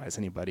incentivize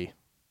anybody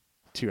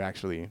to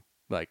actually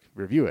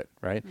review it,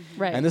 right?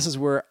 Right. And this is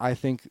where I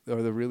think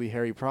are the really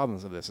hairy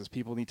problems of this is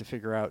people need to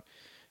figure out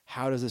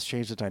how does this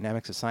change the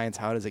dynamics of science?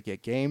 How does it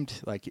get gamed?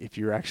 Like if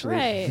you're actually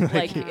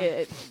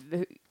Right.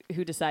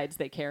 Who decides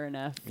they care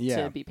enough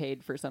Yeah. to be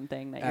paid for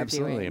something that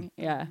Absolutely. you're doing?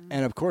 Yeah.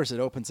 And of course, it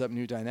opens up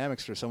new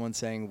dynamics for someone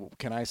saying, well,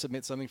 "Can I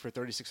submit something for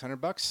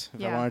 $3,600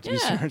 if I want it to be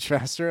so much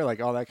faster?"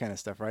 Like all that kind of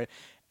stuff, right?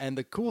 And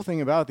the cool thing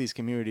about these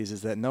communities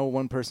is that no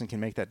one person can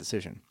make that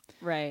decision.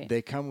 Right.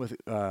 They come with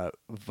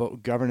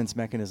governance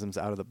mechanisms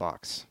out of the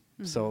box.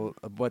 So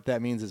what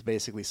that means is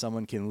basically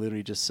someone can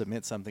literally just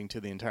submit something to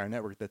the entire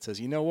network that says,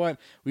 you know what,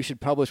 we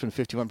should publish when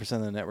 51%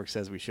 of the network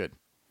says we should.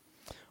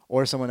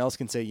 Or someone else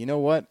can say, you know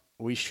what,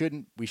 we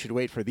shouldn't. We should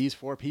wait for these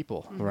 4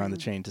 people who are on the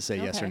chain to say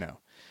yes or Okay. no.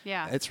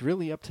 Yeah. It's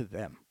really up to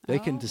them. They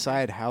can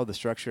decide how the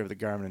structure of the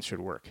governance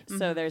should work.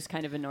 So there's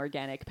kind of an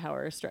organic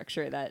power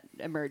structure that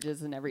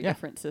emerges in every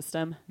different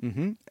system.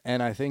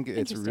 And I think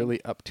it's Interesting.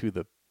 really up to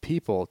the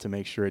people to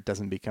make sure it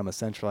doesn't become a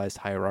centralized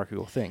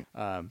hierarchical thing.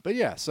 But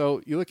yeah,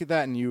 so you look at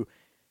that and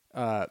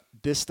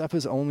this stuff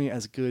is only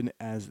as good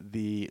as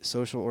the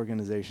social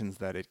organizations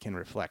that it can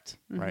reflect,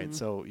 right?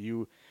 So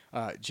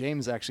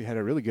James actually had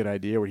a really good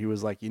idea where he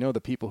was like,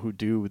 the people who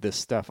do this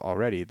stuff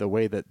already, the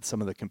way that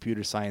some of the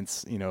computer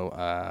science,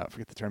 I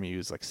forget the term he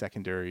used, like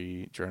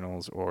secondary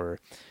journals or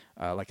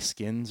like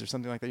skins or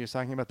something like that you're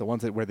talking about, the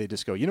ones where they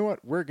just go, you know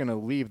what, we're going to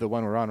leave the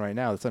one we're on right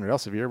now that's under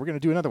Elsevier, we're going to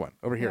do another one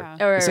over here. Yeah.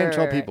 Oh, The same right,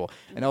 12 right, right. people.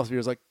 And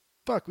Elsevier's like,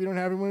 fuck, we don't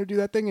have anyone to do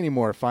that thing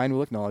anymore. Fine,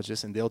 we'll acknowledge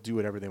this, and they'll do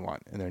whatever they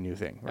want in their new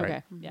thing, right?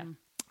 Okay.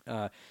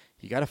 Yeah.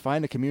 You got to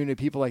find a community of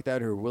people like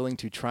that who are willing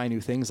to try new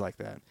things like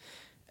that.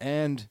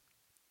 And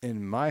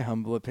in my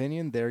humble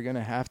opinion, they're going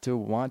to have to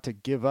want to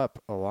give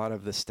up a lot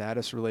of the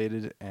status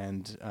related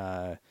and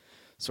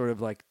sort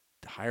of like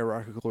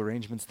hierarchical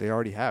arrangements they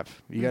already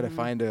have. You got to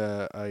find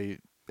a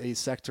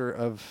sector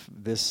of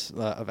this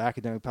of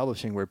academic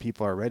publishing where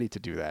people are ready to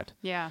do that.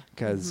 Yeah.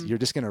 Because you're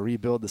just going to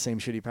rebuild the same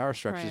shitty power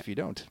structures Right. if you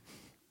don't.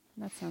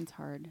 That sounds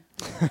hard.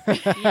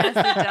 Yes, it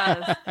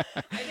does.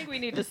 I think we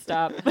need to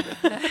stop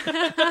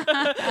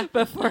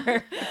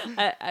before.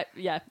 I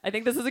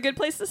think this is a good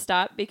place to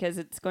stop because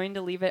it's going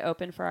to leave it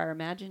open for our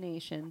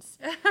imaginations.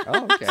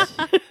 Oh, okay.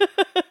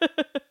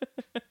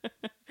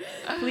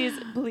 Please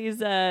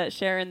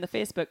share in the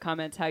Facebook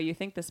comments how you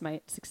think this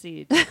might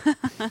succeed.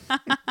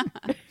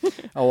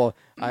 Oh, well,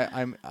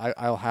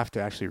 I'll have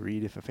to actually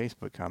read if a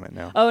Facebook comment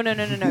now. Oh, no.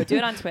 Do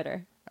it on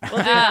Twitter.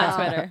 We'll do it on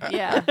Twitter.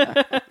 Yeah.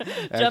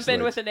 Jump in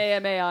Excellent. with an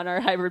AMA on our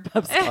hybrid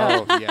pub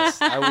scout. Oh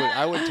yes,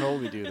 I would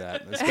totally do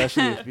that,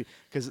 especially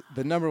because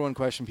the number one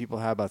question people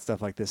have about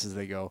stuff like this is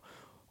they go,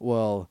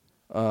 well,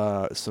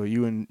 so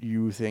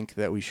you think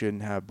that we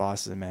shouldn't have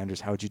bosses and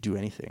managers? How would you do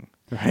anything?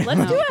 Right?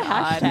 Let's do a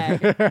God.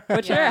 hashtag.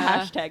 What should our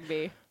Yeah. hashtag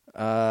be?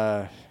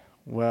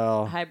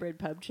 Well, Hybrid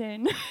pub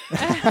chain.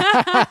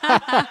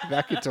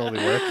 that could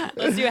totally work.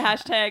 Let's do a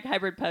hashtag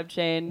hybrid pub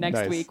chain. Next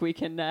Nice. week we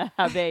can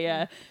have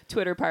a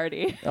Twitter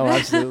party Oh,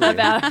 absolutely.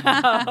 about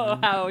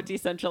how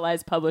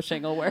decentralized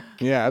publishing will work.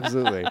 Yeah,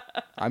 absolutely.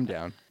 I'm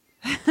down.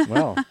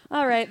 Well,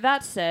 All right.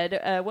 That said,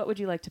 what would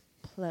you like to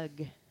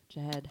plug,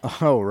 Jed?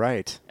 oh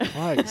right,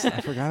 plugs. I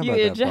forgot about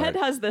that Jed part.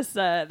 has this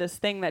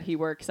thing that he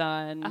works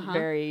on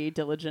very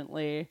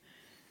diligently.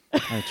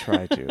 I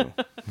try to.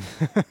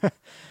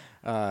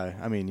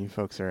 I mean, you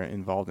folks are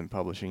involved in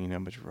publishing. You know,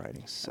 but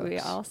writing sucks. We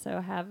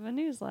also have a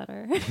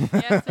newsletter.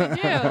 Yes, we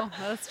do.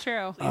 That's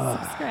true. Please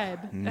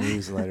subscribe.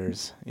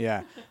 Newsletters.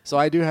 Yeah. So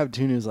I do have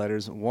 2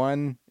 newsletters.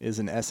 One is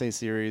an essay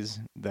series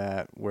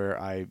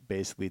where I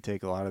basically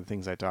take a lot of the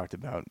things I talked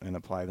about and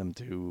apply them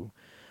to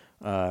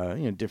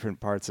different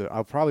parts of.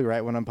 I'll probably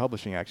write when I'm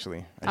publishing.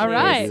 Actually. I All should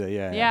probably right. do that.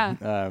 Yeah. Yeah.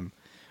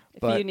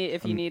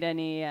 If you need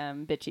any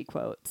bitchy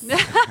quotes,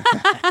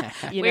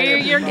 We're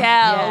your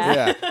gals.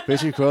 Yeah,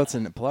 bitchy quotes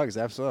and plugs.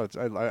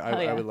 Absolutely,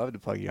 I yeah. would love to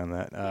plug you on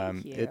that.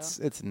 Thank you.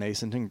 It's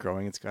nascent and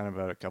growing. It's got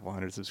about a couple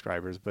hundred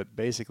subscribers, but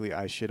basically,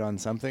 I shit on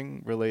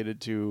something related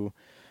to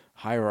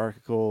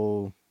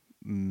hierarchical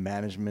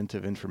management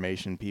of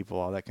information, people,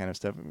 all that kind of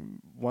stuff.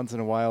 Once in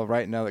a while,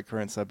 right now, the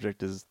current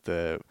subject is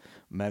the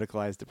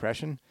medicalized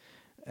depression.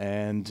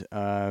 And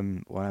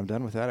when I'm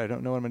done with that, I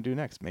don't know what I'm going to do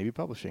next. Maybe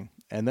publishing.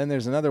 And then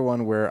there's another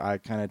one where I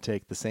kind of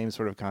take the same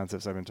sort of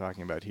concepts I've been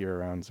talking about here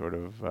around sort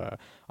of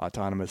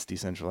autonomous,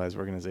 decentralized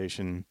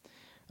organization,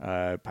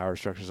 power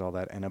structures, all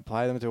that, and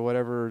apply them to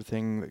whatever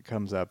thing that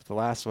comes up. The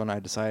last one I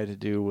decided to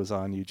do was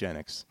on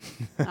eugenics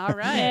All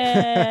right.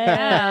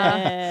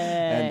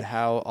 and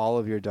how all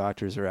of your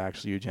doctors are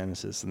actually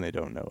eugenicists and they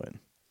don't know it.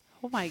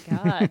 Oh my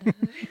God.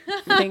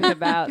 Think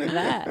about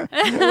that.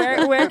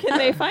 Where can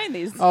they find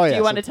these? Oh, yeah. Do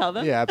you want So- to tell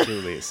them? Yeah,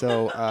 absolutely.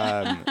 So,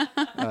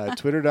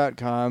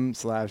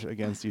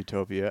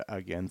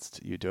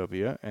 twitter.com/against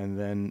utopia. And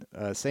then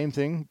same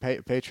thing,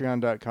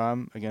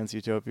 patreon.com/against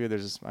utopia.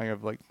 I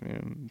have like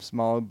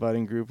small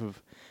budding group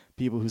of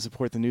people who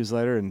support the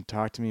newsletter and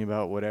talk to me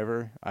about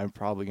whatever. I'm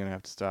probably going to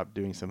have to stop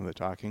doing some of the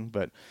talking,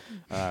 but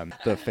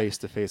the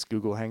face-to-face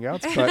Google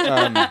Hangouts.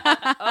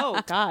 But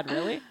Oh God,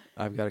 really?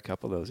 I've got a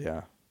couple of those,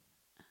 yeah.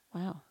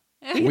 Wow.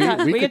 We We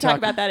could can talk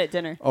about that at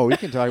dinner. Oh, we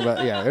can talk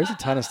about, yeah, there's a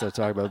ton of stuff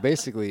to talk about.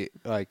 Basically,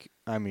 like,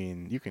 I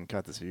mean, you can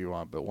cut this if you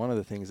want, but one of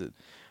the things that,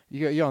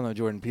 you all know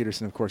Jordan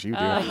Peterson, of course you do.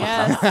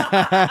 Yes.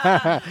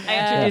 I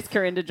introduced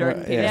Corinne to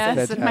Jordan Yeah. Peterson.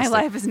 Yes. And my fantastic.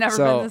 life has never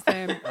So-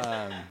 been the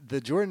same.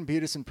 The Jordan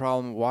Peterson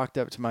problem walked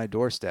up to my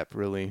doorstep,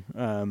 really.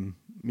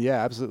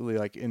 Yeah, absolutely.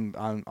 Like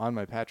on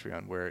my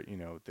Patreon, where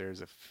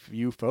there's a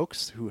few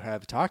folks who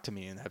have talked to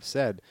me and have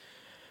said,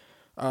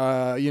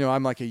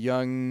 I'm like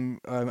I'm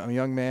a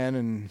young man,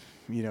 and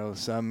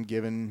some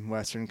given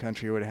Western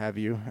country or what have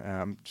you.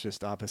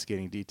 Just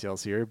obfuscating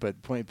details here,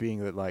 but point being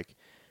that like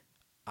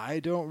I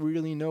don't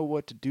really know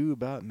what to do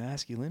about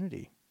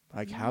masculinity.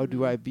 Like, how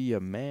do I be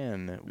a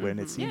man when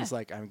it seems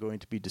like I'm going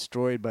to be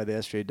destroyed by the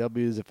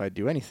SJWs if I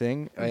do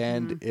anything?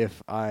 And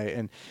if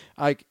to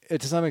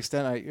some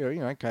extent,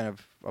 I'm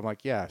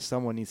like, yeah,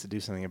 someone needs to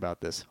do something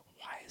about this.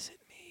 Why is it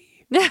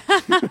me?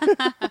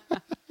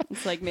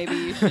 It's like maybe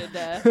you should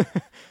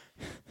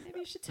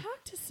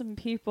talk to some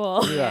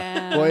people.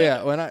 Yeah. Well,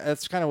 yeah.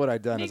 That's kind of what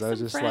I'd done. Make Is I was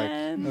some just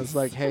friends. I was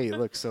like, hey,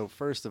 look. So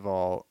first of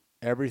all,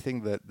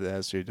 everything that the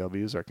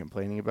SJWs are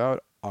complaining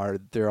about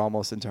they're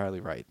almost entirely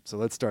right. So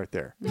let's start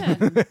there. Yeah.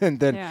 and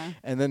then Yeah.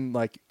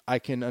 like I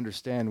can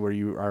understand where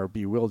you are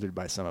bewildered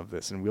by some of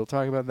this, and we'll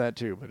talk about that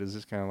too. But it's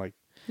just kind of like,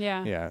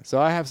 Yeah. yeah.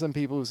 So I have some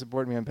people who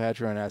support me on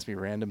Patreon and ask me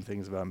random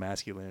things about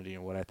masculinity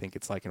and what I think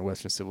it's like in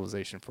Western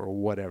civilization for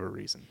whatever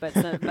reason.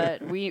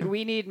 But we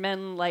need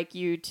men like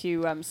you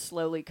to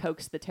slowly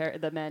coax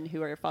the men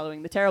who are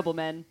following the terrible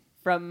men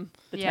from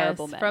the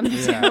terrible men. from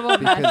the terrible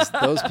men. because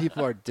those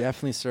people are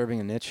definitely serving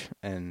a niche,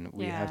 and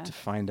we have Yeah. to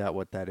find out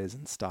what that is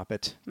and stop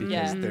it. Because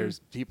Yeah. there's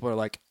people are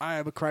like, I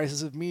have a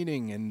crisis of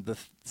meaning and the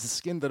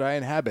skin that I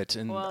inhabit,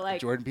 and Well, like-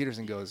 Jordan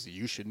Peterson goes,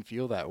 you shouldn't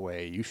feel that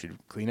way. You should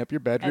clean up your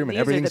and bedroom, and, these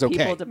everything's are the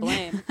okay. people to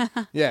blame.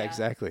 Yeah,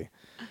 exactly.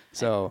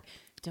 So.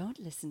 Don't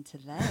listen to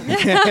them.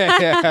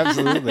 Yeah,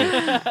 absolutely.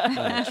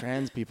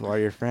 Trans people are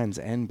your friends,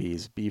 and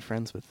bees. Be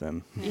friends with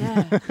them.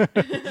 Yeah.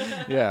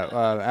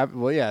 Yeah.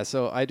 Well, yeah.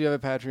 So I do have a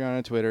Patreon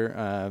and Twitter.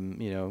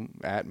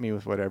 At me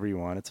with whatever you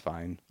want. It's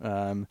fine.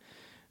 And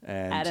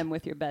Adam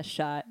with your best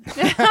shot.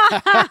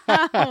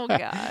 Oh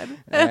God.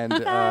 and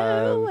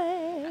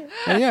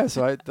yeah.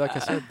 So like I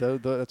said,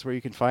 that's where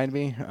you can find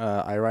me.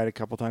 I write a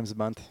couple times a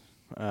month.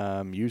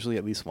 Usually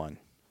at least one.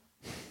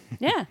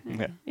 Yeah.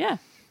 Yeah. Yeah.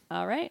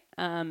 All right.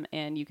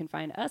 And you can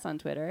find us on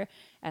Twitter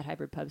at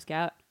Hybrid Pub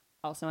Scout.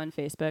 Also on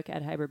Facebook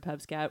at Hybrid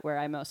Pub Scout, where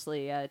I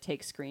mostly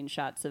take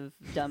screenshots of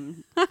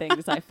dumb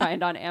things I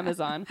find on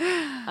Amazon.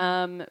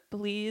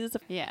 Please,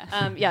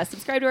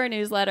 subscribe to our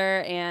newsletter,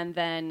 and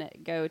then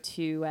go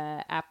to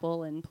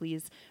Apple and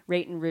please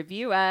rate and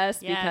review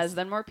us, Yes. because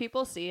then more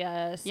people see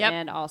us. Yep.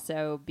 And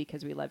also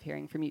because we love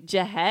hearing from you.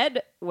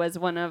 Jahed was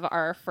one of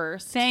our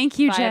first Thank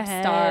you,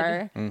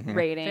 5-star Mhm.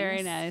 ratings.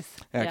 Very nice.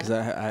 Yeah, because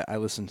I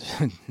listened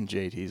to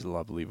JT's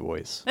lovely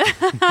voice.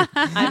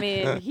 I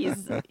mean,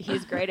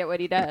 he's great at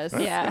what he does.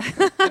 Yeah.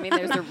 I mean,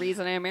 there's a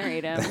reason I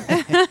married him.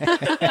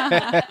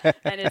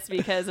 And it's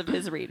because of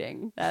his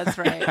reading. That's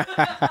right.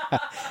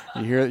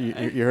 You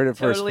heard it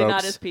first, Totally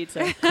not folks. his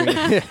pizza.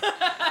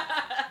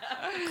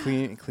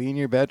 Clean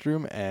your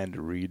bedroom and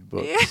read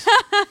books.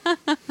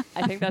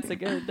 I think that's a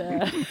good.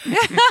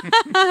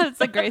 That's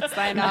a great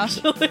sign off.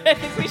 Actually, I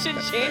think we should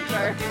change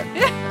our.